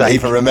I can't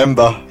even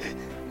remember.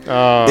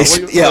 I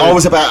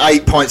was about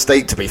 8 points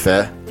deep, to be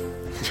fair.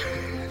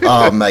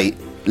 Oh, mate.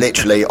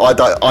 Literally, I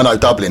know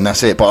Dublin,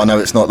 that's it, but I know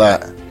it's not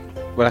that.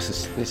 Well, it's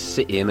a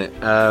city, isn't it?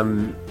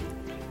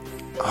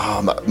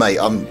 Oh, mate,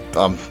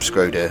 I'm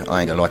screwed here.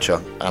 I ain't gonna lie to you.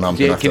 And I'm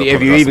Have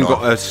you even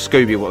got a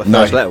Scooby what the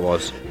first letter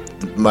was?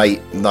 Mate,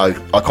 no.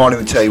 I can't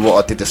even tell you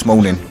what I did this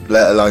morning,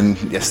 let alone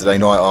yesterday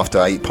night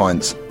after 8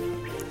 pints.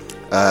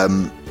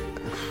 I'm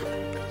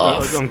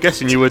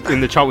guessing you were in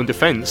the Charlton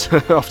defence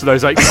after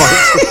those 8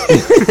 points.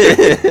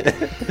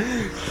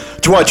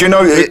 Do you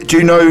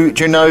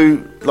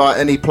know like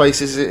any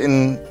places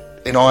in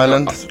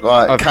Ireland?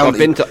 Like I've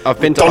been to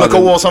Donegal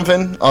Ireland. or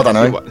something? I don't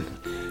know.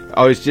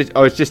 I was just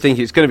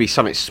thinking it's going to be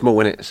something small,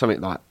 innit? Something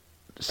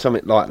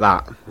like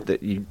that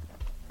you.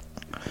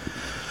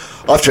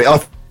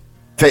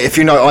 If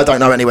you know, I don't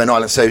know anywhere in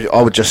Ireland, so I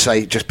would just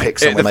say pick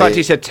somewhere. The fact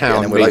he said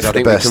town, and we'll means hope I for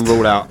the think we best. can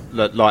rule out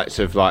the likes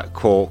of like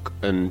Cork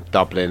and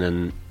Dublin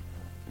and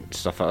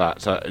stuff like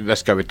that. So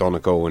let's go with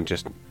Donegal and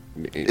just.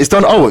 It's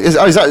done. Is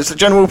that it's a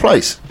general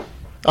place?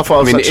 I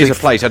thought it is a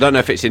place. I don't know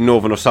if it's in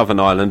Northern or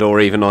Southern Ireland or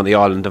even on the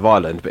island of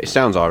Ireland, but it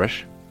sounds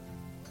Irish.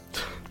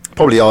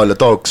 Probably Isle of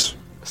Dogs.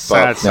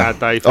 Sad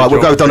day for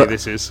we'll go geography,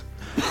 this is.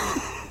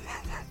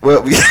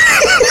 Well,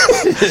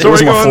 Sorry,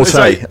 wasn't go my on.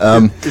 forte.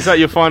 Is that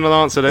your final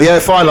answer then? Yeah,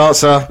 final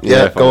answer.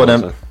 Yeah, go on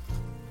then.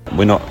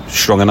 We're not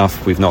strong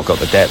enough. We've not got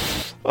the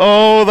depth.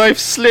 Oh, they've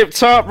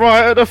slipped up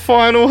right at the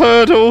final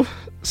hurdle.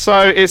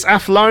 So it's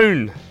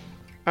Athlone.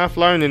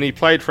 Athlone, and he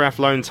played for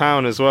Athlone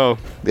Town as well.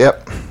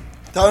 Yep.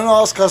 Don't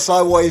ask us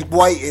like what his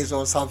weight is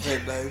or something,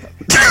 though.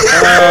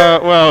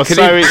 Well, Could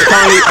so he- it's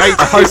currently 8.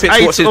 I hope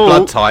it's what's his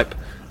blood type.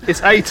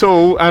 It's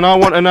 8-all, and I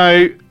want to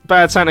know,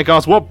 Bad Santa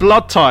Guards, what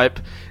blood type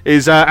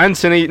is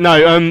Anthony?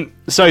 No,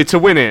 so to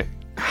win it,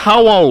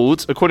 how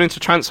old, according to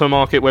Transfer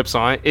Market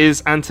website,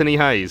 is Anthony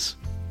Hayes?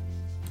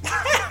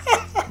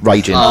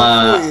 Raging.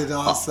 I thought you'd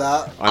ask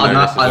that. I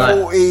know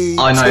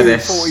 42,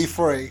 this.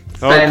 43.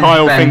 Oh, Ben-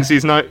 Kyle Ben.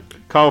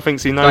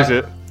 thinks he knows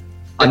it.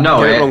 I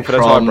know Get it it wrong for the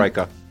from-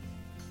 tiebreaker.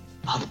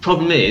 Oh, the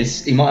problem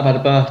is, he might have had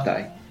a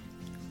birthday.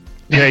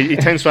 Yeah, he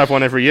tends to have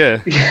one every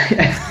year.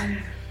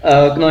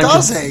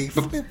 Does he?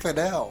 Flipping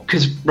hell.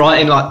 Because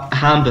writing like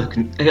handbook,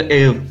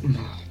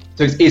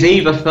 so it's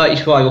either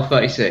 35 or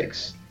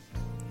 36.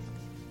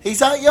 He's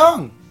that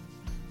young.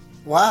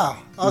 Wow.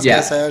 I was Yeah.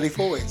 going to say early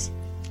 40s.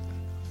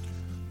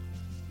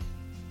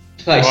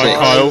 36. Right,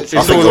 Kyle, it's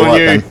I think all you're on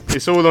right, you. Ben.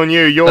 It's all on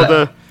you.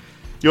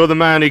 You're the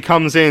man who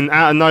comes in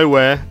out of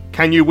nowhere.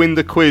 Can you win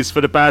the quiz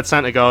for the Bad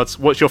Santa Guards?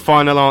 What's your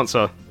final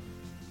answer?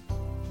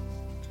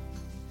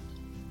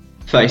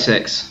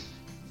 36.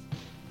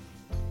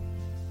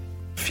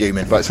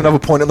 Fuming. Right, it's another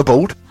point on the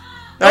board.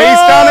 He's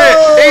done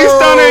it! He's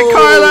done it!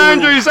 Kyle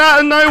Andrews out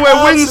of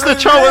nowhere wins the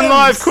Charlton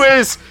Live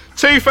quiz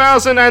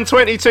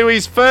 2022.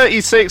 He's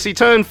 36. He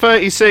turned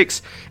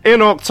 36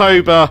 in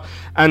October,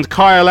 and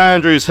Kyle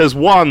Andrews has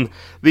won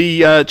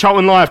the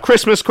Charlton Live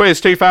Christmas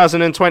Quiz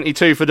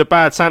 2022 for the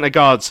Bad Santa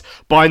Guards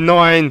by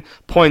 9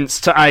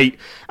 points to 8.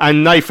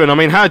 And Nathan, I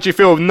mean, how do you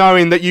feel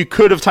knowing that you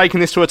could have taken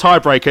this to a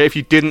tiebreaker if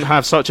you didn't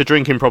have such a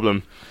drinking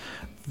problem?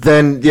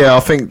 Then, yeah, I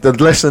think the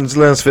lessons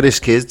learned for this,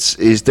 kids,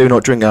 is do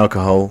not drink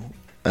alcohol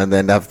and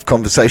then have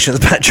conversations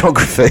about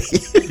geography.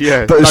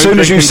 Yeah, but as don't soon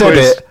as drink you and said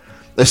quiz.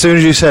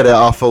 it,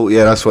 I thought,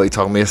 yeah, that's what he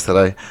told me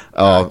yesterday.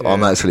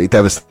 I'm absolutely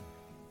devastated.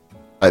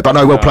 But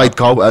no, well played,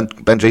 Cole and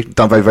Benji.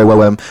 Done very, very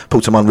well.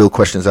 Pulled some unreal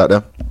questions out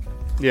there.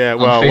 Yeah,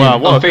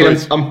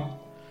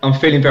 I'm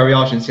feeling very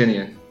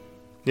Argentinian.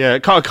 Yeah,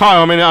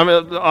 Kyle, I mean,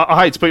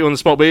 I hate to put you on the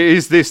spot, but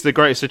is this the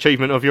greatest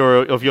achievement of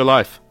your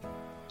life?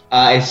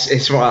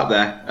 It's right up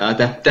there.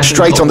 Definitely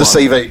Straight top on the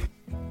one. CV.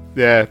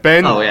 Yeah,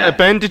 Ben. Oh, yeah.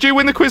 Ben, did you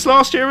win the quiz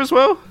last year as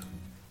well?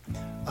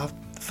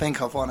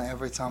 think I've won it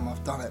every time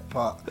I've done it,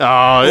 but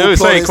it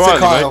was very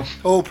quietly, mate.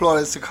 All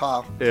plaudits to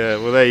Kyle. Yeah,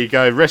 well, there you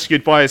go.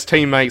 Rescued by his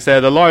teammates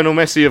there. The Lionel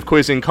Messi of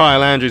quizzing,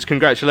 Kyle Andrews.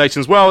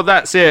 Congratulations. Well,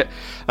 that's it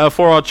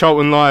for our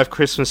Charlton Live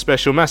Christmas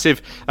special.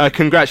 Massive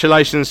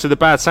congratulations to the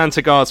Bad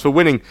Santa Guards for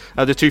winning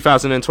the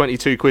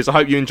 2022 quiz. I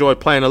hope you enjoyed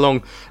playing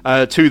along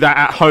to that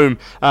at home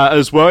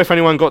as well. If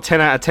anyone got 10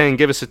 out of 10,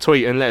 give us a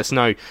tweet and let us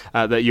know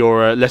that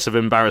you're less of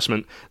an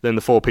embarrassment than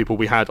the 4 people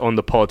we had on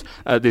the pod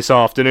this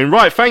afternoon.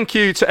 Right, thank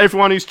you to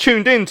everyone who's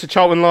tuned in to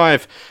Charlton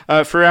Live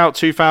throughout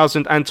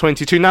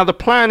 2022. Now, the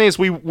plan is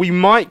we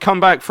might come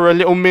back for a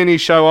little mini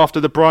show after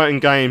the Brighton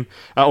game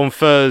on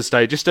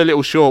Thursday, just a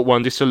little short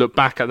one, just to look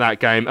back at that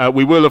game.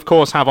 We will, of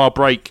course, have our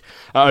break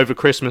over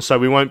Christmas, so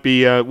we won't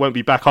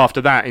be back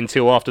after that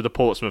until after the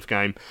Portsmouth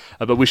game.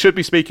 But we should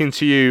be speaking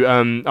to you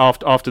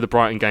after the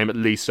Brighton game at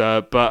least.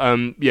 But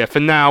for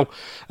now,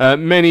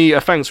 many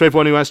thanks to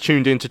everyone who has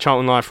tuned in to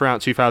Charlton Live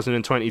throughout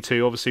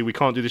 2022. Obviously, we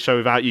can't do the show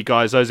without you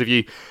guys. Those of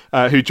you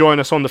who join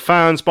us on the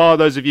fans bar,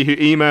 those of you who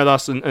email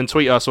us and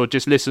tweet us or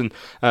just listen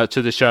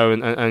to the show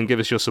and give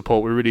us your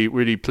support. We're really,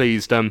 really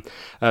pleased that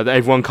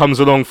everyone comes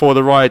along for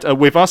the ride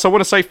with us. I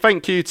want to say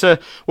thank you to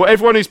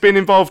everyone who's been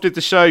involved with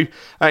the show,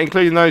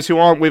 including those who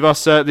aren't with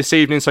us this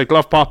evening. So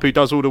Glove Pup, who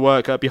does all the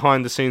work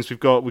behind the scenes. We've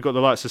got the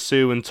likes of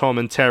Sue and Tom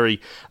and Terry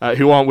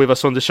who aren't with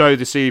us on the show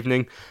this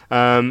evening,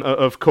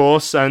 of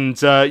course,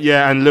 and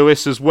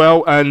Lewis as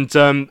well,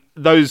 and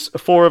those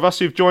 4 of us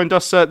who've joined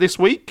us this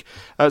week.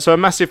 So a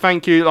massive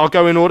thank you. I'll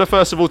go in order.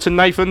 First of all, to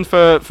Nathan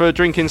for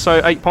drinking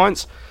 8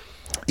 pints.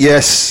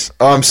 Yes,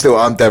 I'm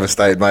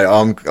devastated, mate.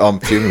 I'm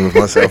fuming with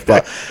myself,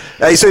 but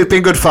it's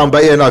been good fun.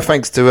 But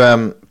thanks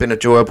to been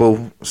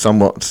enjoyable.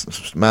 Somewhat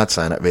mad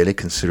saying that, really,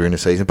 considering the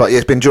season. But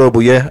it's been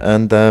enjoyable,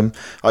 and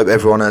hope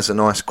everyone has a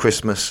nice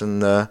Christmas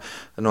and a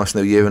nice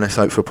New Year, and let's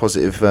hope for a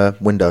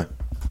positive window.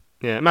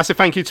 Yeah, massive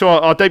thank you to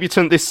our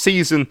debutant this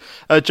season,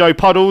 Joe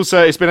Puddles.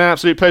 It's been an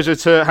absolute pleasure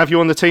to have you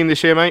on the team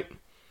this year, mate.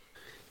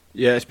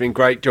 Yeah, it's been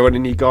great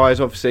joining you guys,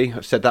 obviously.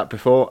 I've said that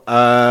before.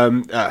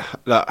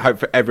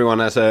 Hope everyone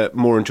has a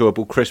more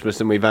enjoyable Christmas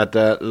than we've had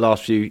the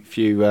last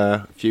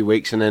few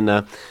weeks. And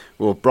then,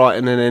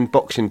 Brighton and then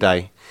Boxing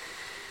Day.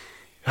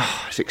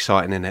 It's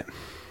exciting, isn't it?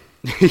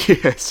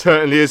 Yeah, it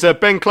certainly is.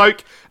 Ben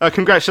Cloak,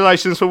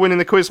 congratulations for winning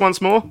the quiz once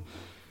more.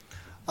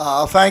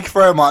 Thank you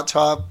very much.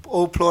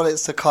 All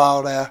plaudits to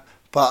Kyle there.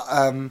 But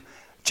do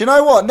you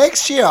know what?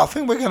 Next year, I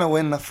think we're going to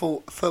win the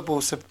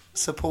Football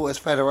Supporters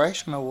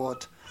Federation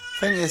Award.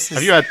 I think this is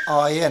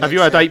have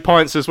you had 8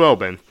 pints as well,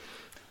 Ben?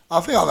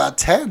 I think I've had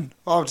 10.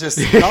 I'm just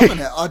loving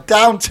it. I'm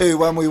down 2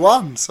 when we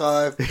won.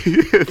 So,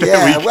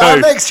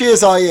 next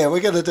year's our year. We're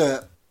going to do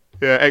it.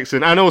 Yeah,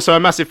 excellent. And also a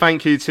massive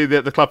thank you to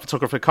the club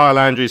photographer Kyle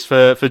Andrews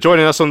for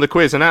joining us on the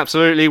quiz and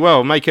absolutely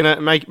making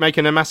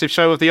a massive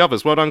show of the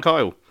others. Well done,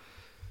 Kyle.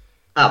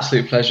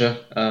 Absolute pleasure.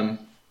 I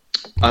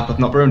hope I've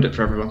not ruined it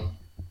for everyone.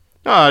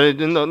 No,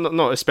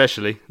 not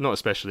especially.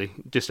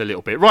 Just a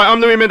little bit. Right,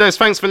 I'm Louis Mendes.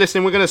 Thanks for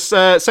listening. We're going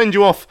to send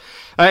you off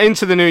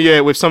into the new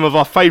year with some of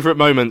our favourite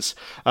moments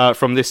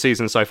from this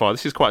season so far.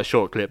 This is quite a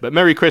short clip, but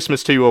Merry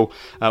Christmas to you all.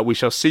 We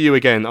shall see you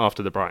again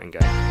after the Brighton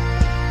game.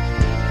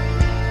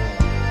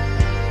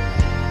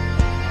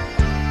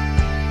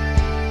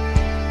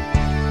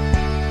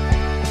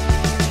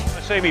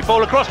 See me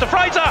ball across to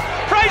Fraser.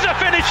 Fraser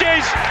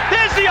finishes.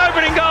 There's the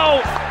opening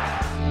goal.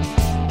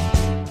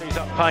 He's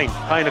up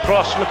Payne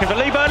across, looking for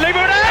Lieburn.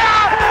 Lieburn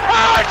out!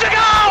 Oh, it's a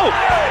goal!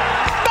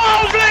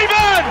 Miles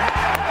Lieburn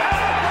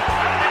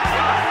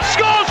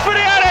scores for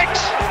the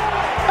Addicts,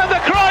 and the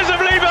cries of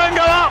Lieburn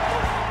go up.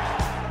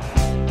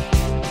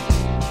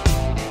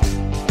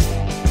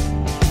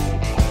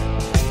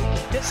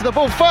 Gets the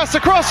ball first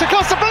across to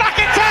Blackett-Taylor.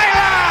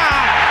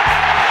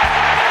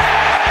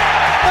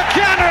 The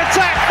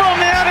counter-attack from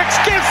the Addicts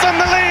gives them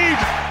the lead.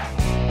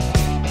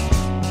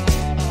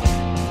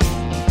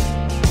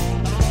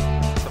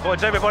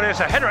 Avoids everybody.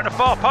 It's a header at the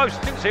far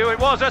post. Didn't see who it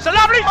was. That's a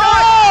lovely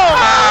strike.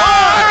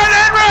 Oh, Aaron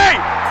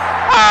Henry!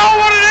 Oh,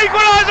 what an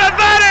equaliser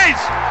that is!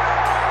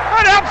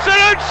 An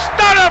absolute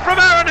stunner from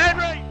Aaron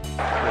Henry.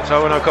 It's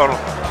Owen O'Connell.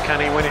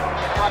 Can he win it?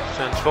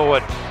 Sends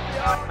forward.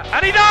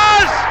 And he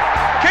does!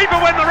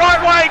 Keeper went the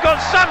right way. Got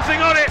something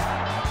on it.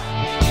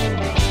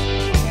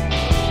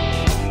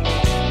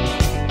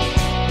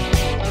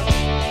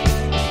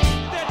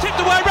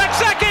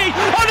 Raksaki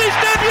on his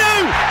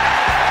debut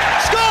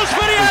scores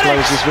for the Addicts. He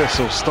blows his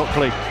whistle.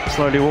 Stockley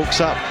slowly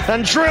walks up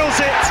and drills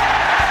it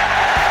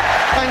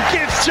and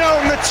gives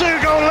Charlton the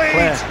 2-goal lead.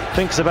 Claire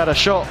thinks about a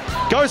shot,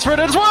 goes for it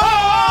as well.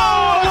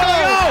 Oh,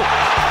 no!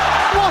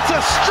 What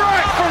a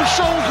strike from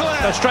Sean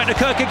Clare. Goes straight to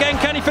Kirk again.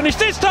 Can he finish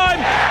this time?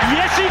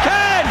 Yes, he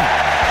can.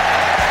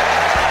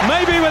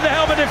 Maybe with the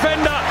help of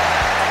defender.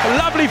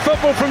 Lovely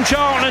football from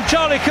Charlton, and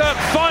Charlie Kirk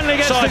finally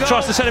gets the goal.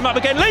 Tries to set him up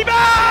again.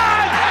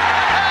 Lieburn!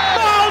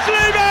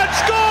 Lieburn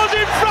scores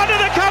in front of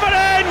the covered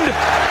end.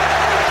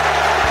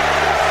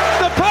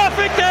 The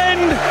perfect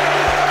end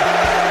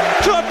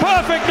to a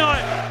perfect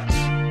night.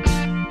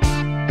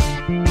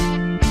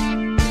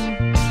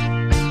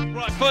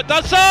 Right foot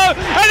does so,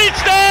 and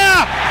it's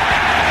there.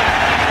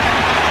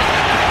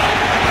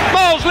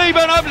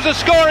 Cleburne opens the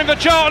scoring for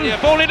Charlton.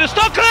 Ball into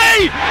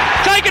Stockley,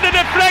 taking a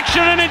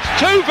deflection, and it's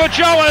 2 for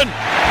Charlton.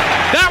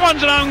 That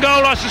one's an own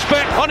goal, I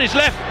suspect. On his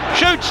left,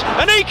 shoots,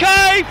 and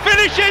Ike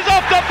finishes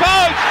off the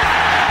post.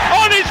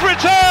 On his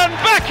return,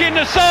 back in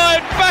the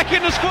side, back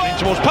in the square.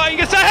 Towards Payne,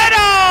 gets a header.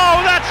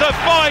 Oh, that's a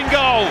fine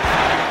goal.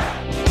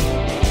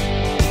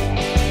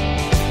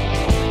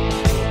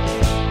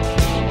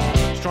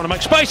 He's trying to make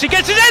space. He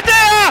gets his head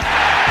there,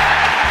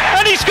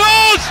 and he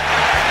scores.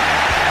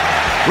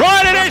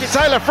 Right it is.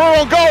 Taylor through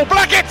on goal.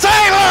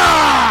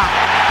 Blackett-Taylor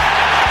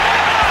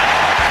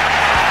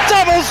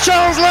doubles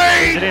Charles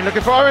lead. Get in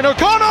looking for Owen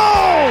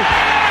O'Connell.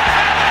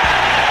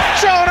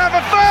 Charles have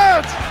a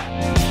third.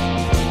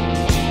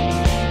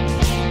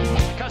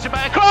 Cuts it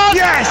back across.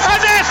 Yes. And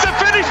there's the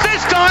finish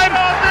this time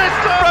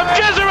from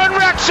Jezeran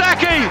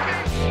Raksaki.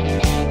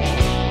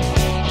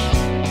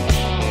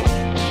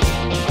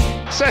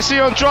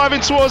 Session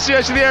driving towards the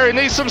edge of the area,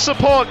 needs some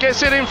support,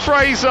 gets it in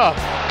Fraser.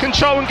 Can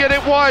Charlton get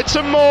it wide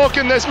to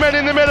Morgan? There's men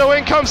in the middle,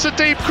 in comes the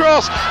deep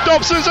cross.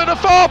 Dobson's at the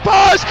far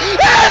post. It's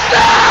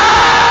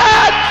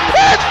in!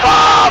 It's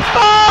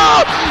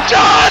 4-4!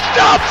 George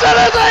Dobson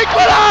has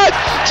equalised!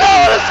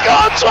 Charlton has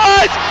scored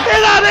twice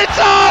in added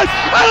time,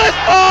 and it's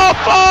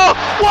 4-4!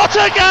 What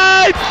a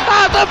game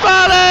at the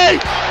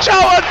Valley!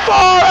 Charlton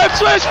 4,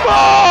 Ipswich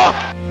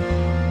 4!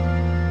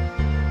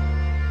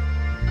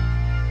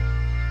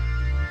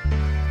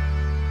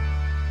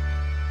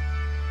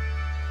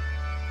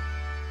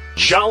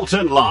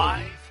 Charlton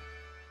Live.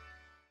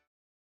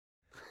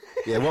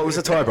 Yeah, what was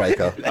the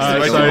tiebreaker?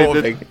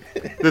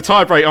 The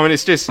tiebreak. I mean,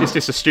 it's just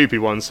a stupid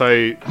one.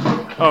 So,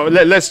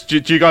 let's. Do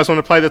you guys want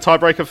to play the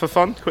tiebreaker for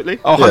fun quickly?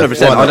 Oh,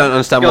 100%. I don't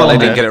understand why they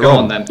didn't get it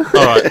wrong. Go on then.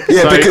 All right.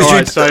 Yeah,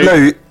 because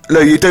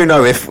Lou, you do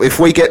know if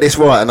we get this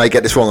right and they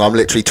get this wrong, I'm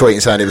literally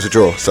tweeting saying it was a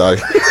draw. So.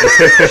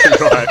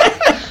 Right.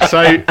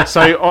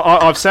 So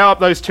I've set up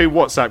those 2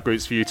 WhatsApp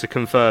groups for you to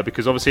confer,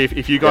 because obviously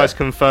if you guys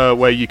confer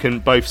where you can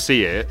both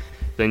see it,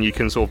 then you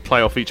can sort of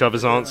play off each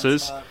other's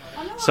answers.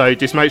 So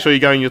just make sure you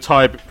go in your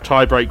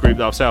tie-break group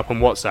that I've set up on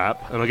WhatsApp,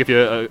 and I'll give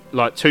you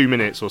like 2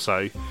 minutes or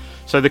so.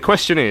 So the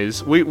question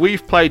is,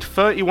 we've played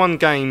 31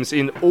 games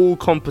in all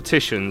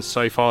competitions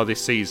so far this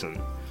season.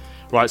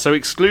 Right, so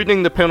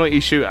excluding the penalty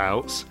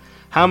shootouts,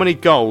 how many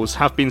goals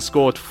have been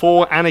scored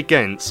for and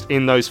against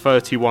in those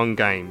 31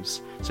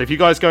 games? So if you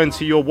guys go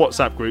into your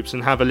WhatsApp groups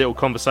and have a little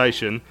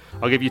conversation,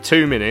 I'll give you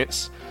 2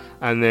 minutes,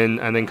 and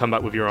then come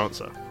back with your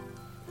answer.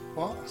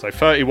 What? So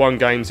 31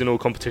 games in all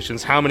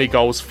competitions. How many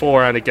goals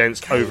for and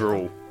against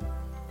overall?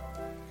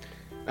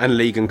 And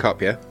League and Cup,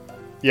 yeah?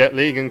 Yeah,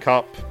 League and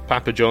Cup,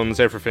 Papa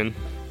John's, everything.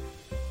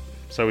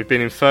 So we've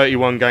been in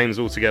 31 games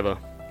altogether,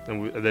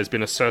 and there's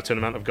been a certain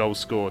amount of goals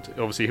scored.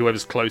 Obviously,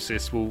 whoever's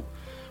closest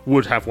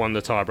would have won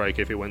the tiebreak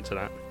if it went to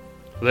that.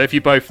 Although if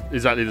you both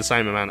exactly the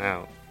same amount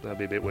out, that'd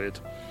be a bit weird.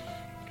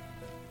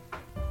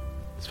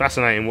 It's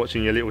fascinating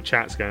watching your little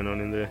chats going on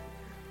in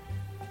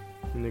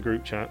the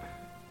group chat.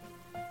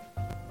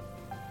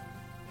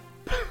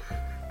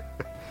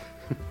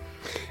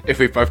 If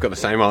we've both got the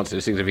same answer,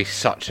 it seems to be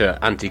such an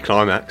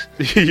anti-climax.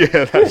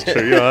 Yeah, that's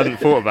true. Yeah, I hadn't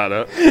thought about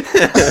that.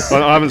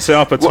 I haven't set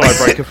up a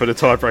tiebreaker for the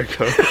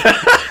tiebreaker.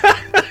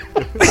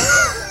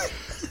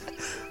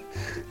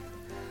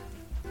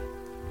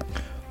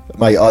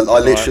 Mate, I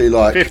literally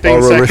like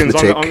 15 seconds.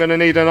 I'm going to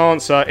need an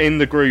answer in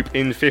the group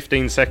in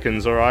 15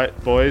 seconds. All right,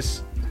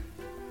 boys.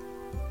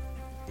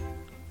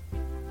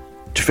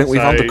 Do you think we've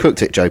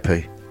undercooked it,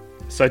 JP?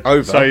 So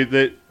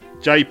the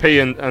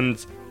JP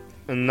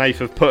and Nath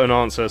have put an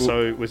answer.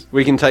 So it was,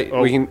 we can go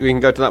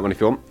to that one if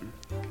you want.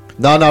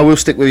 No, we'll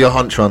stick with your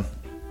hunch one.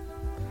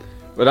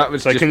 Well, that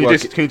was. So can you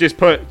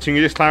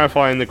just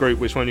clarify in the group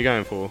which one you're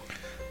going for?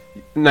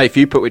 Nath,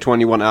 you put which one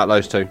you want out of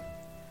those 2.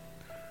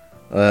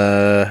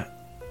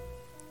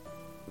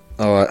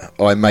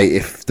 Alright, mate.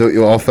 If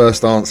our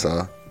first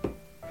answer,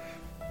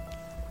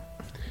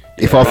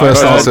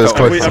 answer is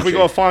close, have we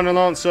got a final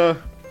answer,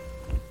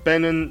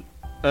 Ben and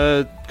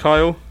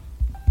Kyle?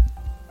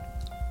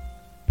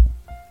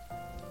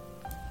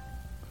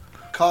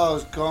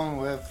 Kyle's gone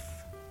with.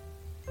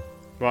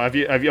 Right,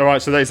 have you? All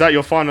right. So is that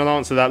your final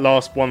answer? That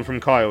last one from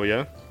Kyle,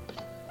 yeah?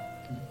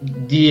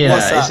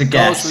 Yeah, it's a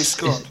guess. Goals we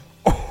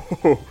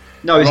scored.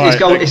 No,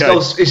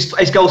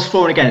 it's goals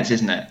for and against,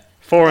 isn't it?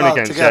 For and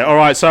against, yeah. All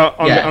right. So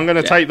I'm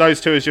going to take those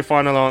 2 as your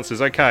final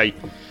answers. Okay.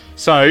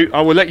 So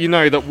I will let you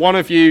know that one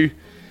of you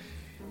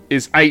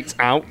is 8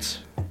 out,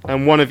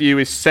 and one of you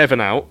is 7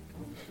 out.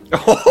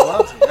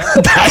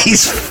 That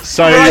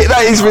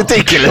is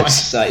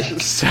ridiculous.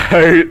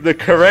 So the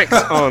correct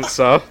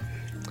answer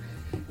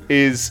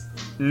is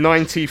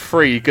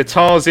 93.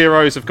 Guitar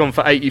Zeros have gone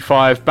for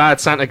 85.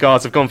 Bad Santa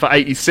Guards have gone for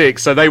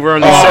 86. So they were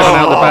only 7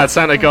 out of the Bad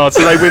Santa Guards,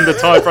 so they win the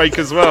tiebreak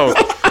as well.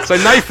 So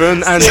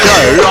Nathan and Joe,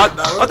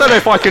 I don't know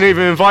if I can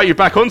even invite you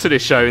back onto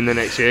this show in the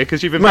next year,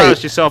 because you've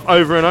embarrassed yourself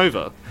over and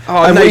over.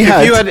 Oh, and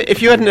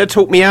if you hadn't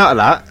talked me out of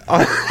that,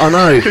 I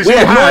know. Because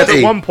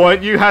at one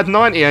point you had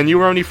 90 and you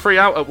were only 3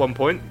 out at one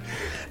point.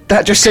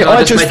 That just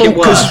I just make it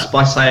worse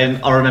by saying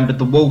I remembered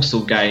the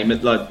Walsall game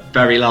at the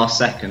very last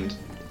second.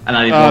 And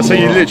added one so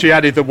you more. literally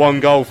added the 1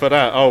 goal for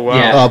that. Oh wow!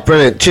 Yeah. Oh,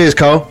 brilliant! Cheers,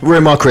 Carl.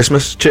 Ruined my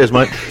Christmas. Cheers,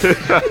 mate.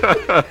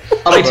 I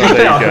mean, to be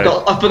fair,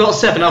 I forgot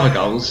 7 other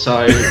goals,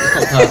 so it's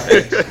not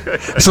perfect.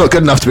 It's not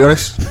good enough, to be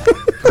honest.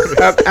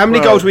 How many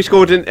goals we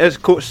scored and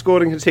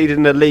conceded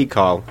in the league,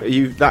 Carl? Are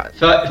you that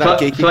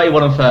geeky?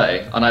 31 and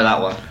 30. I know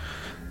that one.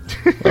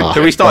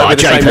 So we started with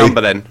the same JP.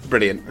 number then.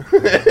 Brilliant.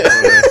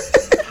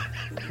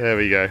 There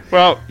we go.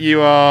 Well,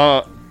 you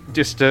are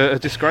just a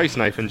disgrace,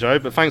 Nathan Joe,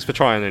 but thanks for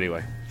trying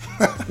anyway.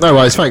 No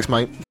worries. Thanks,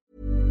 mate.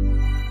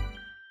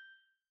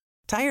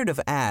 Tired of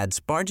ads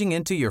barging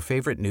into your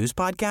favorite news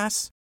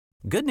podcasts?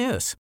 Good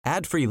news.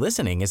 Ad-free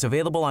listening is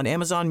available on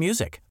Amazon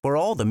Music for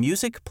all the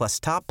music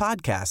plus top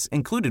podcasts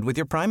included with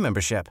your Prime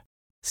membership.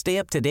 Stay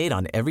up to date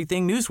on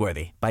everything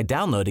newsworthy by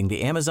downloading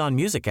the Amazon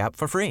Music app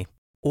for free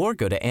or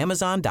go to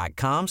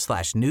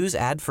amazon.com/news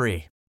ad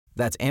free.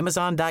 That's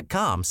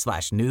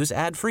amazon.com/news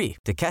ad free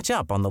to catch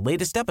up on the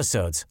latest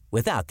episodes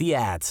without the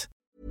ads.